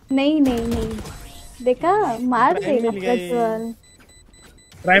 नहीं देखा, मार देगा प्रज्वल।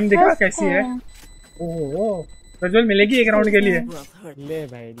 प्राइम देखा कैसी है? ओहो प्रज्वल मिलेगी एक राउंड के लिए। ले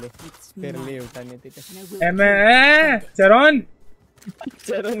भाई ले, तेरे लिए उठाने थे।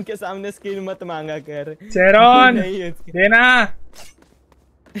 चरण के सामने स्किल मत मांगा कर। चरण देना।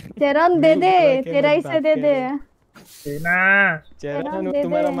 चरण दे दे, तेरा ही से दे दे। देना। चरण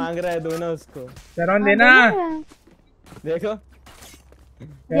तुम्हारा मांग रहा है, दो ना उसको। चरण देना। देखो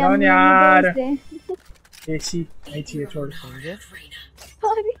चरण यार, एसी नहीं चाहिए, छोड़।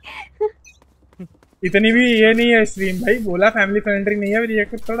 इतनी भी ये नहीं है स्ट्रीम भाई, बोला फैमिली फ्रेंडली नहीं है,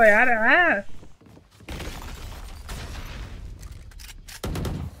 रिएक्ट थोड़ा यार।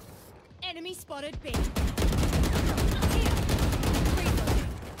 Enemy spotted B.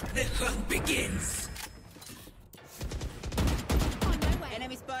 The hunt begins.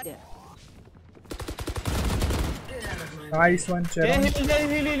 Enemy spotted. Nice one चरण।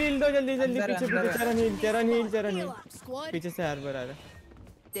 हिल दो जल्दी जल्दी, पीछे पीछे चरण हिल पीछे से हार्बर आ रहा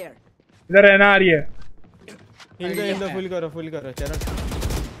है। इधर है ना, आ रही है। हिल दो फुल करो चरण।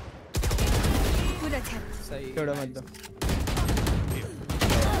 सही, छोड़ो मत दो।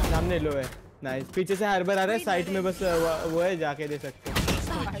 सामने लो है, नाइस। पीछे से हार्बर आ रहा है, साइड में बस वो है, जाके दे सकते हो।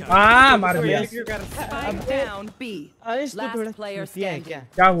 मार दिया। अंश तो थोड़ा किया है क्या?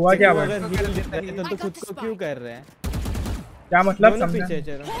 क्या हुआ क्या? अगर हील देता है तो खुद को क्यों कर रहे हैं? क्या मतलब समझा? पीछे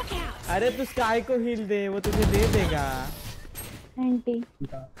चलो। अरे तू स्काई को हील दे, वो तुझे दे देगा। एंटी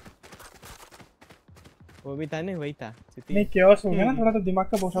वो भी था नहीं, वही था। नहीं केओस हो गया ना थोड़ा, तो दिमाग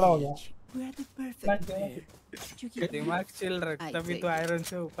का बोछड़ा हो गया। दिमाग चिल रख, तभी तो आयरन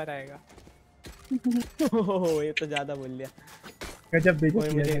से ऊपर आएगा। ये तो ज्यादा बोल लिया। गजब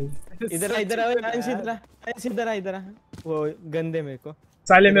बेइज्जती है। इधर आ। वो गंदे मेरे को।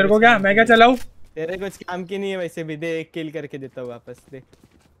 साले मेरे को क्या, मैं क्या चलाऊं? तेरे कुछ काम की नहीं है वैसे भी। दे, एक किल करके देता हूं वापस। दे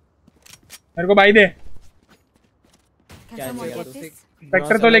मेरे को भाई दे। क्या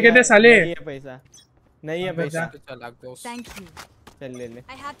वेक्टर तो लेके दे साले। नहीं है पैसा। Thank you. चल ले।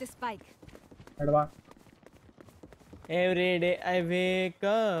 I have the spike. हटवा। Every day I wake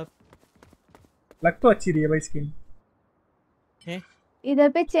up. लग तो अच्छी रही है भाई स्किन। इधर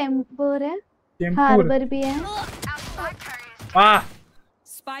पे चैम्पर है, चैम्पर हार्बर भी है। वाह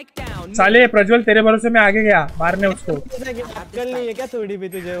साले प्रज्वल, तेरे भरोसे में आगे गया मारने उसको। अक्ल नहीं है क्या थोड़ी भी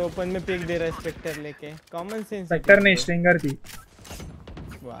तुझे? ओपन में पिक दे रहा है स्पेक्टर लेके। Common sense. स्पेक्टर नहीं, स्ट्रिंगर थी।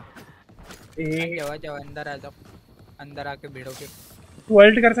 वाह जाओ अंदर आ जाओ, अंदर आके भिड़ो के। तू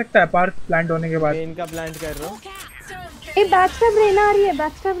अल्ट कर सकता है पार्ट प्लांट होने के बाद। मैं इनका प्लांट कर रहा हूं। ए बैकस्टैब रेना आ रही है,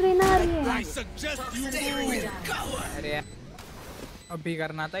 बैकस्टैब रेना आ रही है। अरे अभी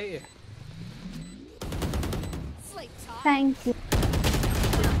करना था ये। Thank you.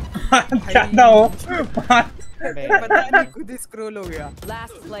 ज्यादा हो। पता नहीं खुद ही स्क्रॉल हो गया।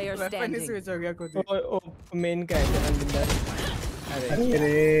 Last player वेपन ही स्विच हो गया खुद ही। ओ मेन का है।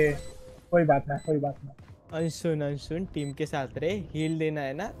 अरे कोई बात ना, कोई बात ना। अनसुन टीम के साथ रहे। हील देना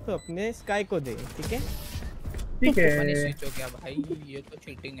है ना तो अपने स्काई को दे, ठीक है? ठीक है। स्विच हो गया भाई, ये तो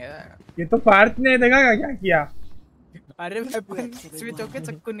चीटिंग है। ये तो पार्थ ने देखा क्या किया। अरे वेपन स्विच होके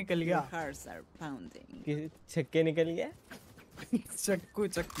चक्कू निकल गया। छक्के निकल गया। चक्कू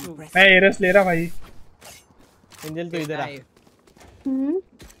मैं एरस ले रहा भाई। एंजल तो इधर आ।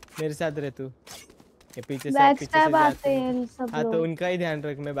 मेरे साथ रह तू। ये पीछे से आते हैं सब लोग। हाँ तो उनका ही ध्यान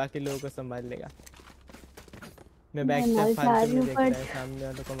रख, मैं बाकी लोगों को संभाल लेगा। मैं बैकस्टैब फालतू में देख रहा है, सामने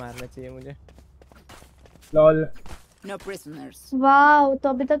वालों को मारना चाहिए मुझे। लॉल। No prisoners. वाओ, तो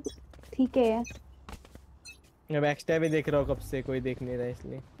अभी तक ठीक है। मैं बैकस्टैब ही देख रहा हूँ कब से, कोई देख नहीं रहा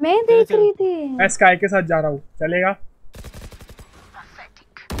इसलिए। मैं देख रही थी। मैं स्काई के साथ जा रहा हूँ, चलेगा?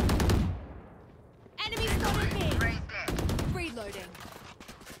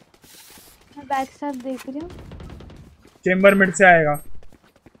 मैं बैकस्टैब देख रही हूँ। चेंबर मिड से आएगा।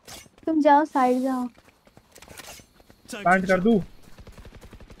 तुम जाओ, साइड जाओ। प्लांट कर दूं?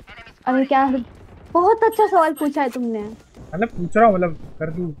 अरे क्या, बहुत अच्छा सवाल पूछा है तुमने। मतलब पूछ रहा हूँ, मतलब कर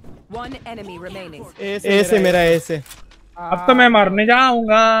दूं? One enemy remaining. ए से मेरा ए से। अब तो मैं मारने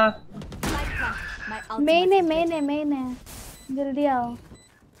जाऊंगा। मैंने जल्दी आओ।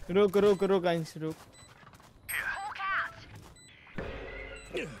 रुक अंश रुक।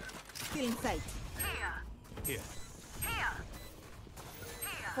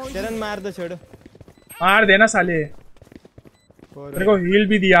 चरण मार दो, छोड़ो। मार देना साले। मेरे को हील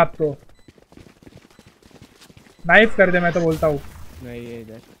भी दिया आप तो। नाइफ कर दे, मैं तो बोलता हूँ। नहीं ये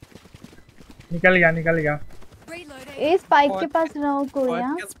इधर निकल गया। ए स्पाइक के पास रहो कोई।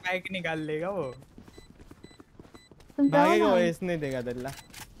 यहाँ स्पाइक निकाल लेगा वो। तुम भागेगा वो, इसने देगा दल्ला।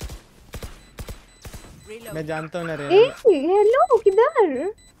 मैं जानता हूँ ना रे। हेलो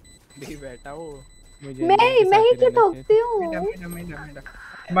किधर? भी बैठा वो। मैं ही तो ठोकती हूँ।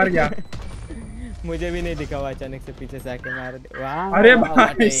 मर गया। मुझे भी नहीं दिखा, वो अचानक से पीछे से आके मार दे। वाह अरे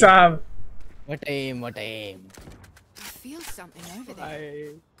भाई साहब। What aim. I feel something over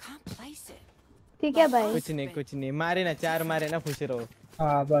there. Can't place it. ठीक है भाई। कुछ नहीं मारे ना, 4 मारे ना, खुश रहो।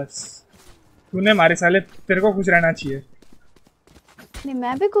 हाँ बस तूने मारे साले, तेरे को खुश रहना चाहिए। नहीं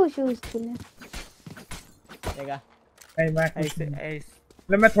मैं भी खुश हूँ उसके लिए। नहीं मैं खुश हूँ,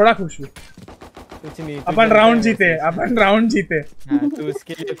 मतलब मैं थोड़ा खुश हूँ। कुछ नहीं, अपन राउंड जीते। हाँ तू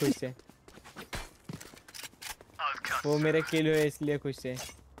उसके लिए खुश है। वो मेरे किल हुए इसलिए खुश है।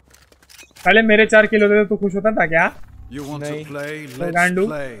 पहले मेरे 4 किल होते तो खुश होता था क्या? नहीं तो गांडू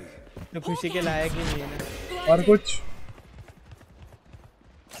तो खुशी के लायक ही नहीं है ना। और कुछ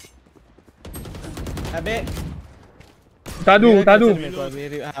अबे उठा दूं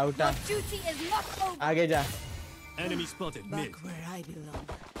हाँ उठा आगे जा।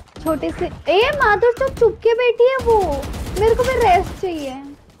 छोटे से माँ तो चुप के बैठी है वो। मेरे को भी रेस्ट चाहिए।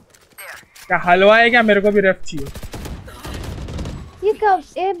 क्या हलवा है क्या? मेरे को भी रेस्ट चाहिए। ये कब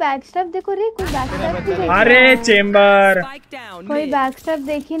बैक स्टेप देखो रे। कोई बैक स्टेप भी अरे चेंबर कोई बैक स्टेप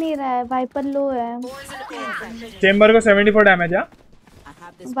देख ही नहीं रहा है। वाइपर लो है। चेंबर को 74 डैमेज है।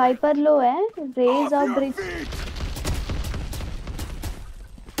 वाइपर लो है। रेज और ब्रिज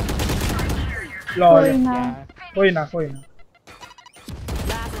कोई ना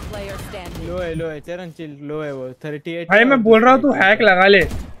लो है चरण चिल लो है वो 38। भाई मैं बोल रहा हूँ तू हैक लगा ले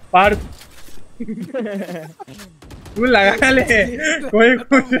पार तू लगा ले कोई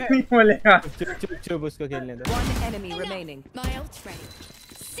कुछ नहीं बोलेगा। चुप उसको खेलने दो।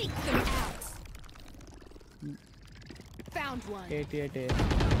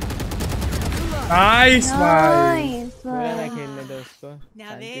 नाइस भाई ना खेलने दो उसको।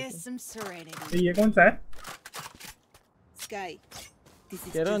 ये कौन सा है?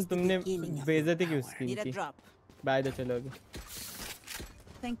 चरण तुमने बेइज्जती क्यों की? बाय दो चलो अभी।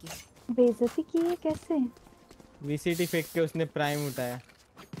 बेइज्जती की है कैसे? वीसीटी फेंक के उसने प्राइम उठाया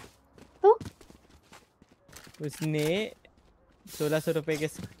तो उसने 1600 रुपए के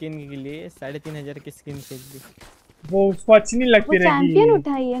स्किन के लिए 3500 की स्किन फेंक दी। वो उसको अच्छी नहीं लगती रहेगी। चैंपियन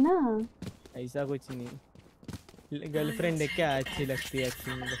उठाई है ना। ऐसा कुछ नहीं। गर्लफ्रेंड है क्या अच्छी लगती है?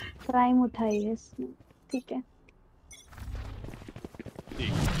 अच्छी नहीं प्राइम उठाई है इसने। ठीक है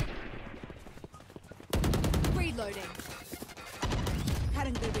Reloading.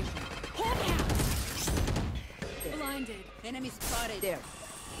 Cutting the vision. Hawk out. Blinded. Enemy spotted. There.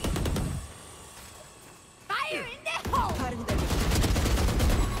 Fire in the hole. Cutting the vision.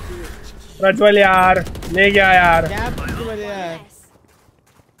 Prajwal यार ले गया यार। क्या प्रज्वल यार?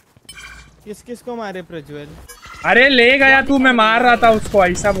 किस को मारे प्रज्वल? अरे ले गया तू। मैं मार रहा था उसको।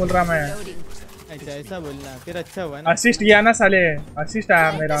 ऐसा बोल रहा मैं। अच्छा ऐसा बोलना फिर अच्छा हुआ ना। असिस्ट किया ना साले। असिस्ट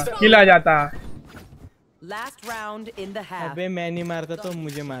आया मेरा। किल आ जाता। Last round in the half. अबे मैं नहीं मारता तो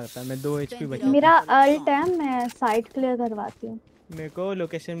मुझे मारता। मैं 2 HP बचा। मेरा अल्ट है। मैं साइट क्लियर करवाती हूँ। मेरे को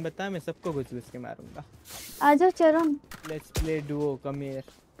लोकेशन बता। मैं सबको घुस के मारूंगा। आजा चरण। Let's play Duo come here.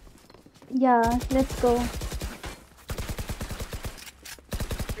 या लेट्स गो।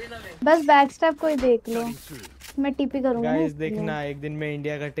 बस बैक स्टेप कोई देख लो। मैं टीपी करूंगा। गाइस देखना एक दिन मैं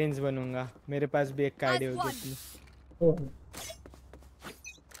इंडिया का 10 बनूंगा। मेरे पास भी एक कार्ड होगी।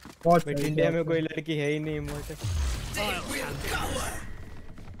 बहुत बट इंडिया में कोई लड़की है ही नहीं मोटे।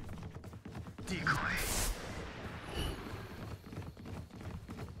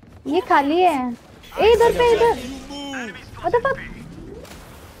 ये खाली है। इधर पे इधर। What the fuck?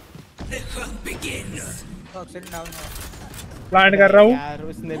 प्लांट कर रहा हूँ यार।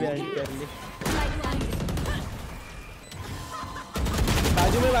 उसने भी एंड कर ली।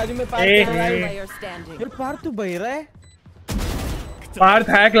 बाजू में पार तू बह रहा है। पार्थ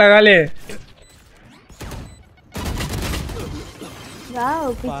हैक लगा ले।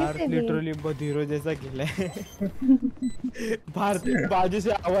 वाओ पीछे से भी लिटरली बहुत हीरो जैसा खेला है। भारत बाजू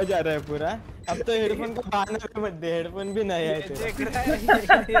से आवाज आ रहा है पूरा। अब तो हेडफोन को बाहर मत दे। हेडफोन भी नहीं है। देख रहा है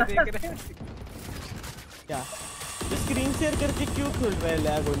क्या? स्क्रीन शेयर करके क्यों खोल रहा है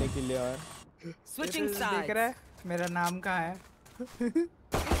लैग होने के लिए? और स्विचिंग साइड देख रहा है। मेरा नाम कहाँ है?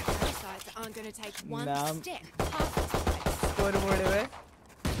 नाम स्कोर बोर्ड में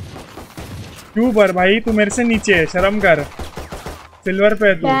क्यों पर भाई तू मेरे से नीचे है। शर्म कर। सिल्वर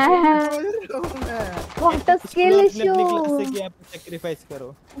पे तू। What a skill issue. Sacrifice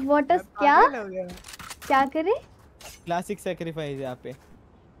करो। व्हाट अ क्या करे? क्लासिक सैक्रिफाइस यहाँ पे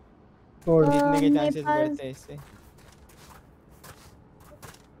तोड़ जीतने के चांसेस बढ़ते हैं इससे।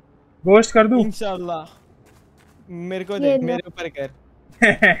 गोश्त कर दूं? इंशाल्लाह। मेरे को दे। मेरे ऊपर कर।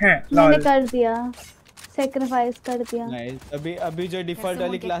 मैंने कर दिया। सैक्रिफाइस कर दिया। अभी जो डिफॉल्ट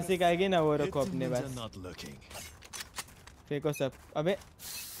वाली क्लासिक आएगी ना वो रखो अपने पास। फेंको सब। अबे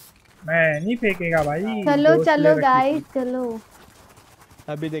मैं नहीं फेंकेगा भाई। चलो गाइस चलो।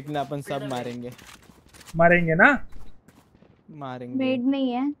 अभी देखना अपन सब मारेंगे। मारेंगे ना? मारेंगे। मेड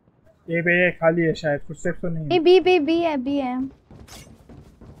नहीं है। ये बे खाली है शायद। कुछ सेफ तो नहीं है। बी है।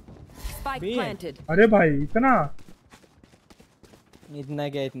 अरे भाई इतना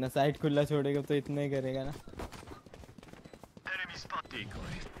क्या? इतना साइड खुला छोड़ेगा तो इतना ही करेगा ना।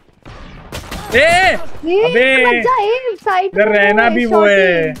 अबे साइड रहना भी वो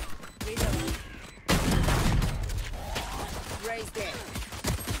है।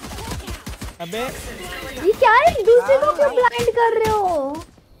 अबे ये क्या है? दूसरे को क्यों ब्लाइंड कर रहे हो?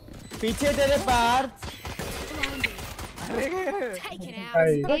 पीछे तेरे पार।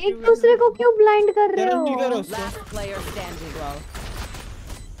 एक दूसरे को क्यों ब्लाइंड कर रहे हो? करो उसको।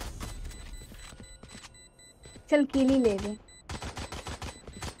 चल किल ही ले ले।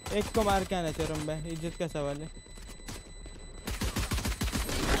 एक को मार के आना चरम भाई, इज्जत का सवाल है।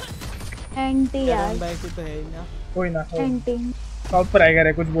 एंटी यार भाई की तो है ही ना। कोई ना एंटी टॉप पर आएगा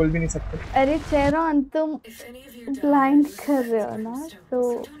रे, कुछ बोल भी नहीं सकते। अरे चेरोन तुम ब्लाइंड कर रहे हो ना,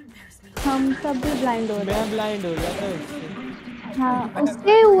 तो हम सब भी ब्लाइंड हो रहे हैं। मैं ब्लाइंड हो गया था उससे। हाँ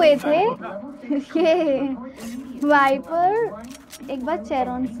उसके हुए थे ये वाइपर एक बार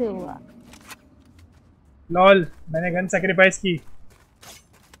चेरोन से हुआ। लॉल मैंने गन सैक्रिफाइस की।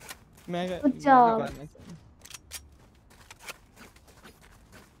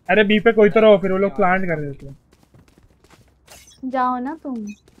 अरे बी पे कोई तो रहो, फिर वो लोग प्लांट कर देते हैं। जाओ ना तुम।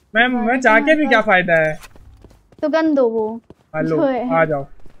 मैं जाके भी क्या फायदा है? तो गन दो वो। हेलो आ जाओ।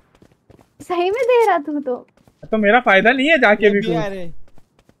 सही में दे रहा तू तो मेरा फायदा नहीं है जाके भी कुछ।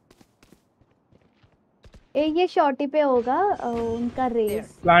 ये शॉर्टी पे होगा उनका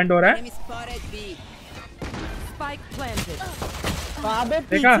रेस। प्लांट हो रहा है।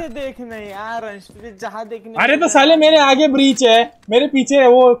 पीछे देखना यार अंश, जहाँ देखने। अरे तो साले मेरे आगे ब्रीच है, मेरे पीछे है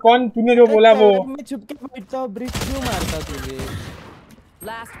वो कौन, तूने जो बोला वो। मैं छुप के बैठता हूँ, ब्रीच क्यों मारता तुझे?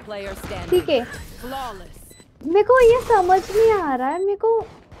 ठीक है मेरे को ये समझ नहीं आ रहा है, मेरे को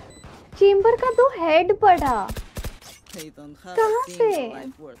चेम्बर का तो हेड पड़ा कहाँ से?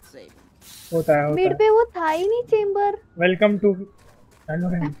 होता है मिड पे वो था ही नहीं चेम्बर। Welcome to.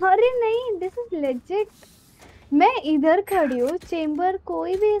 अरे नहीं दिस इज लेजिट। मैं इधर खड़ी हूँ, चेम्बर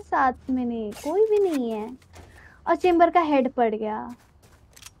कोई भी साथ में नहीं, कोई भी नहीं है, और चेम्बर का हेड पड़ गया।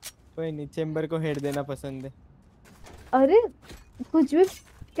 कोई नहीं, चेम्बर को हेड देना पसंद है। अरे कुछ भी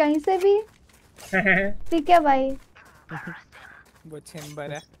कहीं से भी ठीक है भाई। वो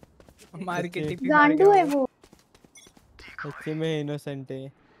चेम्बर है मार्केटिंग गांडू है वो। सच्ची में इनोसेंट है।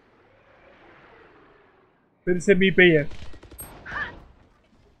 फिर से बी पे ही है।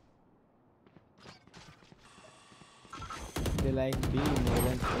 They like B more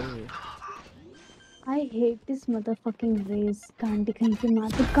than A. I hate this motherfucking race. गांडी कहीं की माँ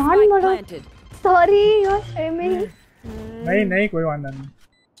तो गांड मरो। Sorry you're shaming. नहीं कोई वांदा नहीं।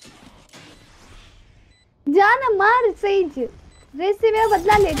 जा ना मार सेज। रेस से मेरा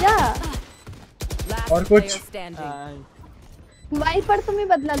बदला ले जा। और कुछ। वाइपर तुम्हें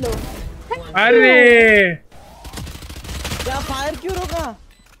बदला लो। अरे क्या फायर क्यों रोका?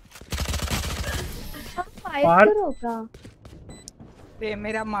 फायर क्यों रोका? ये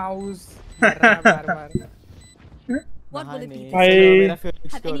मेरा माउस बार-बार। भाई मेरा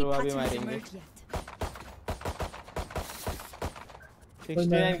फिक्स करो अभी मारेंगे।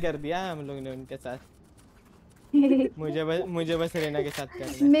 69 कर दिया हम लोग ने उनके साथ। मुझे बस रेना के साथ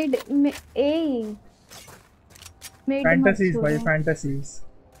करना है। मिड ए फैंटेसीज भाई फैंटेसीज।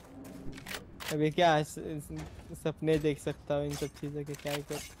 अभी क्या सपने देख सकता हूँ इन सब चीजों के, क्या ही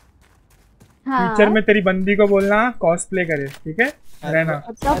कर। फ्यूचर में तेरी बंदी को बोलना कॉस्प्ले करे, ठीक है रहना।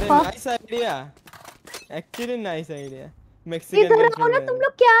 अरे nice idea, actually nice idea. Mexican इधर आओ ना तुम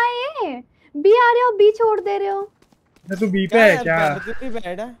लोग, क्या है बी आ रहे हो बी छोड़ दे रहे हो। तू बी पे है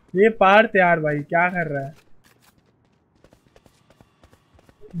क्या? ये पार्थ यार भाई क्या कर रहा है?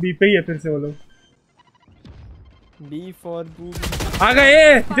 बी पे ही है फिर से वो लोग। बी फॉर बू आ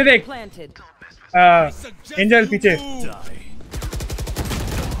गए पीछे देख। एंजल पीछे।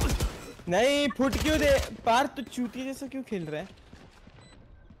 नहीं फुट क्यों दे पार, तो चूती जैसा क्यों खेल रहा है?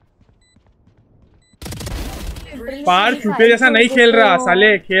 पार चूते जैसा नहीं खेल रहा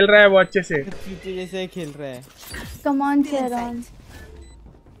साले, खेल रहा है वो अच्छे से। चूते जैसे खेल रहा है। Come on चेरॉन।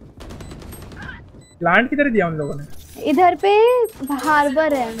 प्लांट किधर दिया उन लोगों ने? इधर पे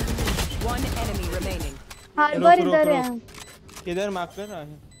हार्बर है। हार्बर इधर है। किधर मार्क कर रहा है?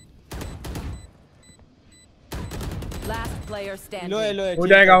 हो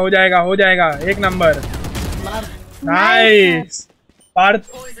जाएगा एक नंबर। नाइस पार्थ,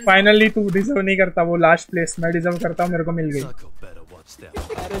 फाइनली तू डिजर्व नहीं करता वो लास्ट प्लेस, मैं डिजर्व करता हूँ, मेरे को मिल गई।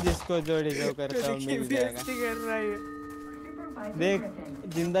 अरे जिसको जो डिजर्व करता हूँ मिल जाएगा। देख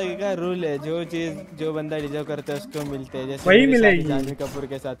जिंदगी का रूल है, जो चीज जो बंदा डिजर्व करता है उसको मिलते हैं। जैसे वही मिलेगी। जानवी कपूर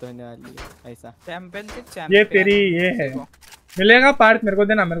के साथ होने वाली है ऐसा। चैंपियनशिप ये तेरी ये है, मिलेगा पार्थ, मेरे को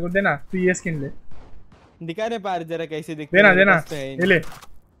देना तू ये स्किन ले। दिखा रहे पार्थ जरा कैसे दिखते देना ये ले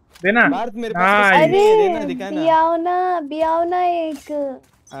देना। पार्थ मेरे पास अरे बियाओ ना एक।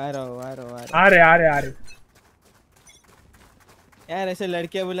 आ रहा हूँ। यार ऐसे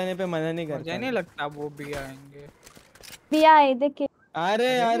लड़कियां बुलाने पे मना नहीं करता। मुझे नहीं लगता वो भी आएंगे। बिया है देखे। अरे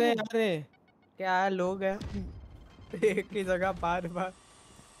क्या लोग हैं एक ही जगह बार बार।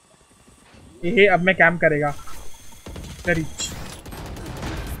 ये अब मैं कैंप करेगा रिच।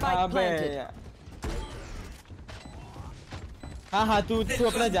 अबे हाँ तू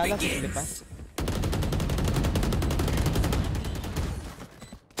अपना जाना मेरे पास।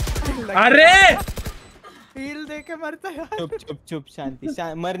 अरे हील देके मरता है। चुप शांति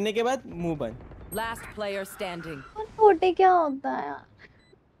मरने के बाद मुंह बंद। Last player standing. फोटे क्या होता है यार?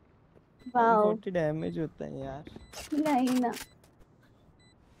 वाओ 40 डैमेज होता है यार। नहीं ना,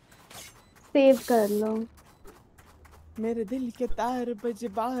 सेव कर लो। मेरे दिल के तार बजे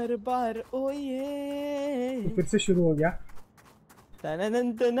बार बार ओ ये। तो फिर से शुरू हो गया। तननन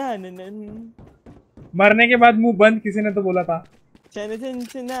मरने के बाद मुंह बंद किसी ने तो बोला था।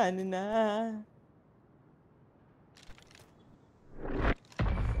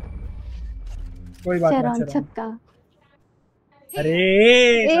 कोई बात नहीं छक्का। अरे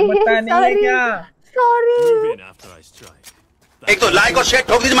समझता नहीं है क्या? सॉरी। एक तो लाइक और शेयर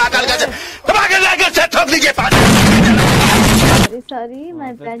ठोक दीजिए महाकाल का दबाकर लाइक और शेयर ठोक दीजिए। Sorry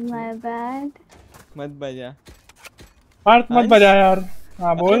my bad. मत बजा पार्थ मत बजा यार।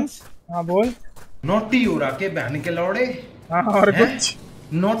 हाँ बोल। नोटी हो रहा के बहन के लौड़े। हाँ और कुछ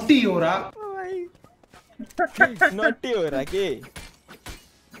नोटी हो रहा। नोटी हो रहा के।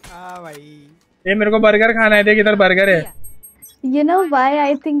 हाँ भाई ये मेरे को बर्गर खाना है। देख इधर बर्गर है। You know why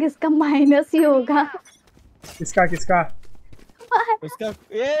I think इसका माइनस ही होगा। किसका उसका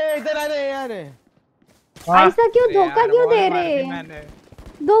ये इधर आ रहे यार। ऐसा क्यों धोखा क्यों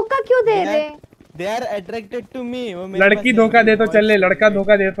दे रहे? They are attracted to me। लड़की धोखा दे तो चले, लड़का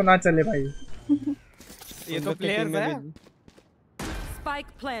धोखा दे तो ना चले भाई। ये तो प्लेयर्स है। Spike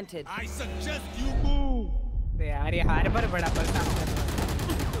planted. I suggest you move. यार ये हार्बर बड़ा परेशान कर रहा है।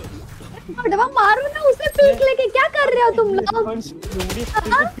 बड़वा मारो ना उसे, पीक लेके क्या कर रहे हो तुम लोग?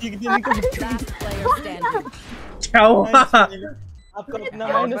 क्या हुआ? आपका अपना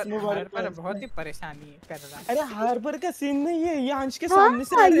माइनस मोबाइल पर बहुत ही परेशानी कर रहा है। अरे हार्बर का सीन नहीं है, ये अंश के सामने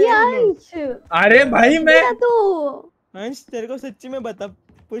से आ ये अंश। अरे भाई मैं अंश तेरे को सच्ची में बता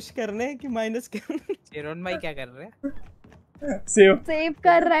पुश करने कि माइनस करने? चरण भाई क्या कर रहे हैं? सेव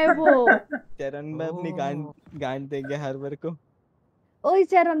कर रहा है वो। चरण भाई अपनी गांड देंगे हार्बर को। ओए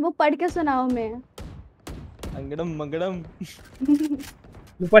चरण वो पढ़ के सुनाओ। मैं अंगड़म मंगड़म।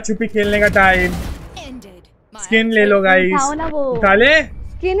 छुपा छुपी खेलने का टाइम। स्किन ले लो गाइस। उठाओ ना वो। उठा ले।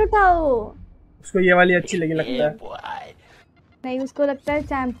 स्किन उठाओ। उसको ये वाली अच्छी लगी लगता है। नहीं उसको लगता है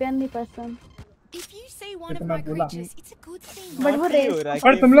चैंपियन नहीं पसंद। बट वो रेस।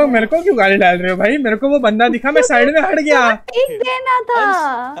 और तुम लोग मेरे को क्यों गाली डाल रहे हो भाई? मेरे को वो बंदा दिखा, मैं साइड में हट गया। पीक देना था।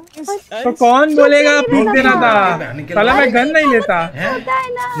 तो कौन बोलेगा पीक देना था? साला मैं गन नहीं लेता।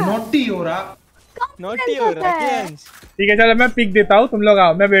 नोटी हो रहा ठीक है चलो मैं पिक देता हूँ, तुम लोग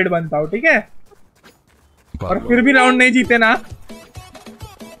आओ, मैं वेट बनता हूँ ठीक है। और फिर भी राउंड नहीं जीते ना।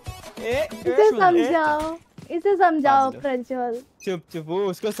 इसे समझाओ प्रज्वल। चुप वो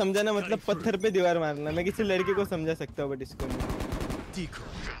उसको समझाना मतलब पत्थर पे दीवार मारना। मैं किसी लड़के को समझा सकता हूँ बट इसको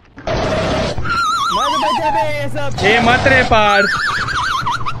ये मत रे पार्थ।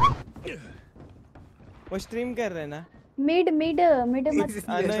 वो स्ट्रीम कर रहे ना। मिड मत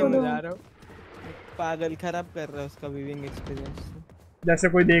पागल खराब कर रहा है उसका व्यूइंग एक्सपीरियंस। जैसे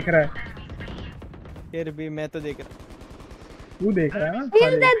कोई देख रहा है। फिर भी मैं तो देख रहा। तू देख रहा है?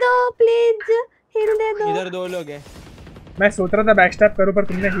 हील दे दो प्लीज, हील दे दो। इधर दो लोग हैं। मैं सोच रहा था बैकस्टैप करूं पर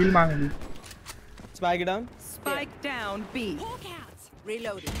तुमने हील मांग ली। Spike down B.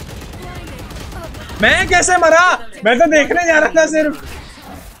 Reloading. मैं कैसे मरा? मैं तो देखने जा रहा था सिर्फ।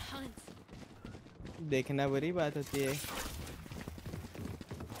 देखना बुरी बात होती है।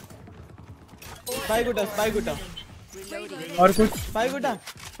 स्पाइक उठा। और कुछ?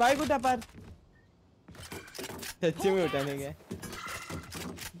 स्पाइक उठा पर सच्ची में उठाने गए।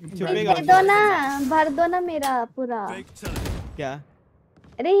 भर दो ना मेरा पूरा। क्या?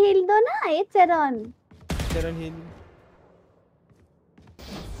 अरे हिल दो ना ये चरण हिल।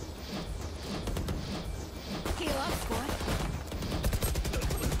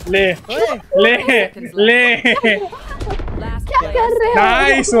 ले क्या कर रहे हो?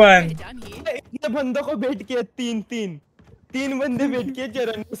 Nice one. इतने बंदों को बैठ किया तीन बंदे बैठ के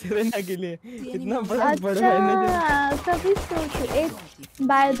चरण को सिरना के लिए। इतना बड़ा सभी सोच। एक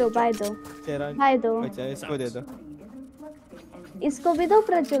बाय दो चरण बाय दो। अच्छा इसको दे दो। इसको भी दो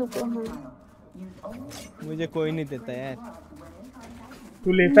प्रज्वल को। हाँ मुझे कोई नहीं देता यार।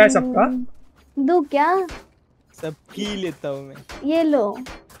 तू लेता है सबका? दो क्या? सबकी लेता हूँ मैं। ये लो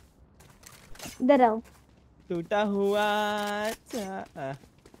इधर आओ। टूटा हुआ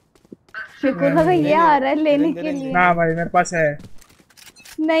शुक्र है ये आ रहा है लेने के लिए। ना भाई मेरे पास है।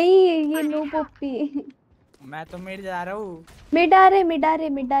 नहीं ये नो पप्पी। मैं तो मिड जा रहा हूँ। मिड आ रहे मिड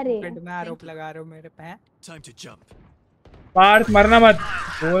में आरोप लगा रहे हो मेरे पे। पार्थ मरना मत,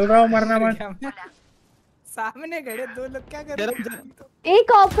 बोल रहा हूँ मरना मत। सामने खड़े दो लोग क्या कर रहे हैं?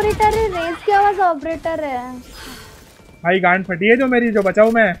 एक ऑपरेटर है, रेस की आवाज ऑपरेटर है। भाई गांड फटी है जो मेरी, जो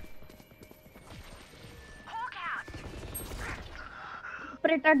बचाऊं मैं।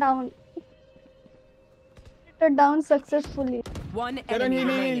 Operator down, operator down successfully. चरण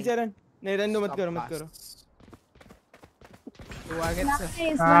नहीं चरण नहीं, रन दो, मत करो मत करो।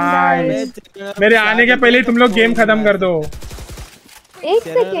 मेरे आने के पहले तुम लोग गेम खत्म कर दो। एक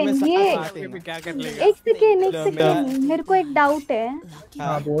सेकेंड, ये एक सेकेंड मेरे को एक डाउट है।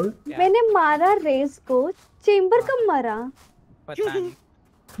 हाँ बोल। मैंने मारा रेस को, चेंबर कब मारा? पता नहीं।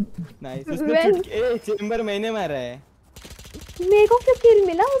 नाइस, उसको चेंबर मैंने मारा है। मेरे को क्यों किल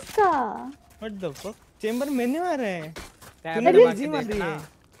मिला उसका? व्हाट द फक, चेंबर मैंने मारा है।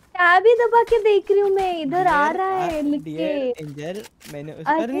 टैब ही दबा के देख रही हूँ मैं, इधर आ रहा है लिख के। एंजल मैंने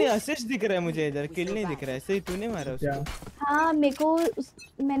अरे नहीं, असिस्ट दिख रहा है मुझे इधर, किल नहीं दिख रहा है। सही तूने मारा उसको? हाँ मेरे को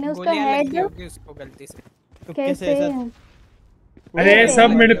मैंने उसका हेड उसको गलती से। कैसे? अरे सब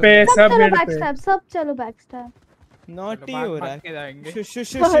मिड पे, सब मिड पे। सब चलो बैकस्टैब। नॉटी हो रहा है। Shush shush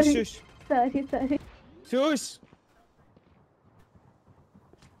shush sorry sorry shush.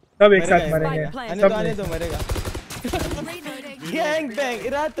 सब एक साथ मरेंगे। सब आने दो, मरेगा। गैंग बैंग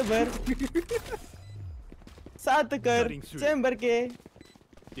रात भर साथ कर चैम्बर के।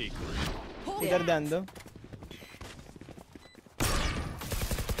 इधर ध्यान दो।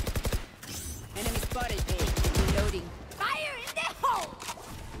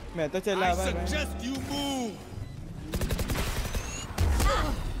 मैं तो चला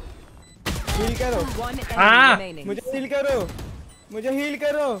हील करो। मुझे हील करो, मुझे हील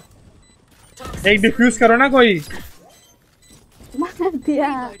करो। एक डिफ्यूज करो ना कोई। मार दिया।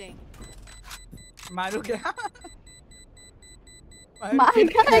 मारू क्या?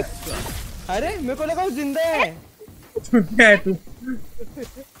 अरे मेरे को लगा वो जिंदा है। क्या है तू?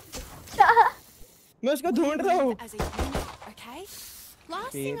 मैं उसको ढूंढ रहा हूँ।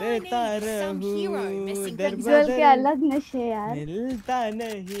 तेरे जल के अलग नशे यार, मिलता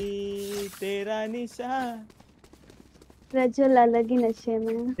नहीं तेरा निशान। प्रज्वल अलग ही नशे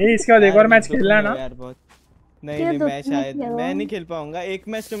में। ये इसके बाद एक और मैच खेलना है ना यार? बहुत नहीं मैं शायद मैं नहीं खेल पाऊंगा। एक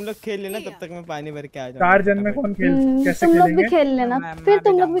मैच तुम लोग खेल लेना, तब तक मैं पानी भर के आ जाऊंगा। 4 जन में कौन खेल, कैसे तुम लोग खेलेंगे? भी खेल लेना, फिर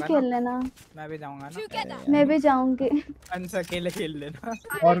तुम लोग भी खेल लेना। मैं भी जाऊंगा ना। मैं भी जाऊंगी। अंश अकेले खेल लेना।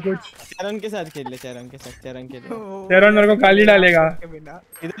 और कुछ चरण के साथ खेल ले, चरण के साथ, चरण के लिए। चरण मेरे को गाली डालेगा।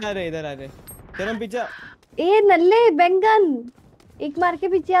 इधर आ रहे, इधर आ रहे। चरण पीछे। ए नल्ले बैंगन, एक मार के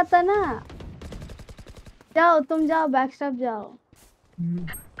पीछे आता ना। जाओ तुम जाओ, बैकस्टैब जाओ।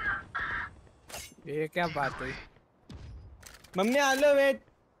 ये क्या बात हुई? Mummy uh low, wait.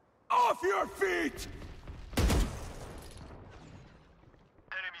 Off your feet!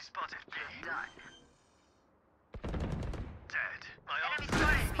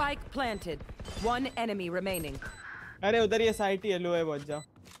 Spike planted. One enemy remaining. अरे उधर ये साइट ही लो है, बहुत जाओ।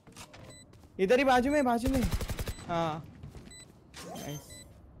 इधर ही बाजू में, बाजू में। हाँ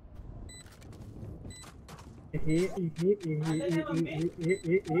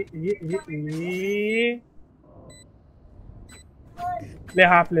ले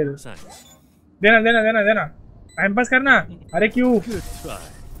हाफ ले लो। देना देना देना देना, टाइम पास करना। अरे क्यों?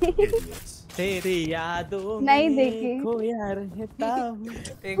 तेरी यादों नहीं देखी। खोया रहता हूँ।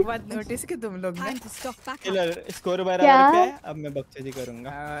 एक बात नोटिस की तुम लोग ने? स्कोर बराबर क्या है? अब मैं बकचोदी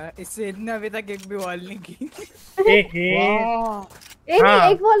करूंगा। इससे इतने अभी तक एक भी वॉल नहीं की। एक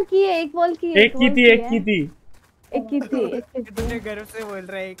वॉल की है, एक वॉल की है। एक की थी, एक की थी, एक की थी। कितने गर्व से बोल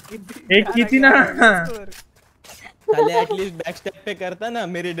रहा है? एक की थी ना। साले एटलीस्ट बैकस्टेप पे करता ना,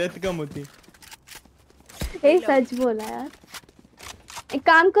 मेरी डेथ कम होती। ए सच बोला यार। एक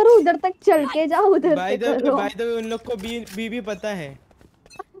काम करो, उधर तक चल के जाओ, उधर से करो। बाय द वे उन लोग को बी पता है।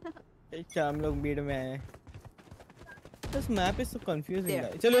 अच्छा हम लोग बीड में आए। This map is so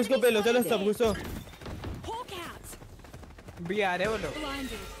confusing. चलो इसको पे लो, चलो सब घुसो। बी आ रहे वो लोग।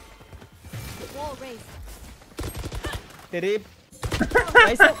 तेरे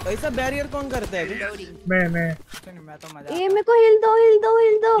ऐसा बैरियर कौन करता है? मैं तो मजा। ये मेरे को हिल दो, हिल दो,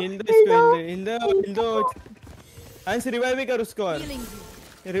 हिल दो, हिल दो, हिल दो। अंश रिवाइव भी कर उसको, और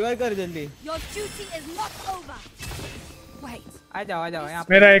रिवाइव कर जल्दी। आ जाओ यहाँ।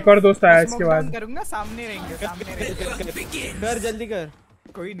 मेरा एक और दोस्त आया इसके बाद। करूंगा, सामने रहेंगे, सामने रहेंगे। कर जल्दी कर।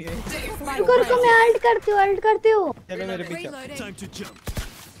 कोई नहीं है। रुको मैं अल्ट करती हूँ। चलो मेरे पीछे।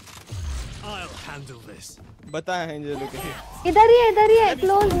 बता है जो लोग इधर ही है,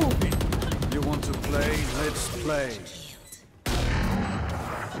 क्लोज हूँ। You want to play? Let's play.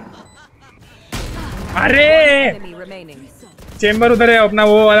 अरे चेम्बर उधर है अपना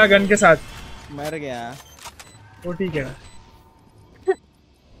वो वाला गन के साथ। मर गया वो ठीक है।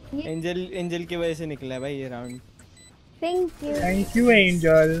 एंजल की वजह से निकला है भाई ये राउंड। Thank you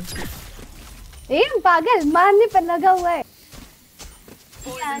angel. ए पागल मारने पर लगा हुआ है।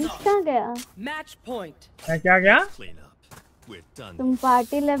 अंश कहाँ गया? Match point. क्या क्या? तुम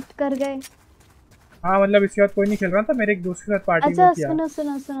पार्टी लेफ्ट कर गए। हाँ मतलब इसके बाद कोई नहीं खेल रहा था, मेरे एक दोस्त के साथ पार्टी अच्छा किया। सुनो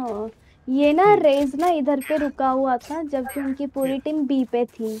सुनो सुनो, ये ना रेज ना इधर पे रुका हुआ था जबकि उनकी पूरी टीम बी पे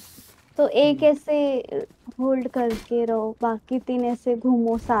थी, तो एक ऐसे होल्ड करके रहो, बाकी 3 ऐसे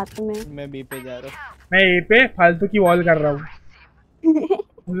घूमो साथ में। मैं बी पे जा रहा हूँ। मैं ए पे फालतू की वॉल कर रहा हूँ।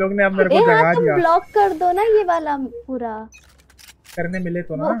 उन लोग ने अब मेरे को जगा दिया। ब्लॉक कर दो ना ये वाला पूरा। करने मिले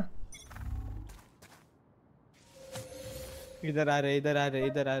तो ना। इधर आ रहे इधर आ रहे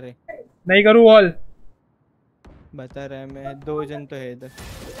इधर आ रहे। नहीं करूँ वॉल। बता रहा है मैं, 2 जन तो है इधर।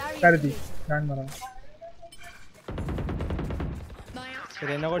 कर दी जान मारा।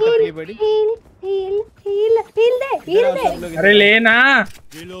 रेना को टपली पड़ी। हील दे। अरे ले ना।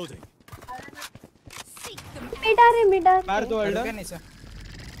 मिडा मार दो अल्डा।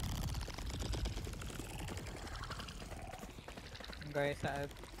 गए शायद।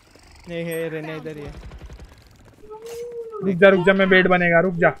 नहीं है रेना इधर ही है। रुक जा मैं बेड बनेगा,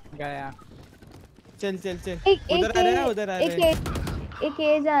 रुक जा। गया। चल चल चल। उधर आ रहा है उधर आ रहा है। एक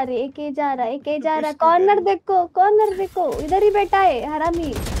ए जा रही, एक ए जा रहा। कॉर्नर देखो इधर ही बैठा है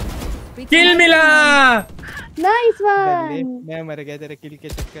हरामी। किल मिला। Nice one. मैं मर गया तेरे किल के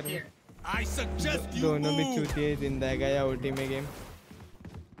चक्कर में। दोनों भी चूतिए जिंदा गया ओटी में गेम।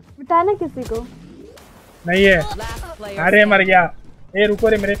 उठाना किसी को नहीं है। अरे मर गया। ए रुको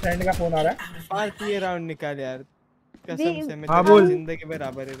रे, मेरे फ्रेंड का फोन आ रहा है। पार्टी राउंड निकाल यार कसम से, मैं बोल। जिंदगी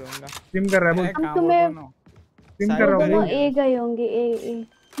बराबर ही रहूंगा। स्ट्रीम कर रहा है बोल। हम तुम्हें स्ट्रीम कर रहा हूं। ए गए होंगे ए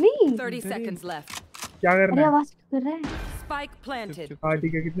नहीं 30 seconds left. क्या करना है? अरे आवाज कर रहा है। Spike planted. हां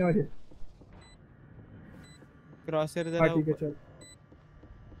ठीक है, कितने बजे? क्रॉसर जरा। हां ठीक है चल।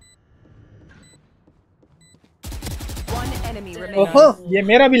 One enemy remaining. ओहो ये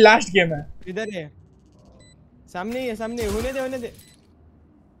मेरा भी लास्ट गेम है। इधर है सामने ही है, सामने होने दे।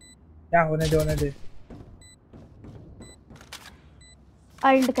 क्या होने दे।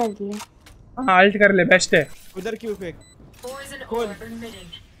 अल्ट कर ले। हाँ अल्ट कर ले, बेस्ट है। उधर क्यों फेंक?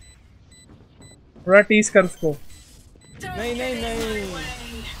 थोड़ा टीज कर उसको। नहीं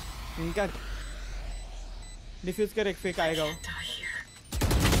इनका डिफ्यूज कर, एक फेक आएगा वो।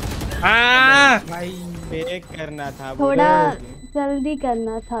 भाई फेक करना था, थोड़ा जल्दी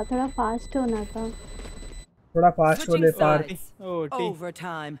करना था, थोड़ा फास्ट होना था। थोड़ा फास्ट हो ले पार।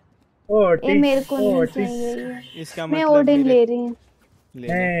 Overtime. ये मेरे को नहीं चाहिए। इसका मैं ओडिन ले रही हूँ।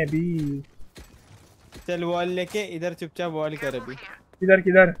 मैं भी। चल वॉल लेके इधर चुपचाप वॉल कर अभी। किधर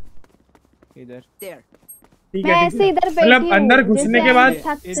इधर ठीक है। ऐसे इधर बैठी हूँ। मतलब अंदर घुसने के बाद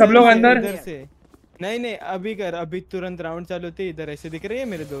सब लोग अंदर। नहीं अभी कर, अभी तुरंत राउंड चालू होते इधर ऐसे दिख रही है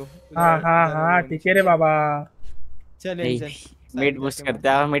मेरे दो। हाँ ठीक है रे बाबा। चल मिड पुश करते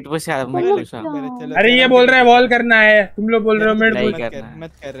हैं, मिड पुश यार मिड पुश। अरे ये बोल रहा है वॉल करना है, तुम लोग बोल रहे हो मिड पुश।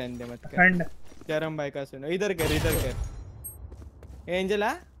 मत कर रहने मत कर। चरम भाई का सुनो, इधर कर एंजल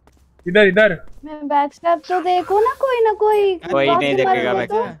आ इधर। मैं बैकस्टैब तो देखो ना कोई नहीं देखेगा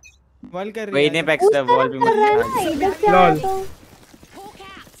बैकस्टैब। वॉल कर वही नहीं बैकस्टैब वॉल भी मत। इधर से आ तो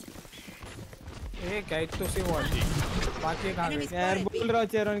ए गाइड तो से वॉल बाकी कहां गए यार? बोल रहा हूं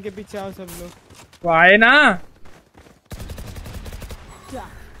चेरन के पीछे आओ सब लोग। तो आए ना,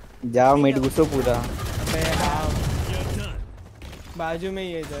 जाओ मिड घुसो पूरा। अबे आओ बाजू में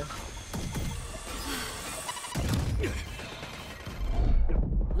ही है इधर।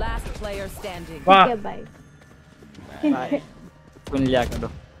 Last player standing. ठीक है भाई। सुन लिया करो।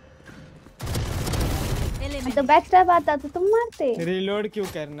 तो बैकस्टैब आता तो तुम मारते। रिलोड क्यों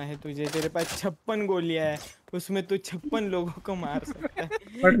करना है तुझे? तेरे पास 56 गोलियां है, उसमें तू 56 लोगों को मार सकता है।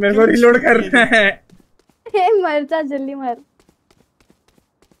 बट मेरे को रिलोड करना है। मर जा जल्दी मर।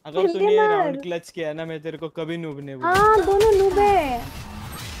 अगर तूने राउंड क्लच किया ना, मैं तेरे को कभी नूब नहीं बोलूंगा। हाँ दोनों नूब है।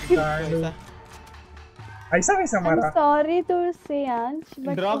 ऐसा कैसा मारा? सॉरी तो से अंश,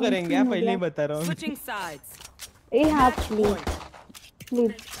 बट ड्रॉ करेंगे आप, पहले ही बता रहा हूँ। Switching sides. ए हाथ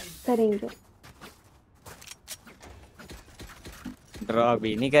प्लीज करेंगे। ड्रॉ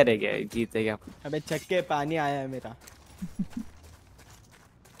भी नहीं करेंगे, जीतेगा। अबे छक्के पानी आया है मेरा।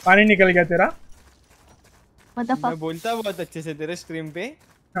 पानी निकल गया तेरा? मैं बोलता बहुत अच्छे से तेरे स्ट्रीम पे।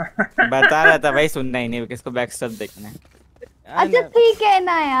 बता रहा था भाई, सुनना ही नहीं, किसको बैकस्टैब देखना है। अच्छा ठीक है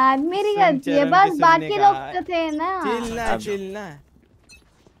ना यार, मेरी गलती है, बस बाकी लोग तो थे ना। चिल्ला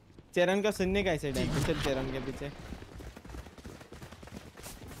चरण का सुनने का ऐसे टाइम। चल चरण के पीछे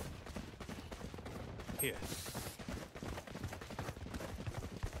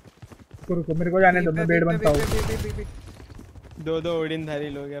रुको मेरे को जाने दो, मैं बेड बनता हूँ। दो ओडिनधारी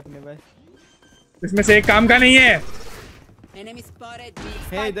लोग हैं अपने पास। इसमें से एक काम का नहीं है।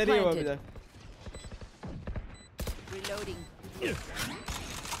 है इधर ही वो इधर।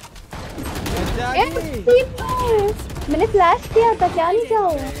 मैंने फ्लैश किया था, क्या नहीं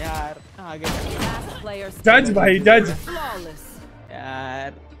जाओ यार आगे। जज भाई जज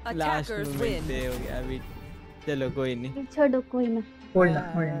यार लास्ट मोमेंट पे हो गया अभी। चलो कोई नहीं, छोड़ो कोई ना।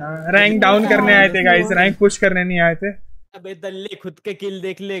 रैंक डाउन करने आए थे गाइस, रैंक पुश करने नहीं आए थे। अबे दल्ले खुद के किल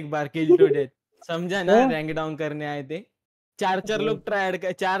देख ले एक बार, किल टू डेथ समझा ना। रैंक डाउन करने आए थे, चार लोग ट्राई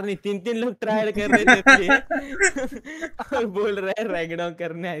कर, चार नहीं तीन लोग ट्राई कर रहे थे और बोल रहे हैं रैंक डाउन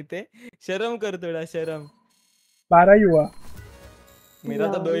करने आए थे। शर्म कर थोड़ा, शर्म। 12 ही हुआ मेरा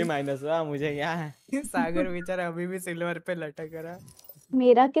तो 2 ही माइनस हुआ, मुझे क्या है। सागर बेचारा अभी भी सिल्वर पे लटक रहा।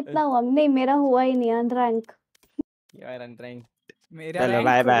 मेरा कितना हुआ? नहीं मेरा हुआ ही नहीं अनरैंक। यार अनरैंक। चलो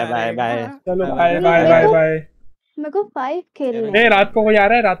बाय बाय बाय बाय। चलो बाय बाय बाय बाय। मेरे को 5 खेलने हैं। रात को कोई आ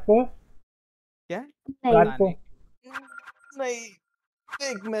रहा है? रात को क्या? रात को नहीं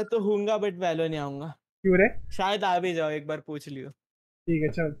देख, मैं तो हूँगा बट वैलो नहीं आऊंगा। क्यों रे? शायद आ भी जाओ, एक बार पूछ लियो। ठीक है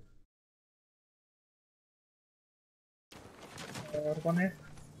चल। और कौन है?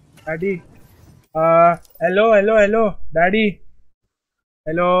 Daddy. Hello hello hello daddy.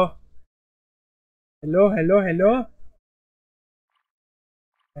 Hello hello hello hello.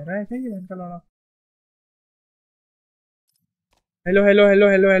 कह रहा है क्या ये बहन लौड़ा? Hello hello hello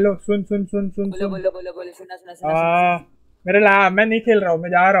hello hello. सुन सुन सुन सुन सुन। बोलो सुना। मैं नहीं खेल रहा हूँ, मैं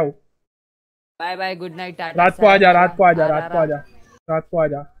जा रहा हूँ। Bye bye, good night Tata. रात को आ जा, रात को आ जा, रात को आ जा, रात को आ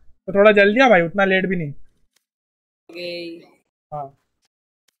जा। तो थोड़ा जल्दी आ भाई, उतना लेट भी नहीं। हाँ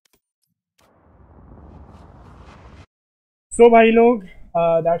सो भाई लोग,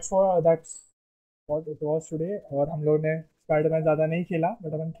 that's what it was today. और हम लोग ने स्पाइडरमैन ज़्यादा नहीं खेला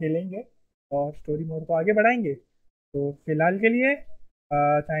बट अब हम खेलेंगे और स्टोरी मोड को आगे बढ़ाएंगे। तो फिलहाल के लिए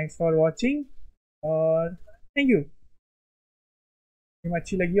थैंक्स फॉर वॉचिंग और थैंक यू।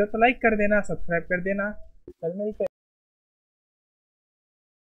 अच्छी लगी हो तो लाइक कर देना, सब्सक्राइब कर देना। कल मिलते हैं।